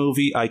greedy in a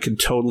movie, I can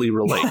totally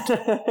relate.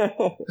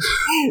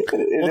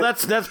 Well,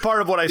 that's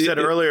part of what I said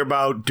earlier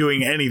about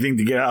doing anything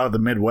to get out of the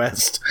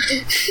Midwest.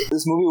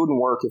 This movie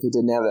wouldn't work if it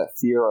didn't have that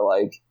fear of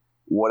like,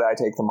 would I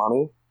take the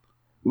money?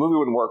 The movie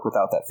wouldn't work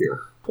without that fear.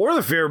 Or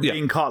the fear of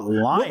being caught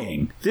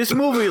lying. This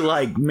movie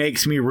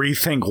makes me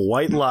rethink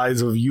white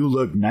lies of you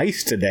look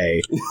nice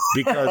today,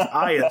 because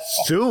I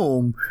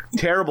assume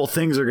terrible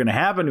things are going to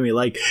happen to me.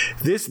 Like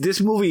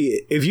this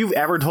movie, if you've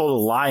ever told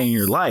a lie in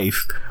your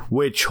life,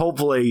 which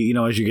hopefully,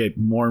 as you get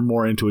more and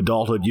more into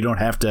adulthood, you don't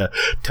have to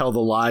tell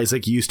the lies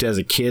like you used to as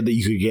a kid that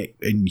you could get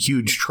in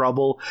huge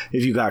trouble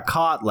if you got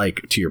caught,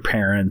 like to your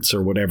parents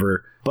or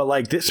whatever. But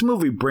like this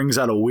movie brings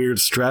out a weird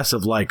stress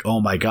of like, oh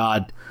my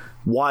God,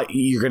 why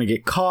you're going to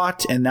get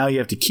caught, and now you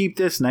have to keep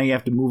this, now you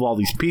have to move all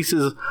these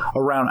pieces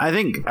around. I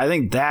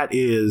think that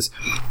is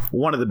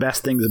one of the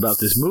best things about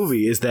this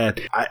movie, is that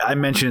I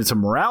mentioned it's a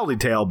morality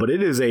tale, but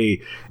it is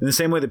in the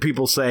same way that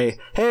people say,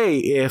 hey,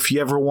 if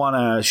you ever want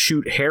to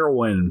shoot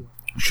heroin,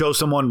 show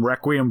someone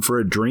Requiem for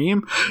a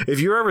Dream. If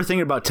you're ever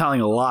thinking about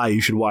telling a lie,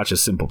 you should watch A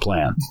Simple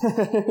Plan.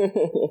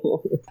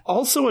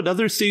 Also,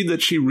 another scene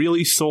that she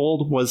really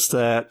sold was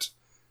that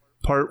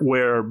part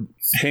where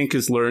Hank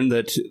has learned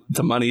that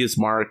the money is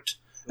marked,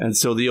 And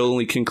so the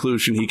only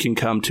conclusion he can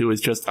come to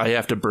is just, I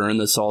have to burn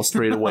this all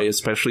straight away,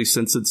 especially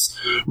since it's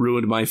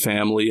ruined my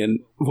family and,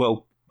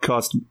 well,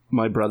 cost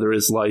my brother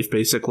his life,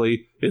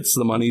 basically. It's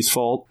the money's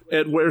fault.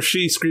 And where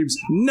she screams,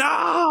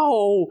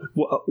 no!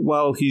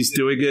 While he's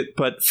doing it.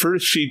 But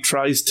first she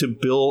tries to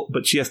build,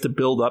 but she has to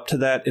build up to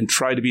that and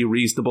try to be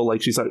reasonable.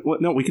 Like she's like, well,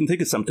 no, we can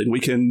think of something. We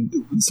can,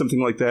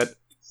 something like that.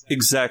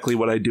 Exactly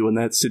what I do in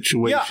that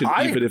situation.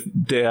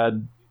 Yeah,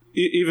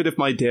 even if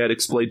my dad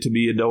explained to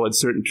me in no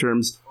uncertain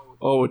terms,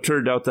 oh, it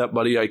turned out that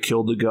money I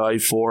killed the guy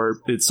for,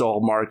 it's all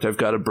marked, I've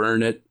got to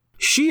burn it.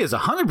 She is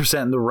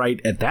 100% in the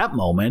right at that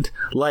moment.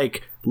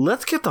 Like,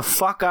 let's get the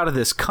fuck out of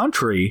this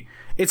country.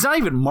 It's not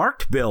even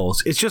marked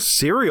bills. It's just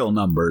serial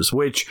numbers,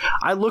 which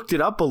I looked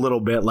it up a little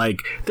bit. Like,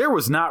 there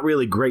was not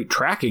really great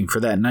tracking for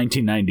that in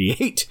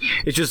 1998.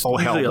 It's just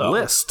usually a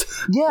list.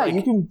 Yeah, like,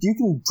 you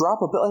can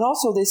drop a bill. And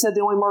also, they said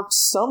they only marked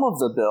some of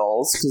the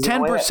bills.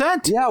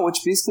 10%? Yeah,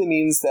 which basically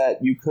means that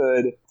you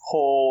could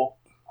pull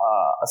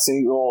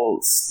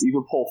you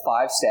could pull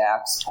 5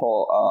 stacks,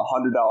 pull a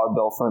 $100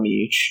 bill from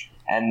each,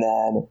 and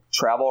then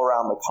travel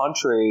around the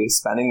country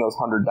spending those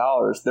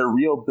 $100. They're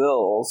real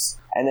bills.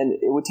 And then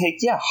it would take,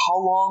 how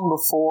long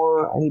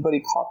before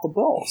anybody caught the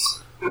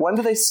bills? When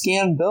do they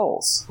scan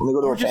bills? When they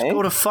go to a just bank?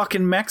 Go to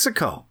fucking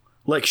Mexico.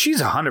 Like,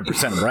 she's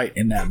 100% right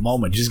in that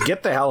moment. Just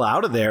get the hell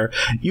out of there.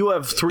 You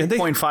have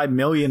 $3.5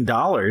 million.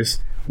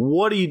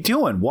 What are you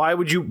doing? Why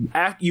would you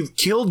act? You've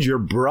killed your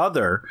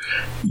brother.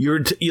 Your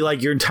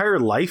entire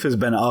life has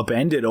been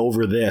upended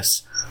over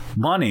this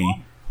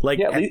money. Like,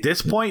 at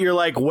this point, you're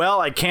like, well,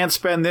 I can't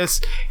spend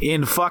this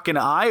in fucking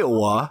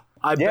Iowa.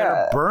 I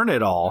better burn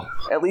it all.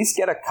 At least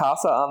get a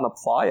casa on the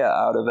playa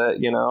out of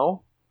it, you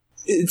know?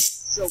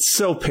 It's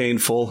so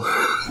painful.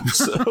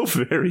 So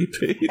very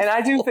painful. And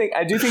I do think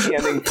the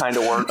ending kind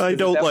of works. I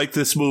don't like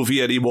this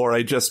movie anymore,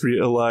 I just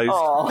realized.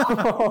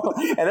 Oh.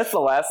 And that's the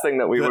last thing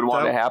that we would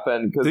want to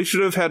happen. They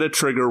should have had a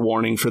trigger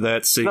warning for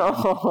that scene.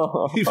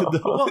 Even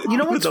though, well, you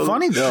know what's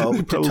funny,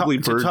 though,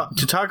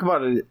 to talk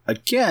about it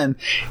again,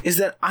 is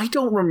that I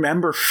don't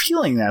remember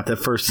feeling that the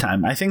first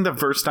time. I think the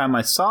first time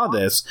I saw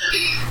this,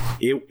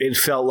 it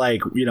felt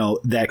like,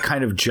 that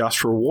kind of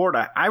just reward.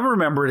 I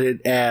remembered it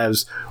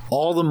as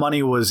all the money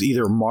was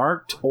either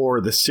marked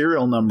or the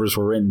serial numbers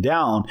were written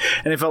down,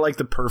 and it felt like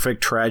the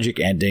perfect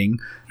tragic ending.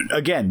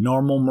 Again,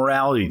 normal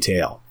morality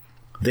tale.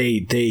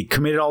 They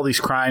committed all these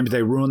crimes,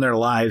 they ruined their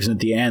lives, and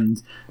at the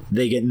end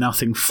they get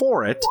nothing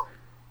for it.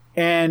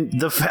 And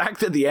the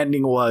fact that the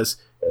ending was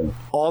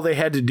all they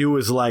had to do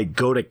was like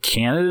go to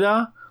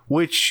Canada,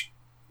 which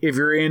if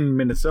you're in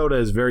Minnesota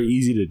is very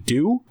easy to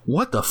do.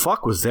 What the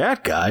fuck was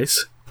that,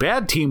 guys?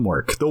 Bad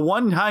teamwork. The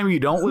one time you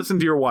don't listen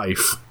to your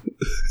wife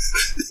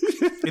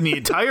in the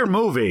entire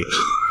movie,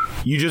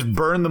 you just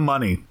burn the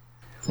money.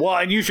 Well,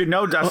 and you should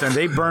know, Dustin,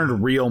 they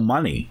burned real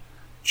money.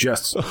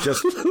 Just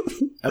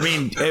I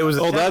mean, it was.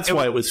 That's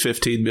why it was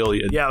 $15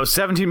 million. Yeah, it was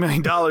 $17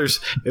 million.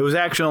 It was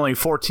actually only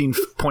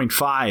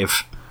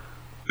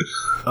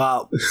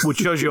 14.5, which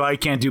shows you I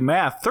can't do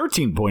math.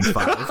 13.5.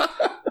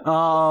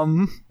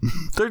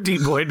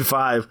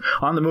 13.5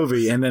 on the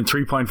movie, and then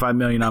 3.5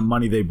 million on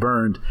money they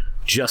burned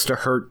just to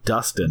hurt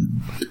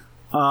Dustin.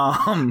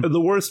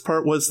 The worst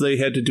part was they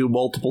had to do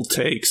multiple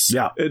takes.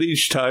 Yeah, and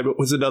each time it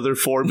was another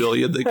 $4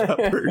 million they got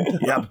burned.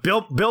 Yeah,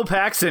 Bill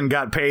Paxton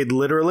got paid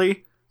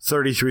literally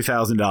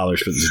 $33,000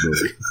 for this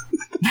movie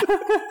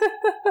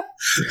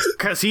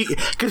because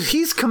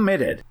he's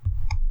committed.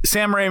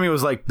 Sam Raimi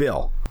was like,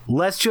 Bill,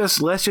 let's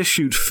just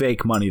shoot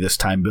fake money this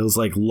time. Bill's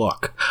like,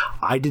 look,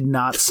 I did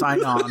not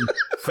sign on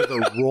for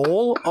the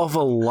role of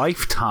a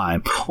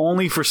lifetime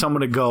only for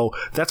someone to go,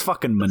 that's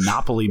fucking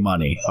Monopoly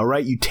money. All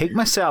right, you take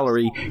my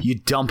salary, you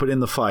dump it in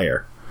the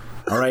fire.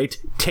 All right,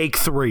 take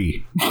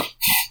 3.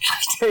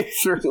 Take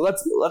 3.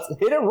 Let's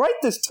hit it right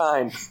this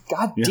time.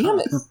 God damn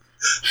it.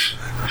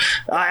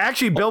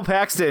 Actually, Bill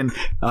Paxton,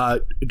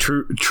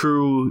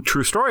 true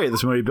story of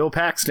this movie. Bill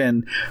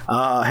Paxton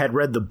had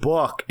read the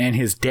book, and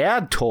his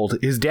dad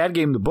gave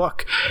him the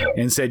book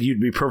and said you'd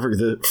be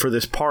perfect for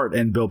this part.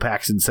 And Bill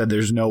Paxton said,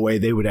 "There's no way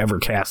they would ever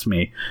cast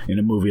me in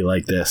a movie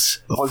like this."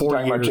 Was he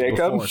talking about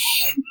Jacob?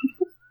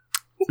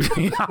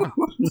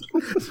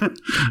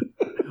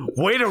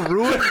 Way to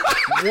ruin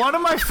one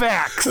of my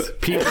facts,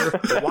 Peter.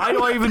 Why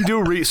do I even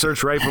do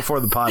research right before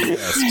the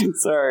podcast?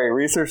 Sorry,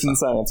 research and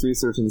science.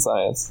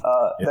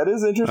 That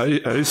is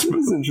interesting. That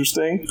is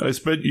interesting. I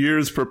spent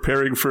years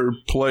preparing for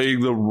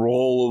playing the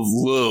role of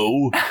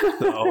Lou.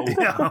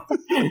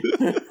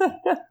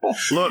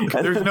 Look,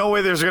 there's no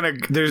way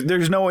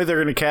there's no way they're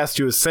gonna cast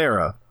you as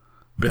Sarah,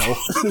 Bill.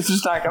 It's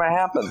just not going to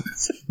happen.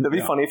 It'd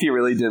be funny if he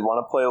really did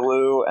want to play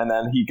Lou, and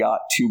then he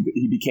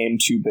became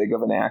too big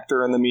of an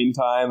actor in the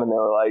meantime, and they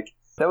were like,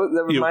 that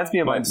reminds me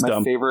of my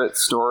favorite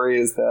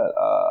story is that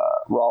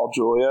Raul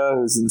Julia,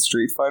 who's in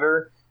Street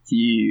Fighter,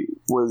 he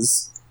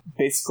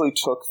basically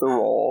took the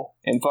role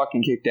and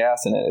fucking kicked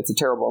ass in it. It's a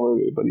terrible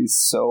movie, but he's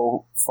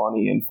so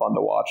funny and fun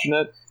to watch in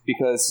it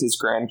because his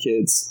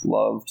grandkids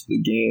loved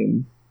the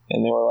game,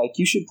 and they were like,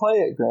 you should play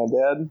it,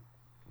 Granddad.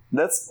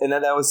 And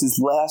then that was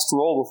his last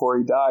role before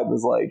he died,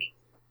 was like,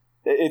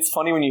 it's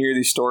funny when you hear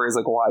these stories,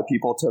 like why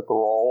people took a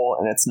role,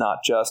 and it's not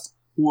just,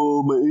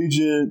 well, my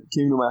agent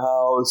came to my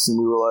house and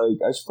we were like,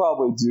 I should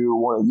probably do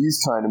one of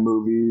these kind of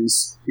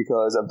movies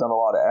because I've done a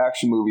lot of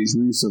action movies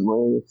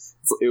recently.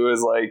 It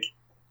was like,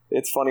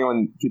 it's funny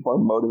when people are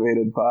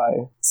motivated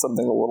by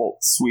something a little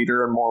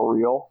sweeter and more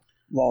real.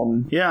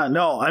 Yeah,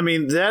 no, I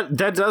mean, that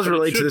does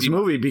relate to this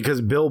movie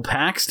because Bill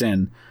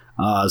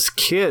Paxton's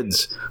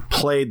kids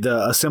played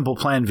a Simple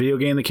Plan video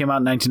game that came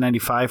out in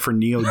 1995 for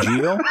Neo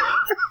Geo.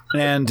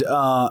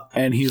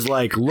 And he's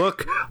like,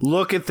 look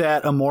at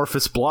that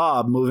amorphous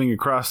blob moving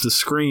across the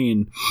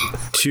screen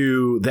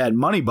to that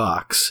money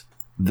box.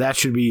 That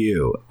should be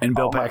you. And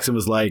Bill Paxton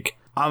was like,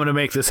 I'm going to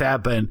make this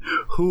happen.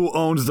 Who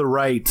owns the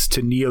rights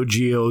to Neo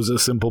Geo's A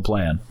Simple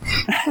Plan?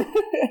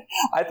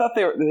 I thought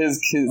his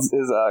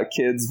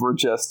kids were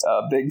just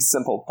big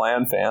Simple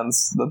Plan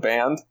fans, the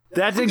band.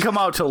 That didn't come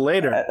out till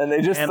later. And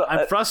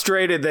I'm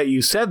frustrated that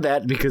you said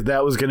that because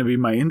that was going to be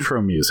my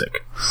intro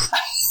music.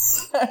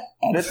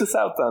 Edit this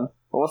out then.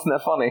 Well, wasn't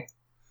that funny?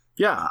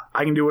 Yeah,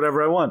 I can do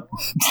whatever I want.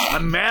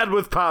 I'm mad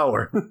with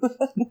power.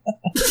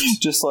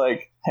 Just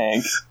like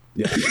Hank.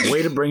 Yeah,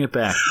 way to bring it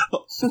back.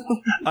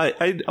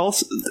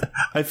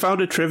 I found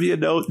a trivia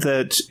note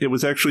that it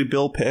was actually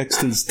Bill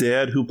Paxton's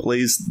dad who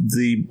plays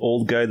the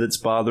old guy that's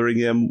bothering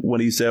him when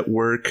he's at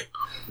work.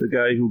 The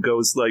guy who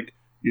goes like,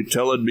 "You're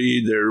telling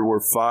me there were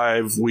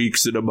 5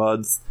 weeks in a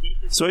month."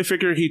 So I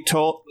figure he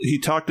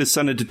talked his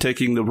son into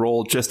taking the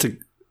role just to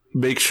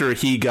make sure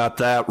he got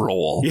that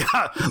role.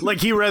 Yeah,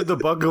 like he read the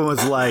book and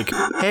was like,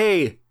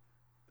 "Hey,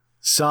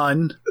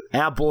 son,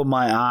 apple of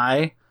my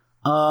eye,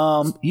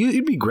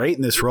 you'd be great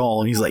in this role."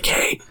 And he's like,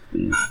 "Hey,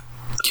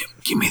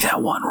 give me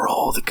that one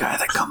role, the guy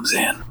that comes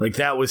in." Like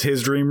that was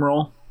his dream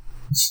role.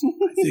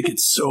 I think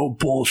it's so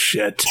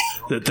bullshit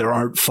that there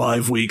aren't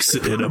 5 weeks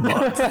in a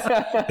month.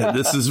 And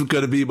this is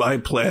going to be my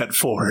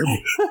platform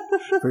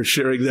for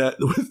sharing that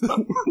with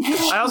them.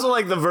 I also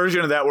like the version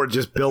of that where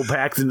just Bill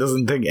Paxton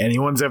doesn't think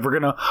anyone's ever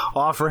going to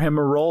offer him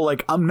a role.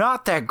 Like, I'm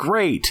not that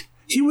great.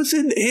 He was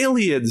in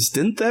Aliens.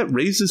 Didn't that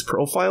raise his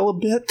profile a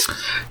bit?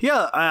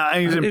 Yeah,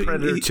 he's in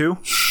Predator too.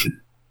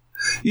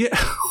 Yeah,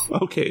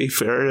 okay,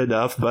 fair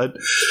enough. But,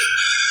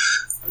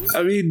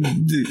 I mean,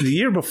 the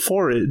year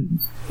before it,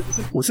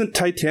 wasn't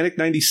Titanic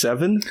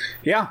 97?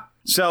 Yeah.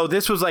 So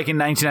this was like in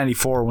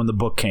 1994 when the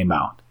book came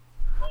out.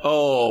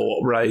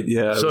 Oh, right,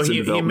 yeah. So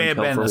he may have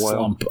been in a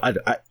slump. I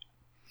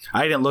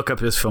didn't look up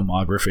his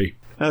filmography.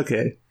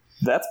 Okay.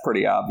 That's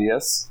pretty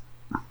obvious.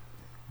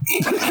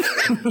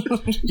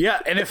 Yeah,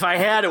 and if I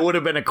had, it would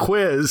have been a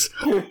quiz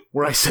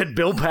where I said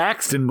Bill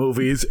Paxton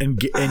movies,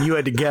 and you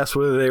had to guess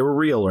whether they were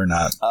real or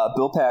not.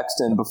 Bill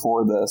Paxton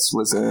before this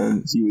was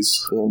in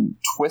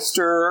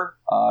Twister,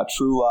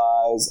 True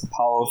Lies,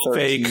 Apollo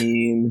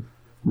 13. Fake.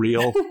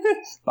 Real.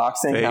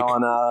 Boxing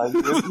Helena.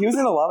 He was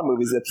in a lot of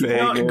movies that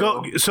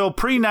people knew. So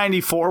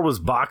pre-94 was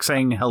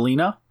Boxing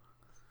Helena?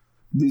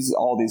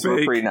 All these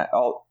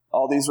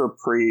were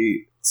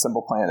pre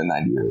Simple Plan in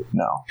 98.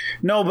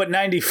 No, but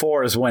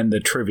 94 is when the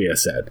trivia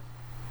said.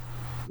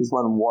 Is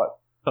when what?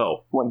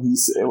 Oh, when he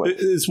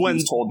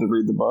was told to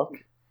read the book.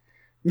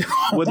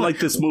 When like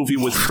this movie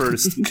was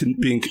first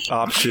being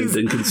optioned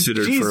and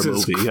considered for a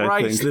movie. Jesus Christ,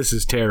 I think this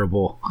is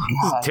terrible.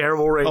 This is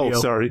terrible radio. Oh,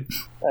 sorry.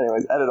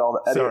 Anyways, edit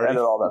all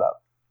that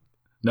up.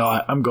 No,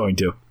 I'm going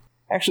to.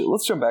 Actually,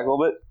 let's jump back a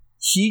little bit.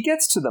 He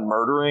gets to the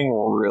murdering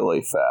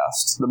really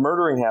fast. The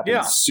murdering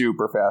happens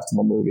super fast in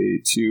the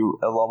movie to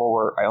a level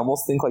where I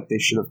almost think like they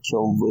should have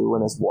killed Lou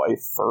and his wife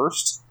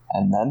first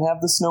and then have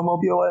the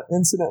snowmobile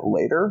incident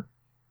later.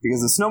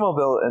 Because the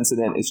snowmobile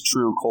incident is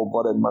true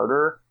cold-blooded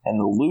murder, and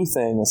the Lou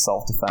thing is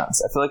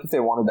self-defense. I feel like if they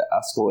wanted to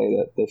escalate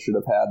it, they should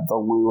have had the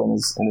Lou and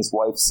his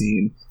wife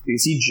scene,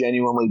 because he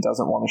genuinely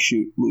doesn't want to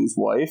shoot Lou's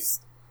wife,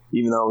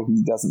 even though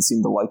he doesn't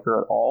seem to like her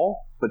at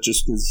all, but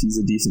just because he's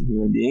a decent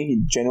human being.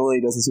 He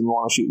genuinely doesn't seem to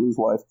want to shoot Lou's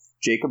wife.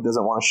 Jacob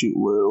doesn't want to shoot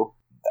Lou.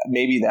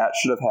 Maybe that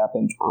should have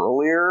happened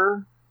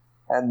earlier,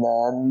 and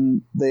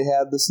then they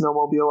had the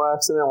snowmobile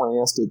accident where he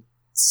has to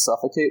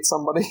suffocate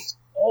somebody.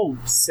 Oh,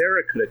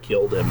 Sarah could have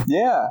killed him.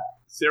 Yeah.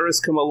 Sarah's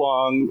come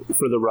along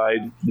for the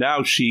ride.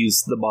 Now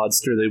she's the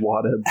monster they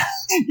want him.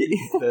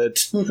 That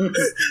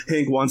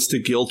Hank wants to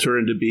guilt her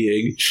into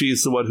being.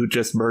 She's the one who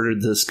just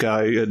murdered this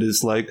guy and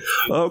is like,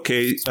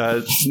 okay,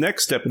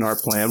 next step in our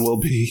plan will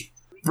be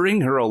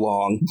bring her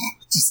along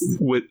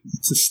with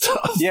the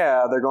stuff.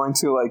 Yeah, they're going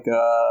to like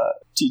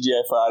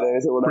TGI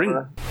Fridays or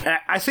whatever.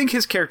 I think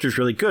his character is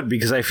really good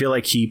because I feel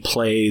like he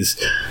plays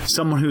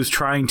someone who's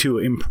trying to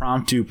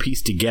impromptu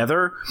piece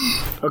together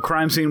a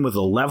crime scene with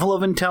a level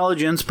of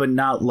intelligence, but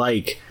not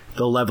like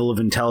the level of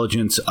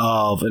intelligence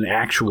of an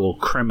actual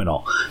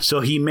criminal.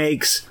 So he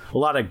makes a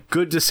lot of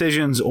good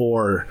decisions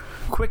or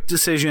quick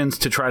decisions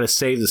to try to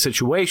save the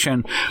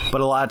situation,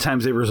 but a lot of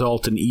times they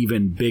result in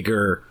even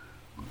bigger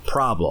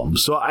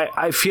problems. So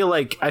I feel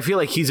like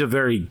he's a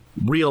very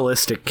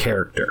realistic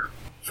character.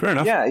 Fair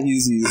enough. Yeah,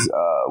 he's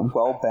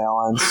well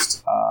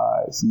balanced.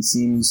 He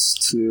seems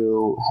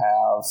to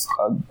have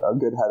a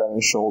good head on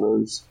his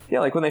shoulders. Yeah,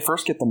 like when they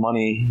first get the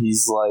money,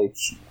 he's like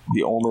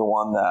the only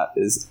one that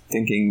is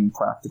thinking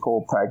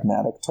practical,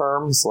 pragmatic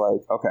terms.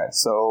 Like, okay,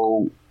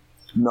 so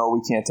no,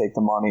 we can't take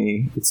the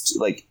money. It's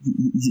like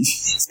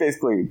he's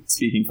basically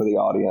speaking for the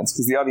audience,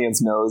 because the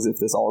audience knows if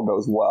this all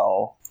goes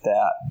well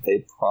that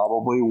they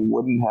probably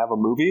wouldn't have a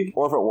movie,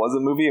 or if it was a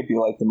movie, it'd be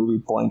like the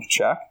movie Blank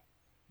Check.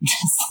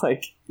 Just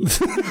like,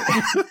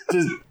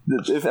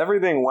 if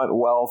everything went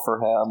well for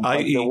him,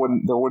 like,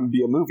 there wouldn't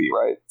be a movie,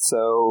 right?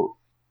 So,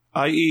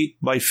 i.e.,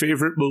 my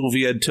favorite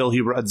movie until he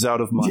runs out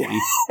of money.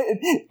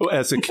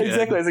 As a kid,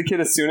 exactly. As a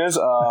kid, as soon as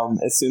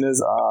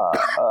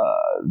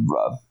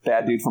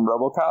bad dude from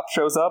RoboCop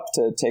shows up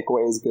to take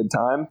away his good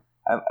time,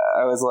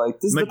 I was like,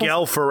 this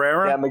Miguel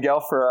Ferreira? Yeah, Miguel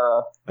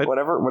Ferreira.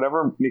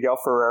 Whatever Miguel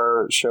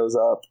Ferreira shows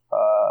up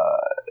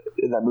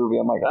in that movie,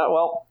 I'm like, oh,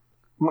 well,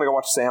 I'm going to go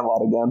watch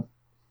Sandlot again.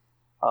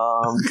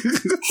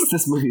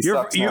 This movie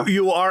sucks.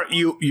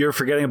 You're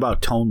forgetting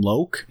about Tone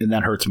Loc, and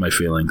that hurts my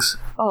feelings.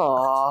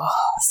 Aww.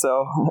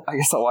 So, I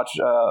guess I'll watch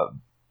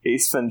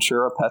Ace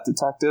Ventura, Pet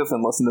Detective,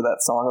 and listen to that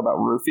song about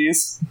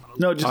roofies.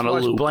 No, just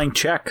watch Blank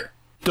Check.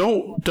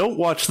 Don't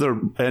watch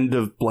the end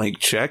of Blank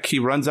Check. He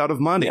runs out of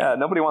money. Yeah,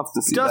 nobody wants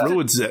to see that.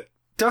 Ruins it.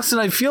 Dustin,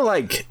 I feel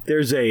like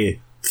there's a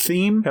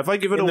theme. Have I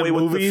given away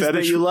what the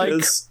fetish that you like?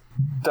 is?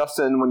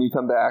 Dustin, when you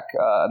come back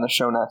on the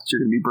show next, you're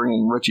going to be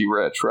bringing Richie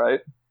Rich, right?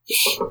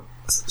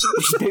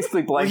 It's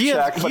basically Blank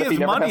Check, but if he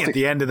never money has to, at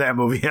the end of that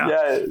movie. Yeah,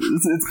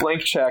 it's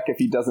Blank Check if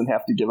he doesn't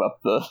have to give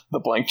up the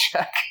blank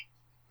check.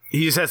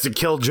 He just has to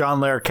kill John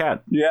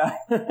Larroquette. Yeah.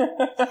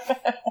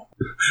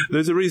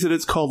 There's a reason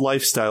it's called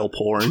lifestyle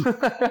porn.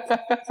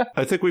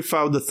 I think we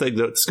found the thing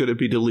that's going to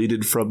be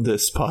deleted from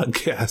this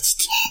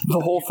podcast. The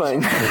whole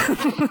thing.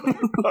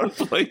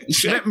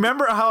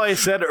 Remember how I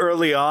said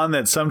early on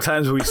that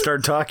sometimes we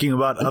start talking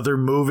about other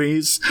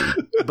movies,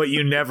 but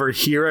you never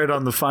hear it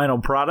on the final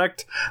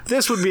product?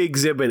 This would be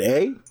Exhibit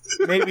A,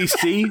 maybe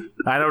C.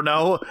 I don't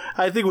know.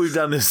 I think we've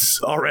done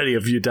this already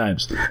a few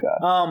times.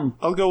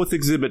 I'll go with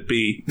Exhibit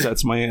B.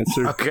 That's my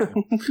answer. Okay.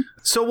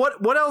 So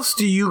what else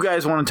do you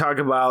guys want to talk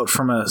about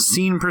from a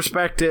scene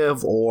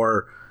perspective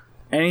or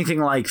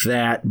anything like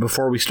that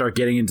before we start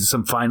getting into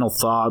some final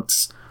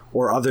thoughts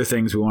or other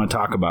things we want to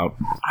talk about?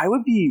 I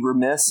would be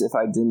remiss if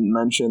I didn't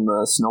mention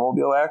the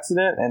snowmobile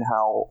accident and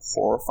how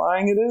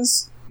horrifying it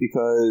is,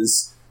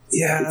 because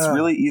it's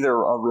really either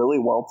a really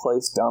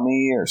well-placed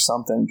dummy or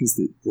something, because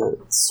the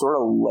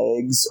sort of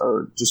legs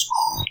are just...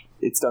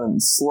 It's done in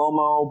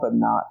slow-mo, but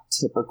not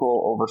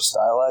typical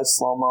over-stylized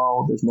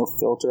slow-mo. There's no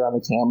filter on the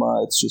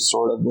camera. It's just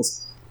sort of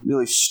this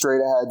really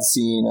straight-ahead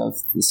scene of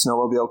the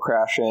snowmobile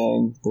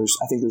crashing.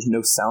 I think there's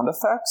no sound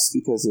effects,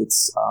 because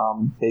it's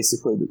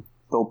basically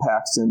Bill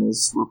Paxton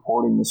is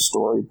reporting the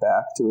story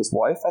back to his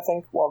wife, I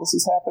think, while this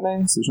is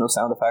happening. So there's no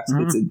sound effects.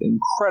 Mm-hmm. It's an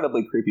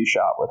incredibly creepy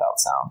shot without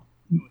sound.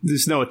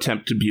 There's no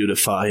attempt to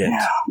beautify it,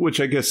 which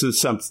I guess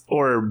is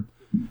or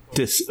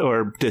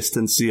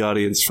distance the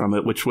audience from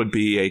it, which would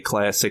be a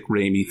classic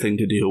Raimi thing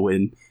to do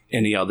in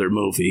any other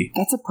movie.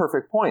 That's a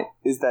perfect point,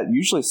 is that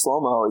usually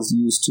slow-mo is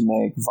used to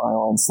make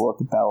violence look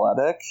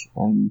balletic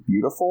and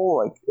beautiful,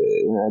 like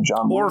in a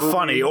John Woo movie.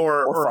 Funny,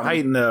 or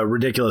heighten the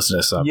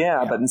ridiculousness of it.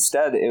 Yeah, but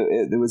instead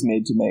it was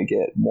made to make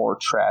it more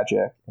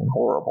tragic and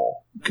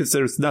horrible. Because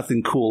there's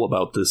nothing cool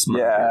about this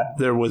movie. Yeah.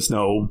 There was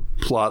no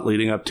plot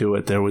leading up to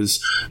it. There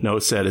was no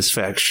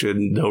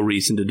satisfaction, no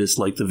reason to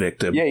dislike the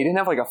victim. Yeah, you didn't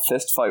have like a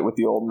fist fight with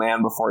the old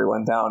man before he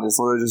went down. It's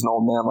literally just an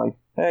old man like,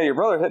 hey, your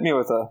brother hit me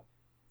with a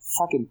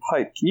fucking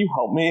pipe. Can you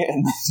help me?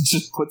 And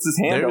just puts his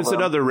hand over him. There's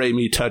another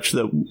Raimi touch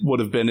that would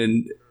have been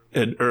in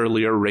an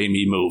earlier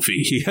Raimi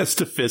movie. He has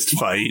to fist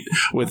fight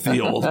with the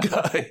old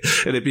guy,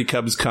 and it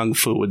becomes kung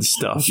fu and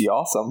stuff. That'd be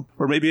awesome.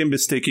 Or maybe I'm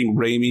mistaking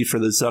Raimi for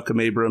the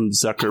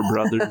Zucker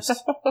brothers.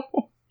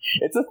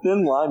 It's a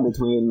thin line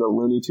between the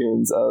Looney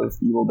Tunes of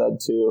Evil Dead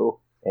 2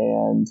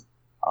 and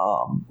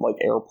like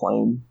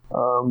Airplane.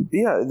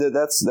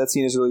 That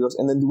scene is really gross.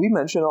 And then did we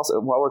mention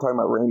also, while we're talking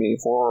about Raimi,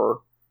 horror,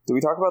 did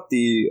we talk about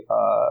the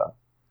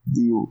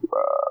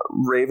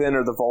Raven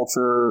or the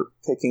Vulture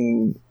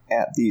picking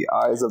at the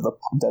eyes of the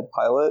dead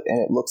pilot, and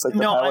it looks like the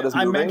pilot is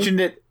moving?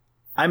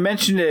 I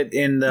mentioned it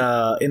in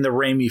the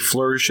Raimi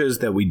flourishes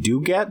that we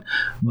do get,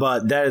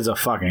 but that is a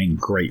fucking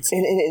great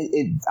scene.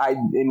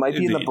 It might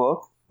be in the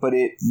book, but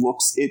it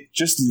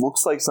just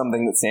looks like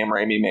something that Sam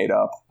Raimi made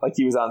up. Like,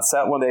 he was on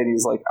set one day and he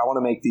was like, I want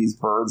to make these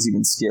birds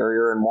even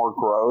scarier and more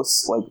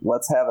gross. Like,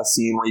 let's have a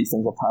scene where you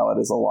think the pilot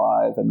is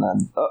alive, and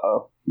then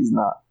he's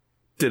not.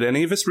 Did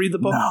any of us read the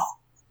book? No.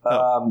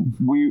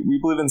 We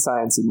believe in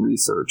science and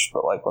research,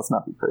 but like, let's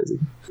not be crazy.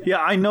 Yeah,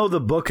 I know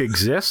the book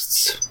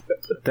exists.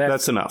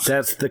 That's enough.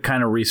 That's the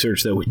kind of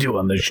research that we do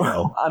on this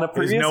show. On a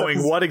previous is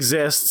knowing what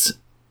exists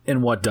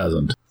and what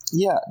doesn't.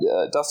 Yeah,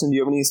 Dustin, do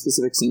you have any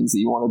specific scenes that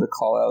you wanted to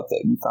call out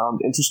that you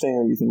found interesting,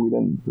 or you think we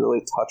didn't really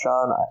touch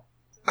on?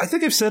 I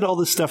think I've said all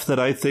the stuff that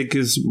I think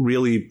is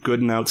really good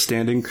and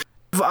outstanding.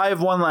 I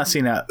have one last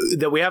scene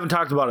that we haven't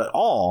talked about at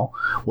all,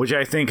 which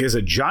I think is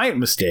a giant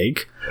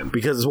mistake,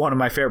 because it's one of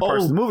my favorite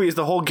parts of the movie, is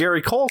the whole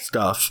Gary Cole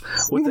stuff.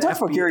 We haven't talked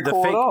about Gary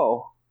Cole at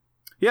all.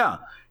 Yeah.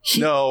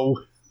 No.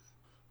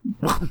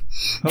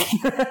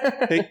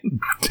 Hey,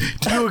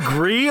 Do you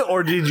agree,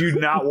 or did you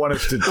not want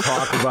us to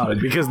talk about it?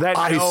 Because that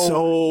I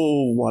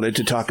so wanted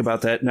to talk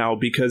about that now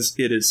because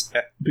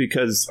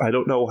I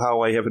don't know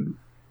how I haven't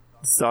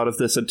thought of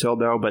this until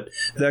now, but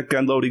that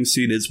gun loading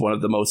scene is one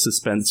of the most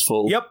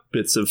suspenseful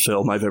bits of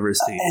film I've ever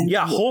seen.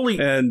 Yeah,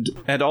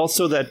 and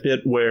also that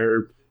bit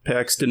where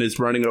Paxton is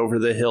running over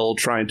the hill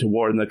trying to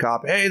warn the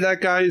cop, hey,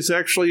 that guy is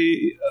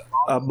actually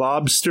a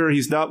mobster.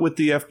 He's not with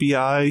the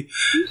FBI.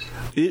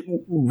 It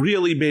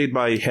really made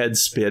my head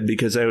spin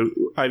because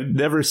I've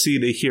never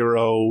seen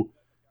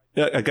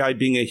a guy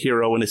being a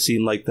hero in a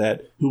scene like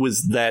that who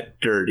was that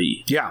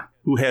dirty. Yeah.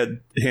 Who had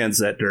hands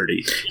that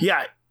dirty.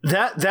 Yeah.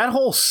 That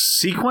whole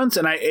sequence,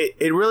 and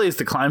it really is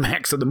the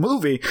climax of the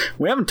movie.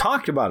 We haven't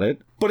talked about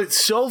it, but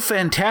it's so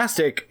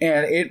fantastic,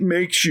 and it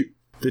makes you...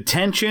 The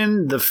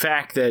tension, the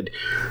fact that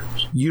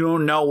you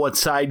don't know what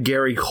side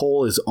Gary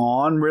Cole is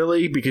on,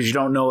 really, because you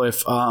don't know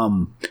if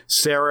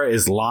Sarah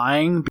is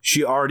lying.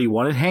 She already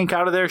wanted Hank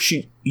out of there.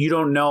 You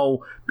don't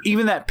know.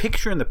 Even that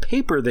picture in the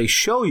paper they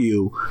show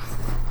you,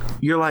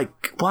 you're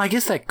like, well, I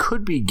guess that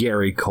could be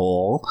Gary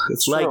Cole.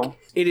 It's like, true.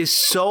 It is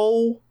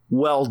so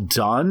well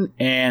done,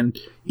 and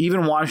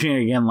even watching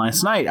it again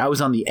last night, I was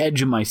on the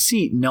edge of my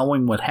seat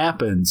knowing what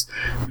happens,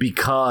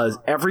 because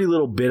every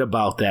little bit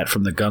about that,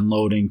 from the gun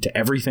loading to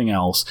everything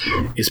else,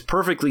 is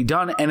perfectly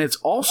done. And it's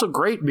also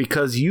great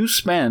because you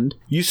spend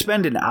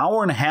an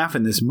hour and a half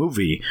in this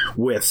movie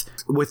with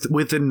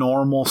the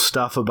normal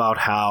stuff about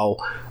how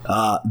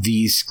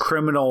these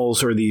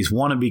criminals or these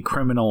wannabe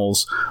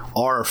criminals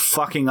are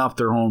fucking up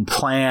their own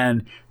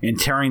plan and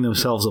tearing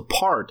themselves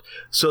apart,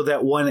 so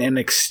that when an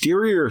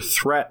exterior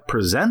threat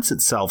presents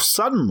itself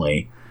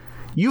suddenly,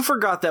 you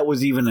forgot that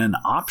was even an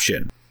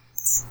option.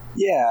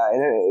 Yeah,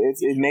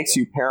 it makes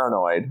you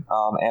paranoid,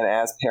 and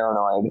as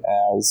paranoid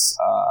as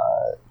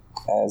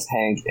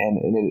Hank,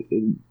 and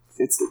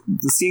it's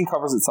the scene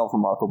covers itself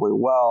remarkably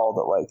well.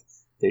 That like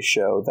they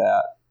show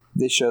that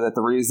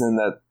the reason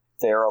that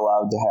they're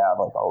allowed to have,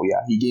 like, oh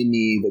yeah, he gave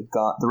me the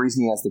gun. The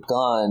reason he has the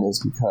gun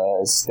is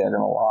because they're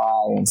gonna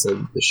lie, and so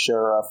the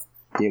sheriff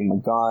gave him a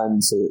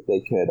gun so that they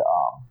could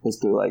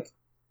basically like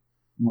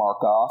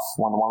mark off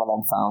when one of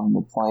them found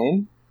the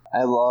plane.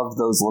 I love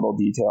those little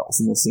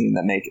details in the scene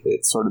that make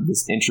it sort of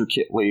this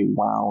intricately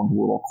wound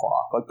little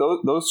clock. Like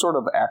those sort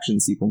of action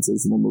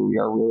sequences in the movie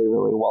are really,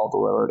 really well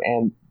delivered.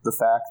 And the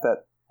fact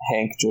that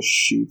Hank just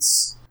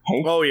shoots.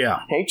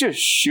 Hank just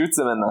shoots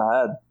him in the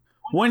head.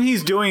 When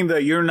he's doing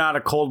the "you're not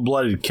a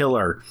cold-blooded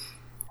killer,"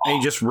 and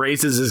he just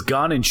raises his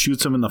gun and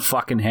shoots him in the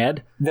fucking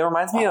head. That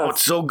reminds me of...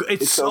 It's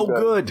so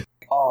good.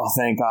 Oh,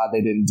 thank God they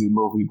didn't do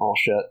movie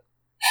bullshit.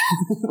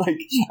 Like,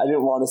 I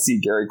didn't want to see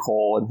Gary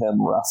Cole and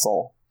him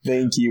wrestle.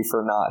 Thank you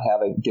for not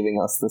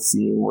giving us the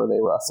scene where they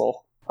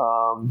wrestle.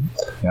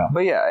 Yeah.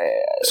 But yeah.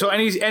 So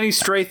any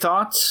stray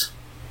thoughts?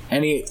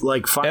 Any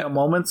like final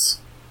moments?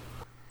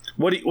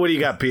 What do you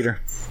got,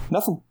 Peter?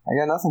 Nothing. I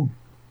got nothing.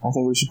 I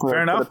think we should put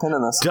a pin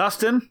in this.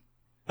 Dustin?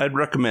 I'd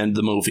recommend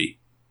the movie.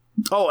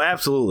 Oh,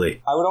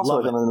 absolutely. I would also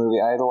recommend the movie.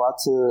 I had a lot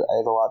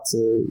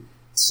to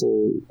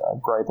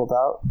gripe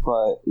about,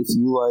 but if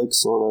you like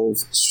sort of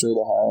straight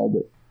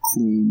ahead,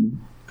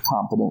 clean,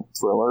 competent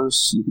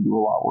thrillers, you could do a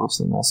lot worse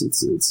than this.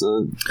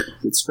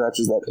 It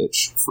scratches that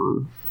itch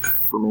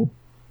for me.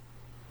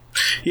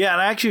 Yeah,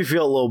 and I actually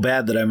feel a little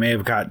bad that I may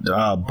have got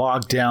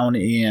bogged down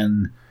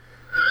in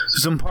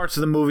some parts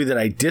of the movie that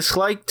I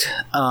disliked,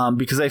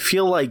 because I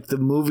feel like the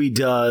movie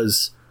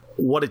does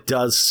what it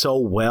does so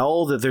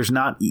well that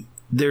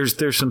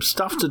there's some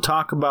stuff to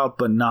talk about,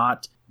 but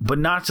not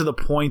to the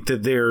point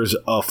that there's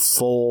a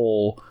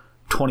full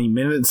 20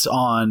 minutes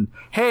on,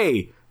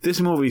 hey, this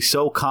movie's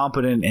so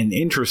competent and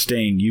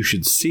interesting, you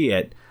should see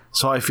it.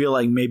 So I feel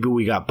like maybe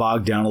we got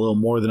bogged down a little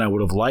more than I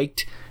would have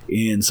liked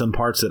in some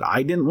parts that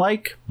I didn't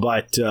like,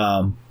 but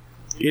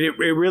it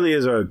really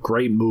is a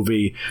great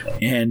movie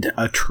and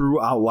a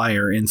true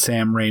outlier in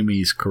Sam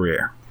Raimi's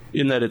career.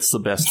 In that it's the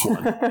best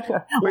one.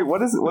 Wait,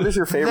 what is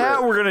your favorite?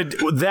 That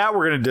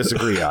we're gonna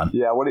disagree on.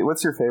 Yeah,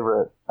 what's your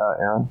favorite,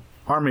 Aaron?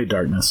 Army of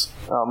Darkness.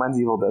 Oh, mine's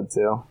Evil Dead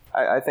 2.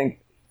 I think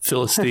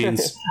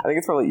Philistines. I think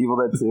it's probably Evil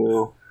Dead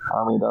 2,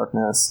 Army of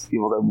Darkness,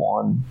 Evil Dead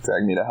 1,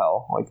 Drag Me to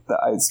Hell. Like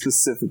I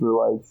specifically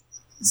like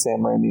Sam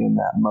Raimi in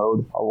that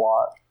mode a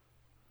lot.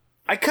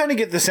 I kind of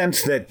get the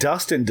sense that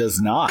Dustin does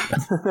not.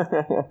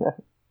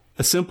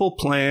 A Simple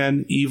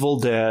Plan, Evil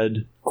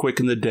Dead,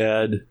 Quick and the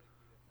Dead,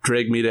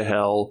 Drag Me to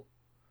Hell,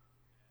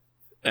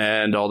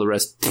 and all the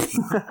rest.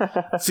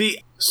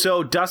 See,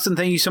 so Dustin,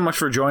 thank you so much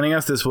for joining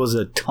us. This was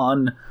a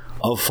ton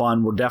of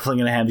fun. We're definitely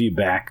going to have you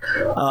back.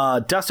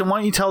 Dustin, why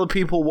don't you tell the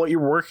people what you're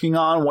working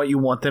on, what you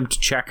want them to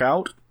check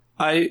out?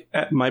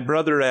 My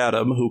brother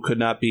Adam, who could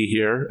not be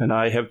here, and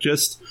I have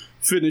just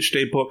finished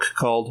a book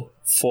called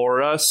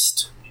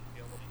Forest,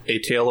 A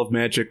Tale of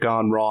Magic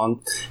Gone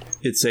Wrong.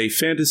 It's a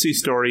fantasy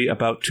story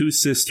about two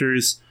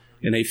sisters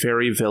in a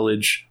fairy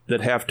village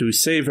that have to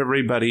save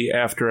everybody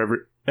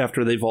after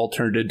they've all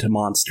turned into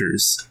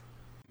monsters.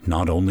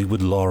 Not only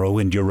would Lauro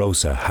and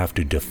Eurosa have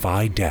to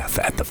defy death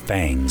at the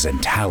fangs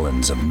and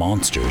talons of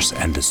monsters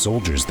and the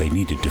soldiers they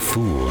needed to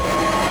fool,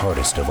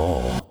 hardest of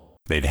all,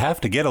 they'd have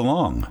to get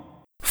along.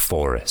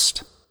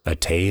 Forest, a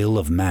tale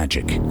of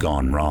magic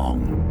gone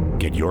wrong.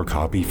 Get your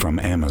copy from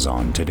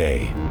Amazon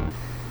today.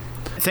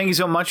 Thank you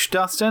so much,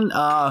 Dustin.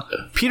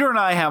 Peter and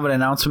I have an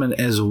announcement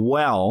as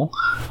well.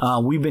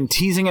 We've been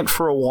teasing it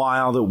for a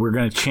while that we're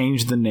going to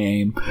change the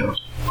name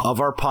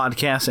of our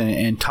podcast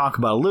and talk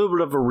about a little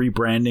bit of a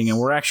rebranding, and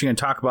we're actually going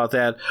to talk about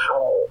that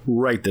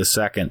right this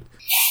second.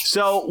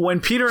 So when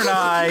Peter and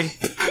I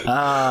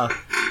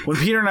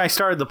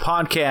started the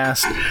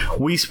podcast,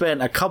 we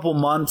spent a couple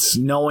months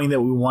knowing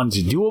that we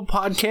wanted to do a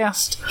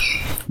podcast,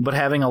 but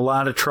having a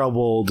lot of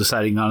trouble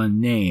deciding on a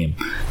name.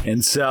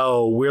 And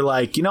so we're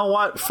like, you know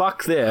what?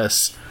 Fuck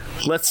this.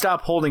 Let's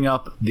stop holding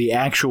up the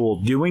actual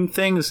doing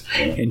things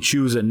and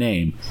choose a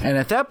name. And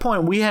at that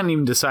point, we hadn't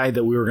even decided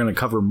that we were going to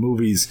cover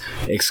movies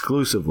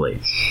exclusively.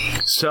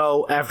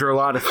 So after a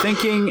lot of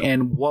thinking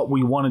and what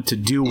we wanted to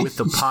do with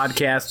the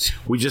podcast,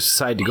 we just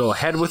decided to go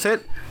ahead with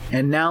it.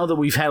 And now that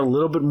we've had a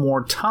little bit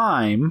more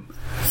time,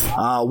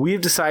 we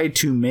have decided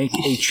to make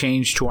a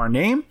change to our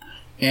name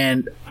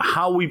and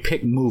how we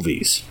pick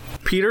movies.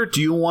 Peter, do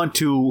you want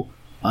to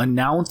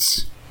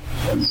announce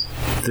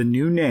the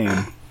new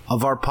name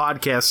of our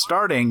podcast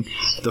starting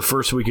the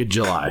first week of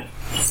July?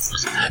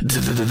 The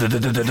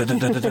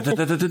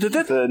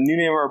new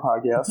name of our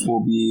podcast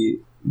will be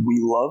We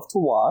Love to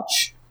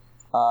Watch.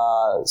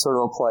 Sort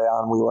of a play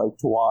on We Like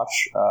to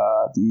Watch,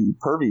 the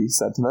pervy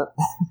sentiment.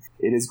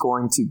 It is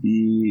going to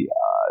be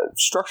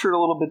structured a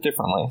little bit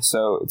differently.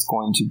 So it's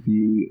going to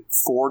be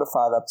 4 to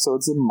 5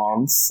 episodes a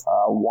month,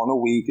 one a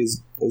week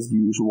as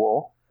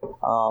usual.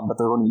 But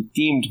they're going to be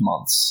themed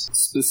months.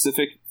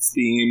 Specific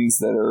themes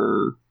that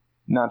are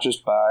not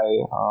just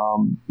by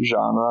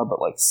genre, but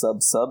like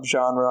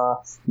sub-genre.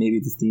 Maybe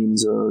the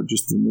themes are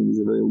just the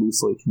movies are very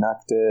loosely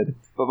connected.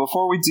 But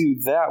before we do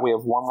that, we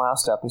have one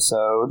last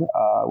episode,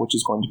 which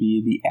is going to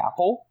be The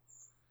Apple,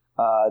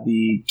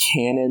 the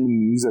canon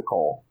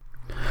musical.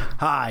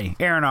 Hi,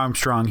 Aaron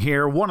Armstrong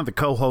here, one of the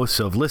co-hosts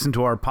of Listen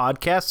to Our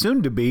Podcast,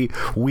 soon to be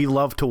We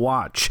Love to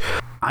Watch.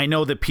 I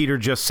know that Peter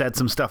just said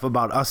some stuff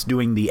about us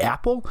doing The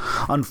Apple.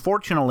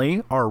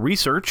 Unfortunately, our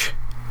research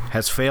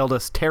has failed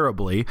us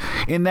terribly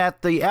in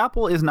that The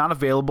Apple is not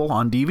available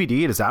on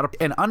DVD. It is out of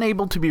and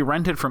unable to be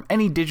rented from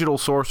any digital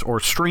source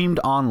or streamed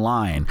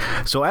online.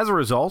 So as a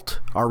result,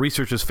 our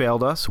research has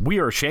failed us. We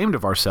are ashamed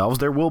of ourselves.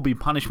 There will be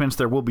punishments.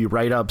 There will be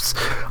write-ups.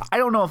 I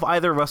don't know if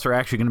either of us are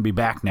actually going to be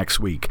back next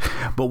week,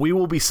 but we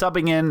will be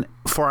subbing in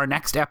for our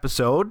next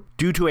episode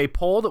due to a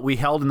poll that we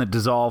held in the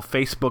Dissolve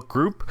Facebook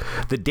group,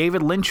 the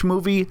David Lynch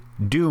movie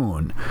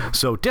Dune.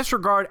 So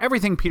disregard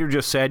everything Peter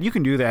just said. You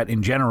can do that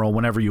in general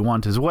whenever you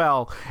want as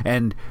well.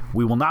 And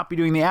we will not be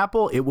doing The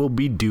Apple. It will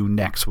be Dune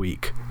next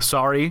week.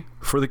 Sorry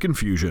for the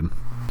confusion.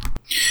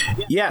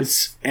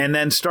 Yes, and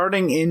then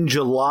starting in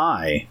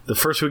July, the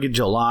first week of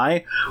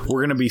July,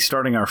 we're going to be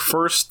starting our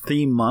first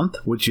theme month,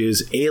 which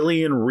is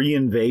Alien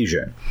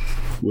Reinvasion,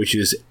 which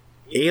is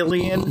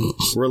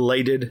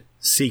Alien-related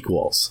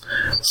sequels.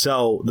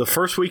 So the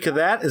first week of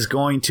that is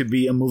going to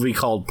be a movie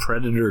called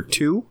Predator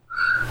 2,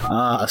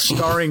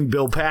 starring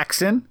Bill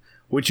Paxton,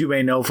 which you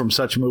may know from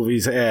such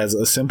movies as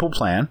A Simple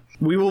Plan.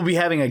 We will be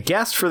having a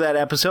guest for that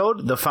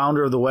episode, the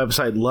founder of the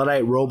website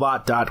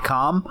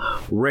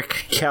LudditeRobot.com,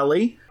 Rick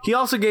Kelly. He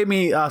also gave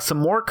me some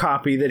more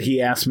copy that he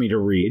asked me to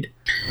read.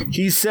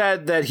 He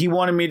said that he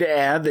wanted me to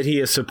add that he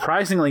is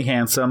surprisingly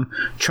handsome,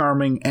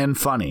 charming, and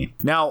funny.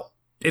 Now,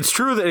 it's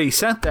true that he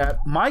sent that.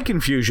 My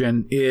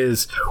confusion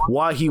is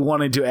why he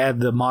wanted to add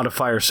the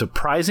modifier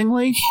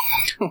surprisingly.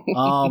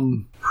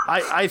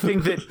 I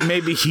think that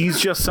maybe he's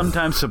just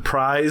sometimes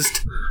surprised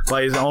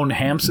by his own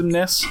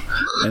handsomeness,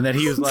 and that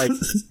he was like,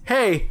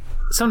 hey,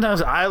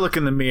 sometimes I look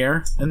in the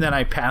mirror and then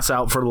I pass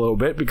out for a little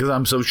bit because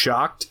I'm so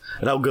shocked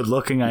at how good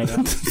looking I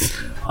am.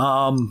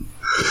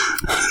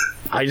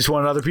 I just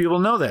wanted other people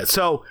to know that.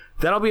 So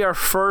that'll be our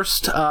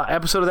first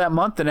episode of that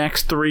month. The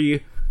next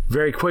 3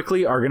 very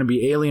quickly are going to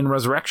be Alien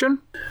Resurrection,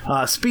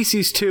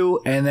 Species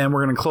 2, and then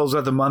we're going to close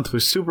out the month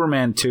with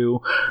Superman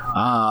 2,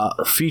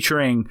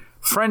 featuring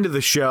friend of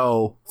the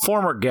show,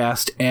 former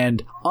guest,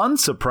 and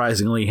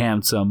unsurprisingly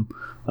handsome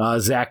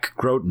Zach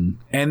Groton.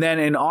 And then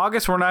in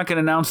August, we're not going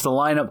to announce the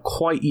lineup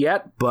quite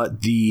yet,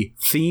 but the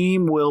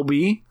theme will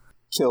be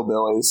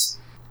Killbillies.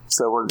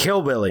 So we're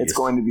Killbillies. It's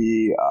going to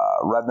be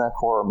redneck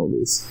horror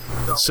movies.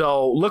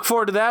 So look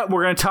forward to that.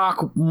 We're going to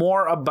talk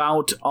more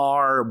about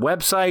our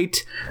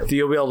website that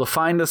you'll be able to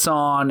find us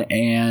on,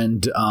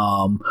 and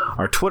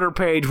our Twitter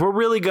page. We're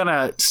really going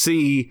to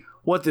see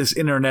what this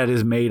internet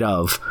is made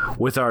of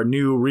with our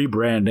new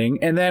rebranding.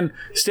 And then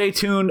stay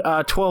tuned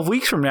 12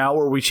 weeks from now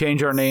where we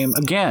change our name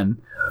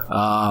again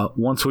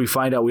once we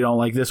find out we don't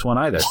like this one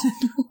either.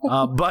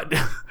 But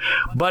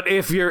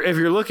if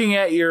you're looking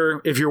at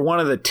if you're one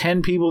of the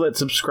 10 people that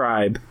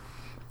subscribe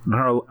and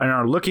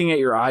are looking at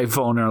your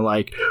iPhone and are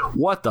like,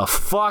 what the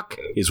fuck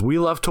is We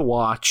Love to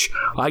Watch?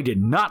 I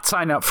did not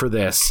sign up for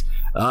this.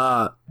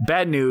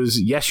 Bad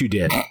news. Yes, you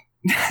did.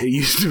 It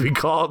used to be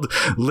called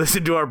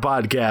Listen to Our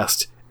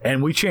Podcast,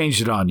 and we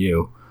changed it on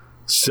you.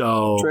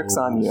 So Tricks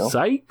on you.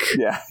 Psych?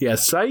 Yeah,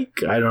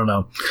 psych? I don't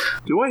know.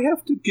 Do I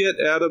have to get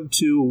Adam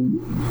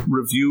to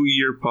review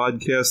your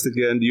podcast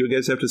again? Do you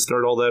guys have to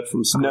start all that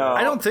from scratch? No.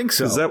 I don't think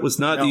so. Because that was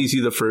not easy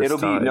the first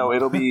time.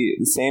 It'll be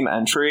the same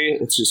entry.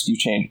 It's just you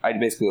change. I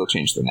basically will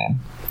change the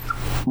name.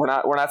 We're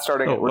not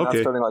starting. Not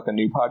starting like a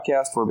new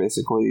podcast. We're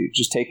basically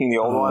just taking the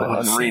old one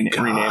and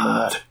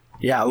renaming it.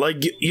 Yeah,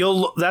 like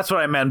you'll. That's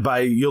what I meant by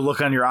you'll look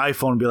on your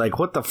iPhone and be like,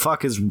 "What the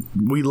fuck is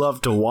We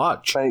Love to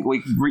Watch?" Like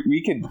we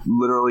could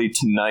literally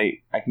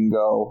tonight. I can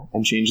go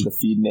and change the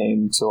feed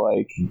name to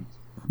like,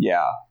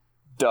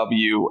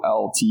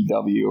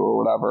 WLTW or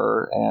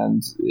whatever,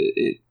 and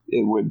it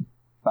would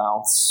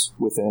bounce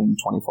within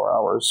 24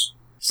 hours.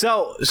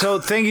 So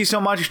thank you so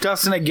much,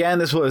 Dustin. Again,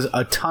 this was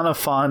a ton of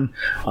fun.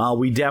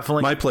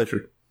 My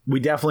pleasure. We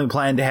definitely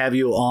plan to have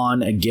you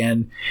on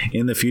again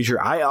in the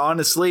future.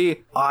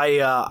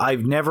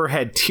 I've never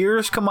had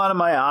tears come out of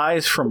my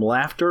eyes from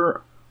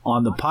laughter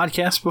on the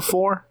podcast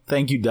before.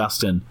 Thank you,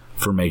 Dustin,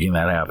 for making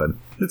that happen.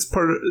 It's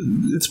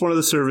one of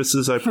the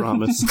services, I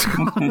promise.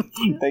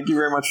 Thank you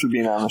very much for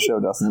being on the show,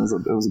 Dustin. It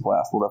was a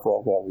blast. We'll definitely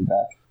have to have you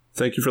back.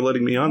 Thank you for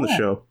letting me on the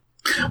show.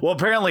 Well,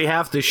 apparently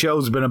half the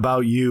show's been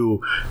about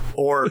you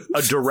or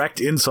a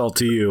direct insult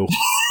to you.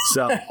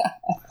 So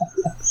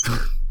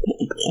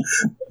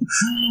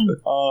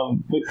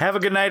have a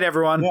good night,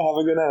 everyone. Yeah, have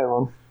a good night,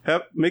 everyone.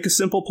 Make a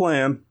simple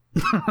plan.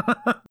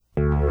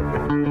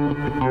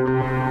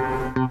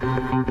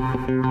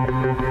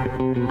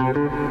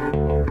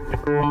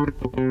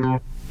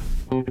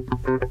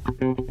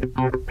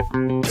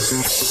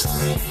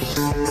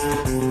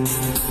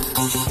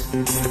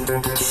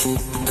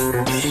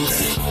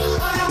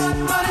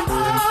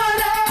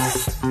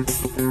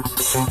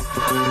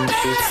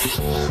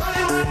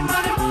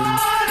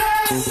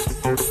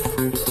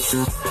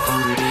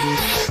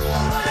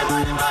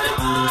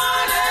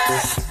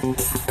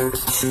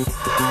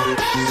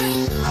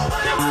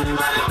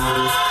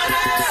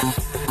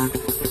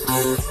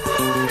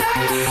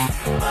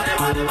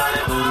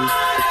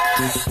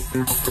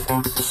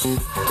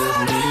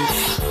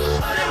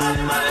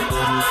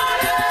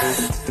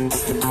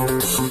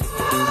 Money.